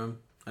 Scott Pilgrim.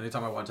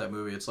 Anytime I watch that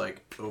movie, it's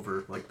like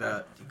over like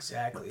that.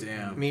 Exactly.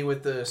 Damn. Me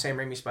with the Sam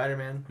Raimi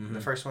Spider-Man, the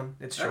Mhm. first one.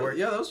 It's short.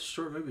 Yeah, that was a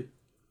short movie.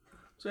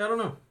 So yeah, I don't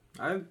know.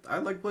 I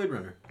like Blade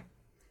Runner.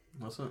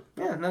 What's it?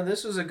 Yeah, no,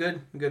 this was a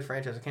good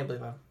franchise. I can't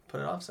believe I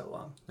put it off so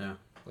long.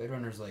 Blade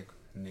Runner's like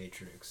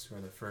Matrix,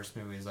 where the first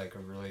movie is like a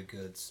really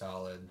good,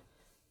 solid.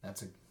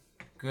 That's a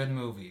good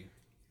movie,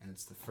 and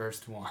it's the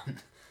first one.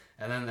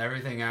 And then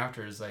everything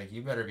after is like,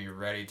 you better be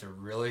ready to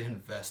really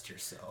invest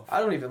yourself. I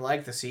don't even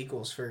like the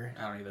sequels for.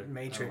 I don't either.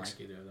 Matrix. I don't like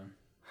either of them.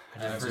 I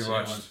haven't just seen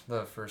watched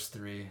the first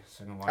 3,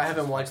 so I can watch I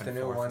haven't this watched the fucking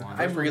new fourth one. one.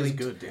 I've really- It's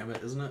good, damn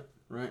it, isn't it?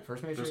 Right?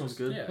 First Matrix? First one's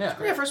good. Yeah.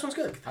 Yeah. Yeah, first one's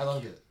good. I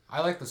loved it.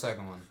 I like the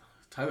second one.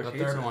 Tyler The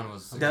hates third it. one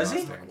was Does he?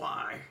 exhausting.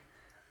 Why?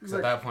 Because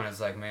at that point, it's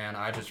like, man,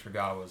 I just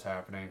forgot what was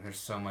happening. There's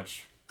so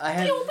much I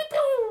had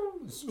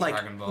like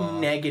Dragon Ball.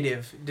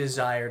 negative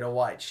desire to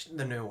watch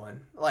the new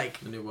one, like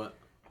The new what?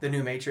 the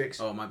new Matrix.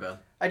 Oh, my bad.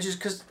 I just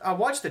because I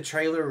watched the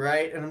trailer,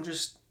 right, and I'm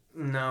just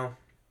no.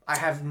 I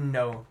have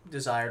no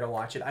desire to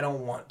watch it. I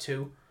don't want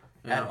to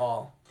Yeah. at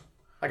all.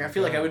 Like I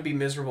feel like I would be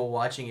miserable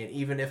watching it,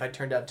 even if I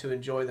turned out to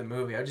enjoy the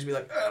movie. I'd just be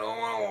like, I don't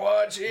want to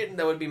watch it, and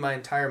that would be my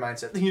entire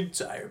mindset. The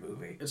entire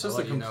movie. It's I'll just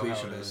the let you know how it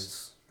completionist.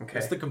 is. Okay.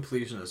 It's the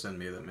completionist in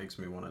me that makes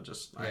me want to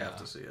just. I Yeah. have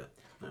to see it.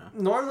 Yeah.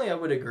 Normally I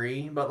would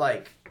agree, but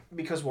like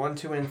because 1,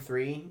 2, and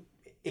 3,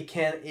 it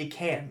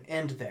can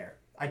end there.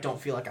 I don't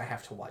feel like I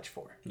have to watch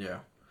 4. Yeah.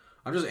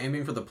 I'm just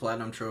aiming for the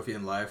platinum trophy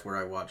in life where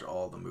I watch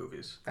all the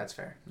movies. That's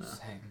fair.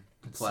 Same.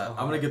 It's I'm so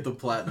gonna hard. get the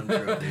platinum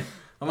trophy.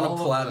 I'm All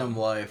gonna of platinum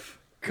life.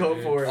 Go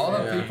Dude, for it. All the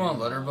man. people on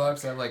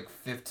Letterboxd have like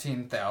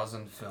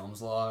 15,000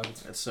 films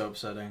logged, It's so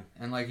upsetting.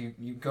 and like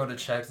you go to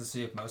check to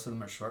see if most of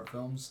them are short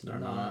films. They're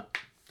not.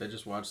 They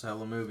just watch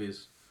hella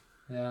movies.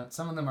 Yeah,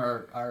 some of them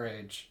are our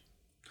age.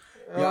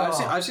 Yeah,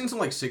 Oh, I've seen some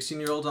like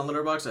 16-year-olds on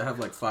Letterboxd that have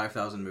like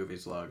 5,000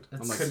 movies logged.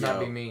 I'm It's- like, could yo. not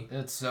be me.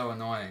 It's so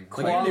annoying.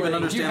 Like, I didn't even Quality.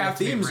 understand You have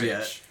the to be themes rich.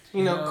 yet.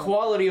 You know, know-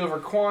 quality over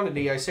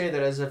quantity. I say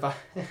that as if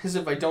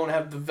I don't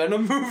have the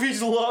Venom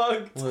movies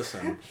logged.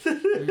 Listen,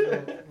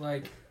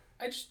 Like,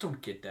 I just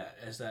don't get that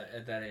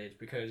at that age,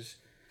 because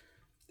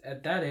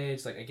at that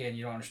age, like, again,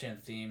 you don't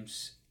understand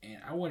themes, and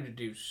I wanted to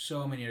do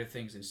so many other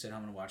things than sit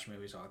home and watch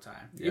movies all the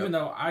time. Yep. Even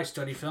though I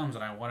study films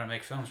and I want to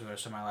make films for the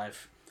rest of my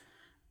life,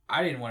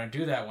 I didn't want to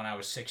do that when I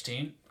was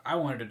 16. I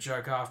wanted to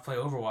jerk off, play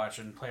Overwatch,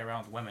 and play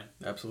around with women.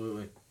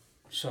 absolutely.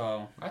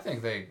 So, I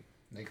think they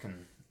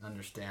can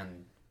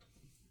understand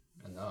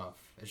enough.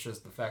 It's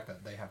just the fact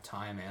that they have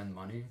time and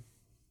money.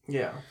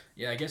 Yeah.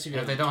 yeah, I guess if you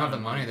If they don't have the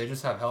time- money, they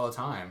just have hella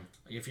time.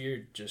 if you're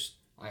just,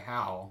 Like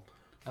how?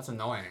 That's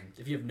annoying.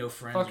 if you have no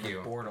friends, Fuck you're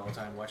you. bored all the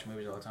time, watch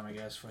movies all the time, I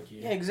guess, fuck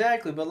you. Yeah,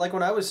 exactly. But like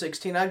when I was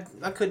 16, I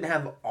couldn't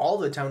have all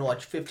the time to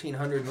watch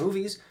 1,500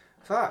 movies.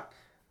 Fuck.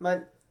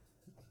 My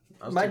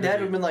dad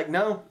would have been like,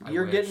 no, I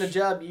you're getting a wish.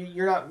 job.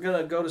 You're not going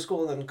to go to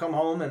school and then come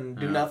home and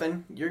do Yeah.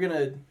 nothing. You're going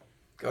to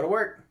go to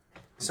work.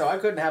 So I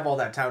couldn't have all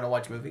that time to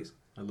watch movies.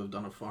 I lived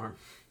on a farm.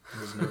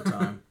 There was no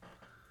time.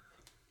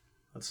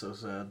 That's so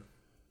sad.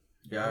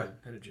 Yeah,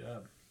 I had a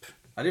job.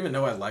 I didn't even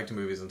know I liked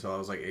movies until I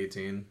was like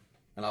 18,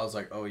 and I was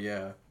like, oh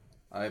yeah,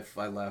 I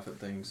laugh at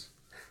things.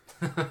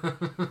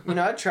 You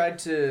know, I tried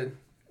to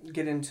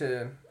get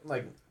into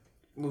like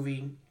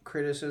movie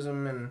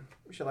criticism and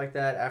shit like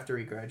that after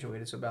we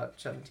graduated. So about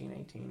 17,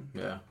 18.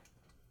 Yeah,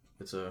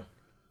 it's a.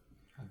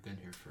 I've been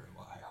here for a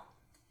while.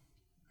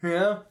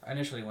 Yeah. I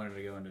initially wanted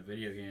to go into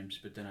video games,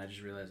 but then I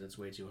just realized it's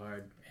way too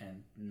hard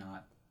and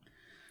not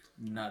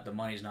the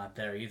money's not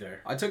there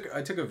either. I took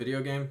a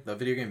video game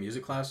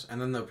music class,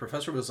 and then the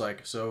professor was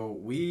like, so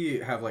we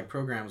have like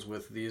programs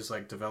with these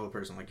like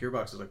developers, and like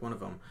Gearbox is like one of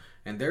them,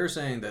 and they're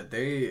saying that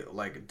they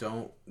like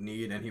don't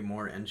need any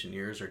more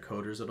engineers or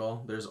coders at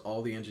all. There's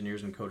all the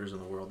engineers and coders in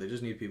the world. They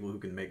just need people who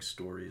can make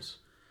stories.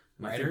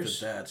 And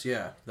Writers? I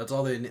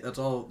think that's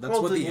all that's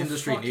what the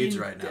industry needs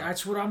right now.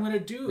 That's what I'm gonna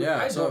do. Yeah,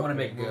 I so- don't want to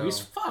make There you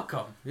movies. go. Fuck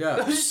them. Yeah.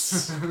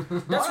 That's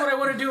what I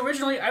wanted to do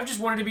originally. I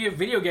just wanted to be a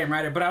video game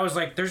writer, but I was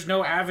like, there's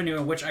no avenue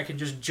in which I can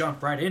just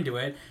jump right into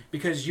it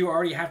because you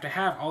already have to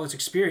have all this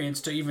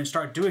experience to even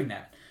start doing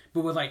that.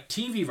 But with like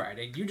TV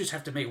writing, you just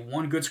have to make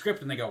one good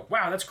script and they go,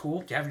 wow, that's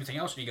cool. Do you have anything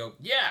else? And you go,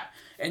 yeah.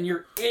 And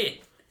you're in.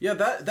 Yeah,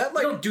 that You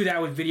like don't do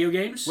that with video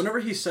games. whenever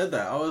he said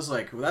that, I was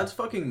like, well, that's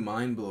fucking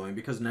mind-blowing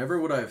because never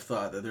would I have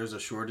thought that there's a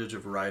shortage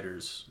of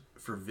writers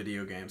for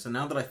video games. And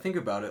now that I think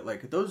about it,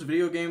 like those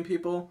video game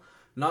people,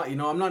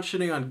 I'm not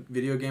shitting on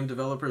video game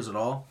developers at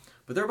all,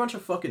 but they're a bunch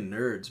of fucking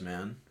nerds,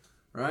 man.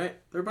 Right?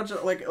 They're a bunch of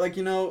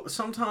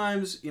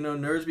sometimes,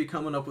 nerds be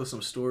coming up with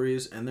some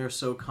stories and they're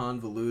so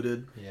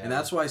convoluted. Yeah. And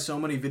that's why so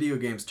many video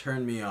games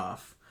turn me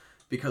off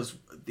because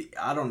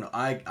I don't know,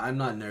 I'm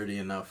not nerdy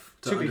enough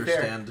to be fair.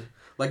 understand.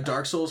 Like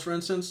Dark Souls, for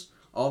instance,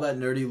 all that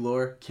nerdy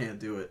lore, can't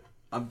do it.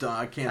 I'm done.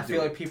 I can't I do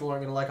feel it. like people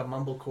aren't gonna like a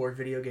mumblecore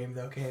video game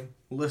though, Kane.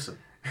 Listen.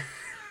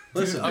 A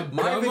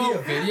My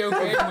video game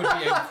would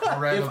be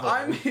incredible. If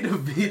I made a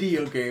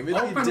video game,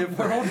 it'd Open be different.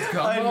 world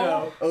Gumbo? I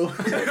know. Oh.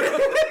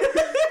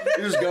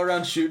 You just go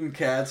around shooting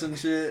cats and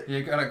shit.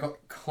 You gotta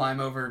climb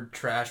over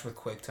trash with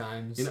quick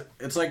times.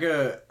 It's like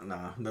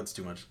that's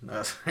too much.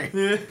 No,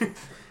 sorry.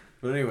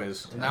 But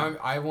anyways. Now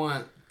I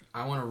want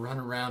to run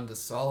around to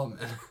Solomon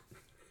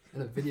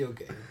in a video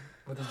game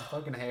with his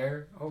fucking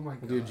hair. Oh my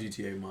god. We'll do a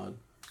GTA mod.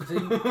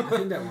 The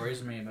thing that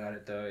worries me about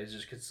it though is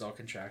just because it's all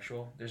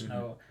contractual. There's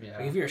no Yeah.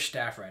 like if you're a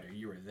staff writer,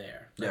 you were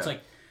there. That's Yeah.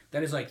 like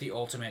that is like the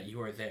ultimate.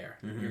 You are there.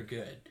 You're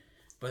good.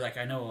 But like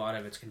I know a lot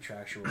of it's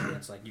contractual. And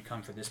it's like you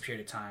come for this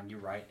period of time, you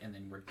write, and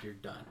then you're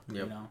done.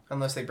 Yep. You know.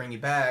 Unless they bring you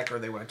back or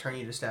they want to turn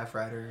you to staff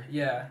writer.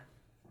 Yeah.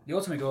 The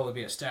ultimate goal would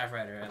be a staff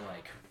writer at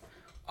like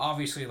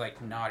obviously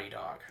like Naughty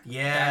Dog.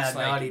 Yeah, That's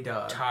like Naughty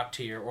Dog. top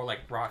tier, or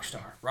like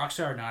Rockstar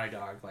or Naughty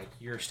Dog. Like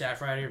you're a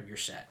staff writer, you're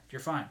set.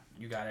 You're fine.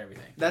 You got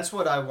everything. That's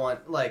what I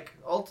want. Like,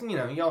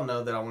 y'all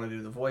know that I want to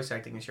do the voice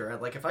acting this year.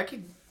 Like, if I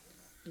could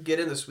get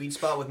in the sweet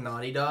spot with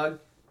Naughty Dog,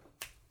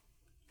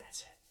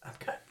 that's it. I'm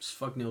good. Just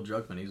fuck Neil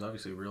Druckmann. He's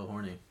obviously real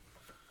horny.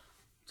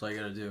 That's all you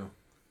gotta do.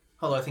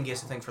 Although I think he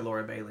has to think for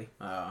Laura Bailey.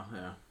 Oh,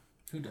 yeah.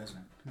 Who doesn't? I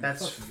mean,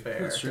 That's fuck you. fair.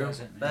 Who That's true.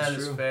 doesn't, man? That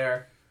That's is true.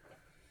 fair.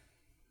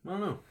 I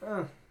don't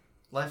know.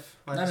 Life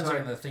Not is as hard.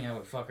 like the thing I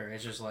would fuck her.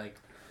 It's just like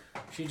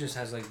she just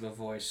has like the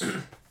voice.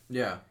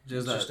 Yeah. It's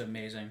Just just that,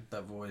 amazing.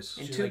 that voice.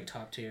 And She's two- like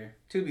top tier.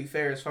 To be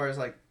fair, as far as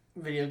like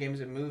video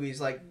games and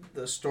movies, like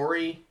the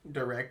story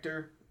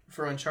director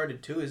for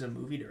Uncharted 2 is a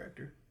movie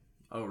director.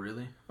 Oh,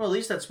 really? Well, at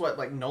least that's what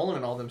like Nolan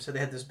and all them said. They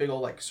had this big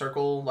old like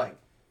circle like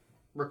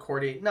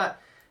recording.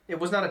 It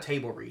was not a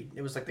table read.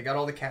 It was like they got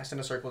all the cast in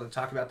a circle to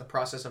talk about the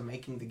process of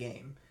making the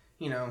game.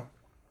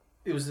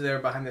 It was their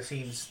behind the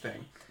scenes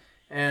thing.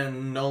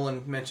 And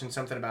Nolan mentioned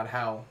something about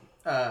how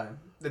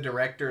the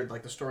director,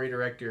 like the story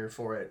director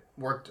for it,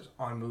 worked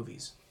on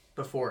movies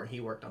before he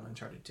worked on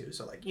Uncharted 2.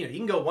 So like you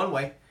can go one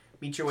way,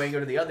 beat your way, go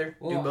to the other,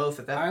 do both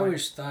at that I point.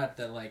 always thought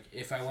that like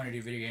if I want to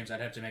do video games,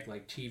 I'd have to make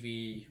like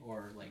TV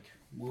or like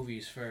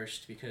movies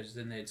first because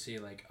then they'd see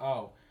like,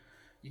 oh,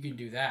 you can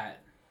do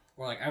that.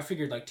 Or like I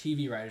figured like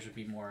TV writers would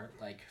be more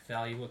like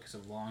valuable because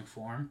of long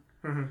form.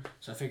 Mhm.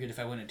 So I figured if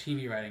I went into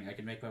TV writing, I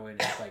could make my way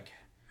to like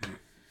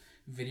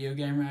video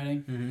game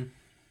writing. Mm-hmm.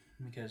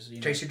 Because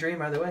Chase your dream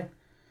either way.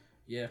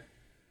 yeah.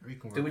 Or you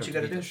can Do work what up you to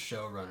gotta be do. the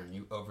showrunner and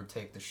you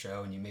overtake the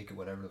show and you make it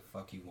whatever the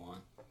fuck you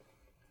want.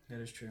 That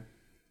is true.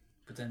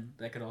 But then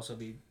that could also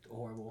be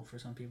horrible for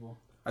some people.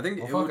 I think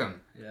Well, it fuck would-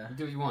 'em. Yeah. You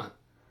do what you want.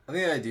 I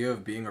think the idea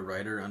of being a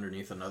writer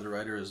underneath another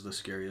writer is the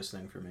scariest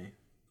thing for me.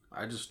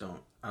 I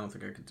don't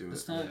think I could do it.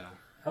 It's not. Yeah.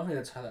 I don't think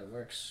that's how that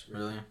works.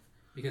 Really?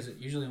 Because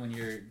usually when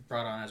you're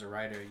brought on as a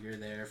writer, you're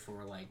there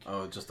for like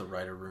Oh, just the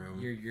writer room.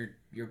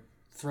 you're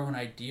throwing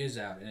ideas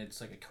out, and it's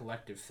like a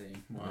collective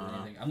thing more than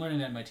Wow. anything. I'm learning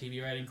that in my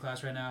TV writing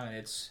class right now, and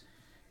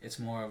it's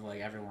more of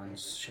like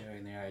everyone's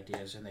sharing their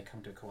ideas and they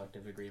come to a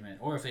collective agreement.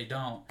 Or if they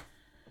don't,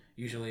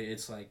 usually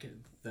it's like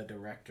the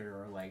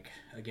director or like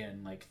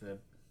again like the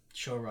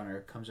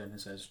showrunner comes in and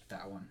says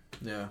that one.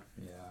 Yeah.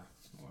 Yeah.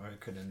 Or it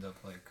could end up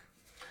like.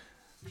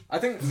 I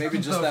think maybe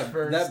just The that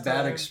first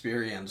bad time.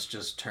 experience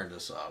just turned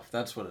us off.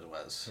 That's what it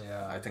was.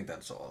 Yeah. I think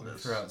that's all We it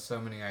is. threw out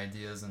so many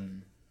ideas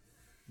and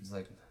it's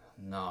like,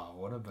 nah,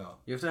 what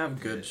about. You have to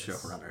have good Yes.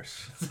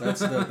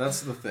 showrunners.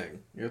 That's the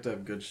thing. You have to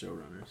have good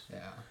showrunners.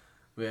 Yeah.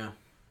 But yeah.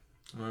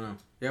 I don't know.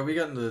 Yeah, we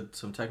got into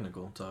some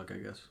technical talk, I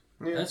guess.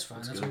 Yeah. That's fine.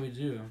 That's good. what we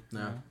do. you Yeah.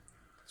 know?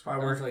 That's why I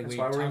don't we're feel like that's we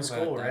why we're talk in about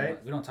school, it that right?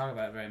 much. We don't talk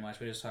about it very much.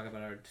 We just talk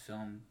about our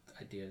film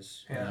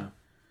ideas. Yeah.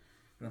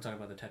 We don't talk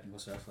about the technical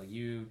stuff. Like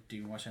you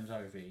do more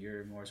cinematography.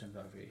 You're more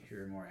cinematography.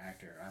 You're more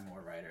actor. I'm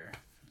more writer.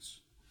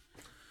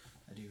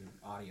 I do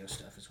audio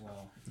stuff as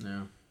well.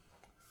 Yeah.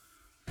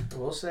 I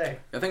will say,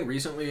 I think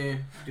recently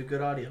do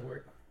good audio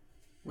work.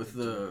 with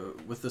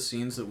the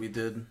scenes that we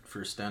did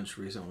for Stench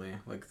recently,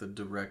 like the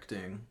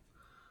directing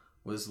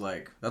was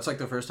like that's like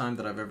the first time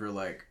that I've ever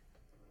like,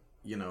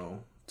 you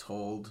know,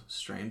 told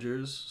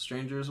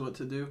strangers what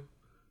to do,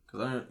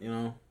 because I don't, you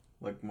know,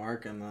 like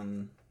Mark and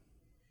then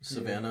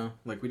Savannah,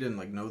 like we didn't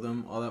like know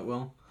them all that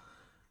well,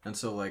 and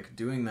so like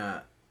doing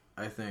that,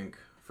 I think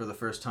for the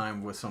first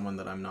time with someone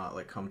that I'm not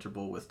like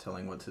comfortable with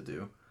telling what to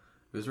do,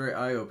 it was very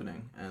eye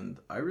opening, and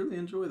I really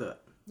enjoy that.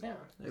 Yeah,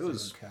 it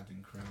was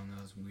Captain Crone.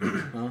 That was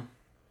weird. huh?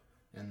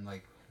 And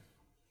like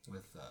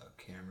with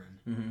Cameron,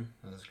 Mm-hmm.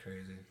 that was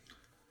crazy.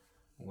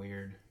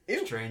 Weird.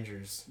 Ew.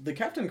 Strangers. The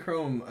Captain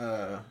Chrome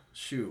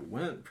shoot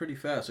went pretty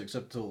fast,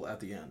 except till at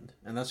the end,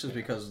 and that's just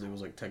because it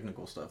was like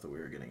technical stuff that we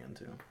were getting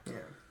into. yeah.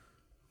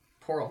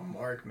 Poor old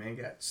Mark, man,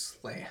 got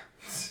slammed.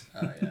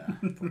 Oh yeah.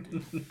 Poor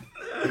dude.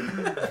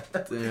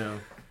 Damn,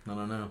 I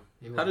don't know.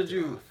 How did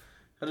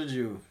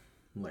you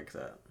like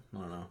that? I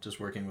don't know. Just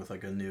working with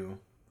like a new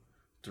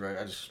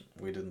direct.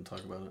 We didn't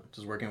talk about it.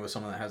 Just working with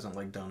someone that hasn't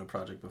like done a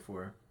project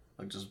before,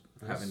 like just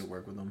having to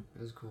work with them.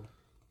 It was cool.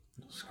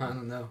 I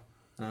don't know.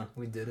 No.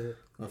 We did it.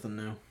 Nothing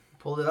new.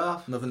 Pulled it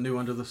off. Nothing new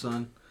under the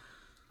sun.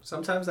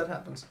 Sometimes that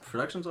happens.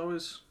 Production's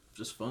always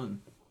just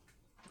fun.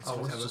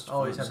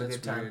 Always have a That's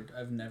good time. weird.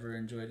 I've never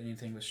enjoyed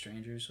anything with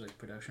strangers, like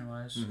production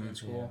wise, in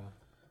school,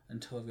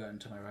 until I've gotten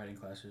to my writing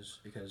classes,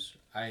 because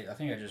I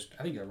think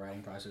the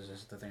writing process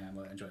is the thing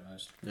I enjoy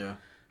most. Yeah.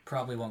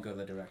 Probably won't go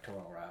the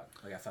directorial route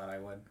like I thought I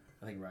would.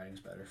 I think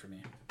writing's better for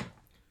me. I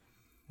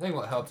think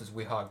what helped is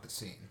we hogged the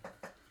scene.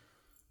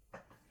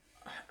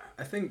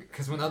 I think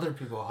Because when other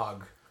people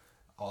hog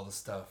all the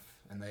stuff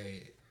and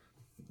they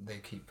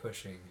keep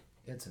pushing,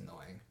 it's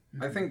annoying.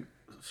 I think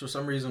for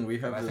some reason we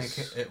have But I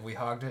this. think we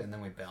hogged it and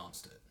then we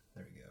balanced it.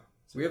 There we go.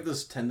 So We have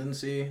this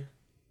tendency,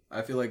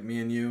 I feel like me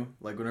and you,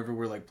 like whenever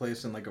we're like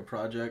placed in like a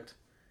project,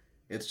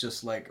 it's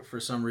just like for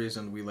some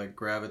reason we like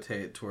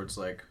gravitate towards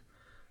like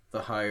the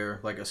higher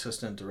like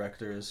assistant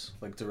directors,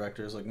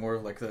 like more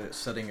of like the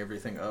setting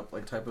everything up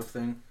like type of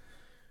thing.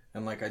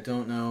 And like I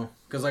don't know,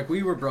 because like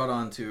we were brought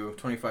on to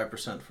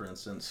 25% for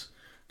instance,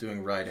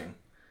 doing writing.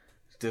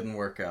 Didn't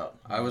work out.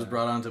 I was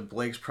brought on to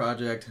Blake's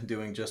project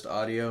doing just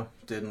audio.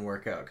 Didn't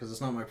work out because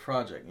it's not my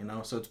project, you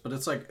know. So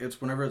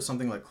it's whenever it's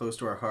something like close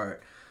to our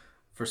heart,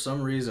 for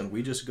some reason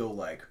we just go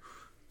like,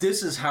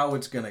 this is how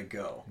it's gonna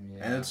go,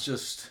 and it's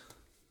just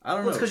I don't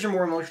Well, know. it's because you're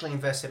more emotionally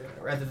invested in it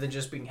rather than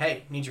just being,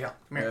 hey, need your help.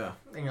 Come here. Yeah.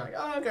 And you're like,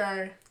 oh,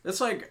 okay. It's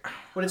like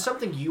When it's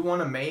something you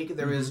want to make,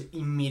 there is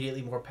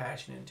immediately more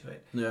passion into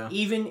it. yeah.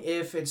 Even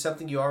if it's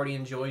something you already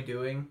enjoy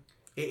doing,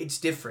 it's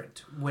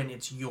different when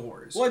it's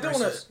yours. Well, I don't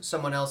versus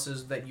someone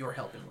else's that you're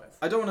helping with.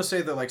 I don't want to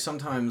say that like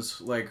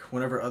sometimes like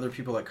whenever other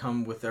people like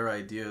come with their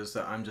ideas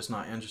that I'm just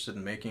not interested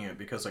in making it,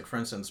 because like for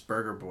instance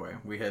Burger Boy,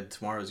 we had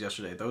Tomorrow's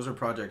yesterday. Those are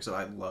projects that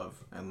I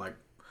love and like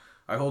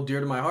I hold dear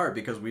to my heart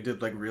because we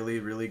did like really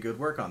really good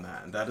work on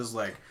that, and that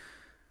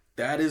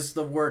is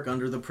the work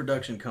under the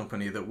production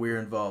company that we're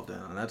involved in,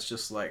 and that's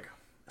just like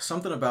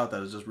something about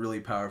that is just really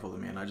powerful to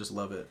me, and I just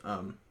love it.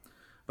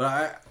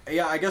 But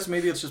I guess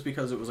maybe it's just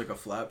because it was like a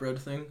flatbread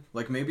thing.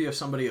 Like maybe if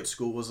somebody at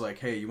school was like,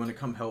 hey, you want to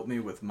come help me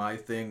with my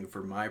thing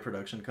for my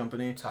production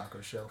company, Taco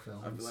Shell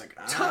Films. I'd be like,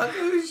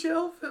 Taco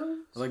Shell Films?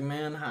 I was like,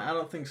 man, I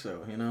don't think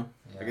so, you know?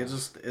 Like Yeah.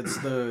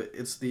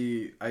 it's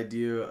the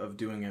idea of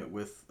doing it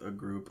with a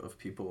group of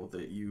people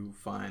that you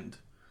find.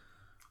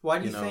 Why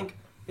do you You know. think...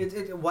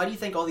 why do you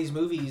think all these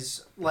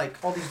movies, like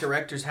all these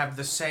directors, have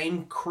the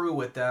same crew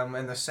with them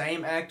and the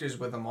same actors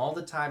with them all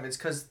the time? It's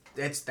because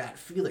it's that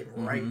feeling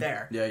right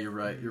there. Yeah, you're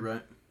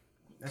right.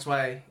 That's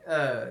why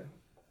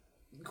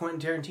Quentin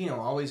Tarantino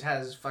always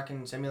has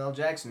fucking Samuel L.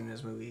 Jackson in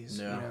his movies.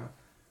 Yeah. You know,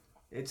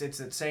 it's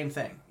that same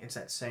thing. It's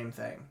that same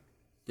thing.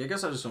 Yeah, I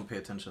guess I just don't pay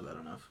attention to that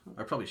enough.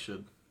 I probably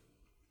should.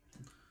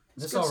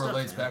 This good all stuff,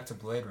 relates man. back to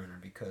Blade Runner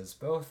because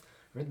both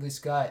Ridley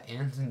Scott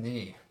and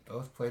Denis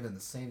both played in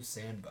the same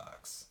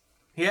sandbox.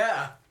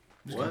 Yeah.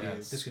 What?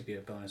 This could be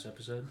a bonus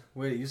episode.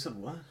 Wait, you said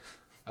what?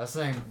 I was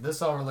saying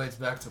this all relates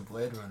back to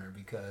Blade Runner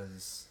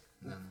because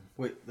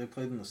Wait, they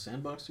played in the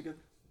sandbox together?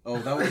 Oh,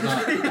 that was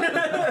not.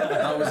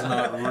 That was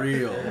not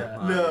real.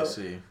 No. I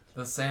see.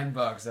 the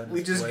sandbox. That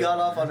We is just Blade got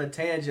off Runner. on a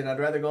tangent. I'd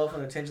rather go off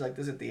on a tangent like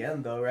this at the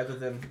end, though, rather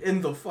than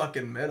in the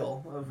fucking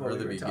middle of what Or we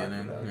the were talking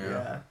beginning. about.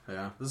 Yeah.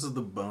 Yeah. This is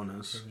the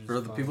bonus It was for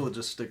the fun. people that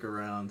just stick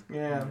around.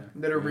 Yeah,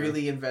 that are Yeah.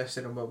 really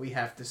invested in what we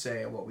have to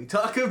say and what we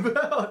talk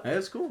about. Hey,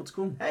 it's cool. It's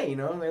cool. Hey, you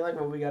know, they like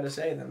what we got to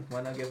say, then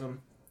why not give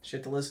them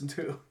shit to listen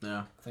to?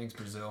 Yeah. Thanks,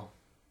 Brazil.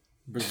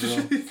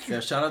 Brazil. Yeah.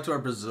 Shout out to our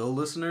Brazil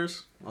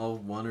listeners. All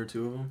one or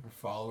two of them. Our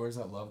followers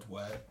that loved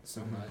Wet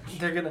so much.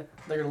 They're gonna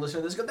listen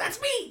to this and go, that's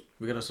me!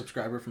 We got a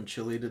subscriber from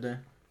Chile today.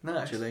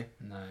 Nice. Chile.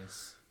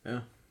 Nice.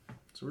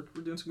 So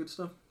we're doing some good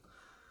stuff.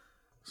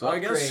 So I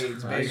guess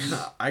Upgrades, baby.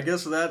 I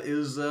guess that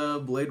is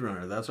Blade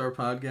Runner. That's our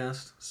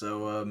podcast.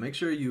 So make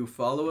sure you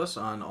follow us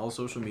on all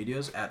social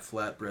medias at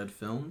Flatbread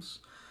Films.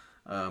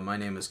 My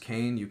name is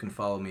Kane. You can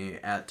follow me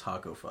at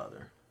Taco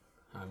Father.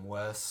 I'm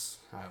Wes.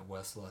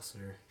 Wes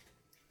Lesser.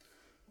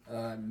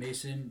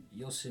 Mason,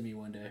 you'll see me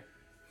one day.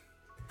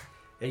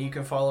 And you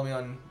can follow me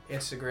on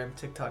Instagram,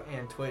 TikTok,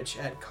 and Twitch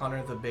at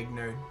Connor the Big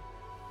Nerd.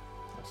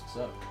 That's what's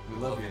up. We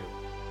love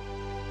you.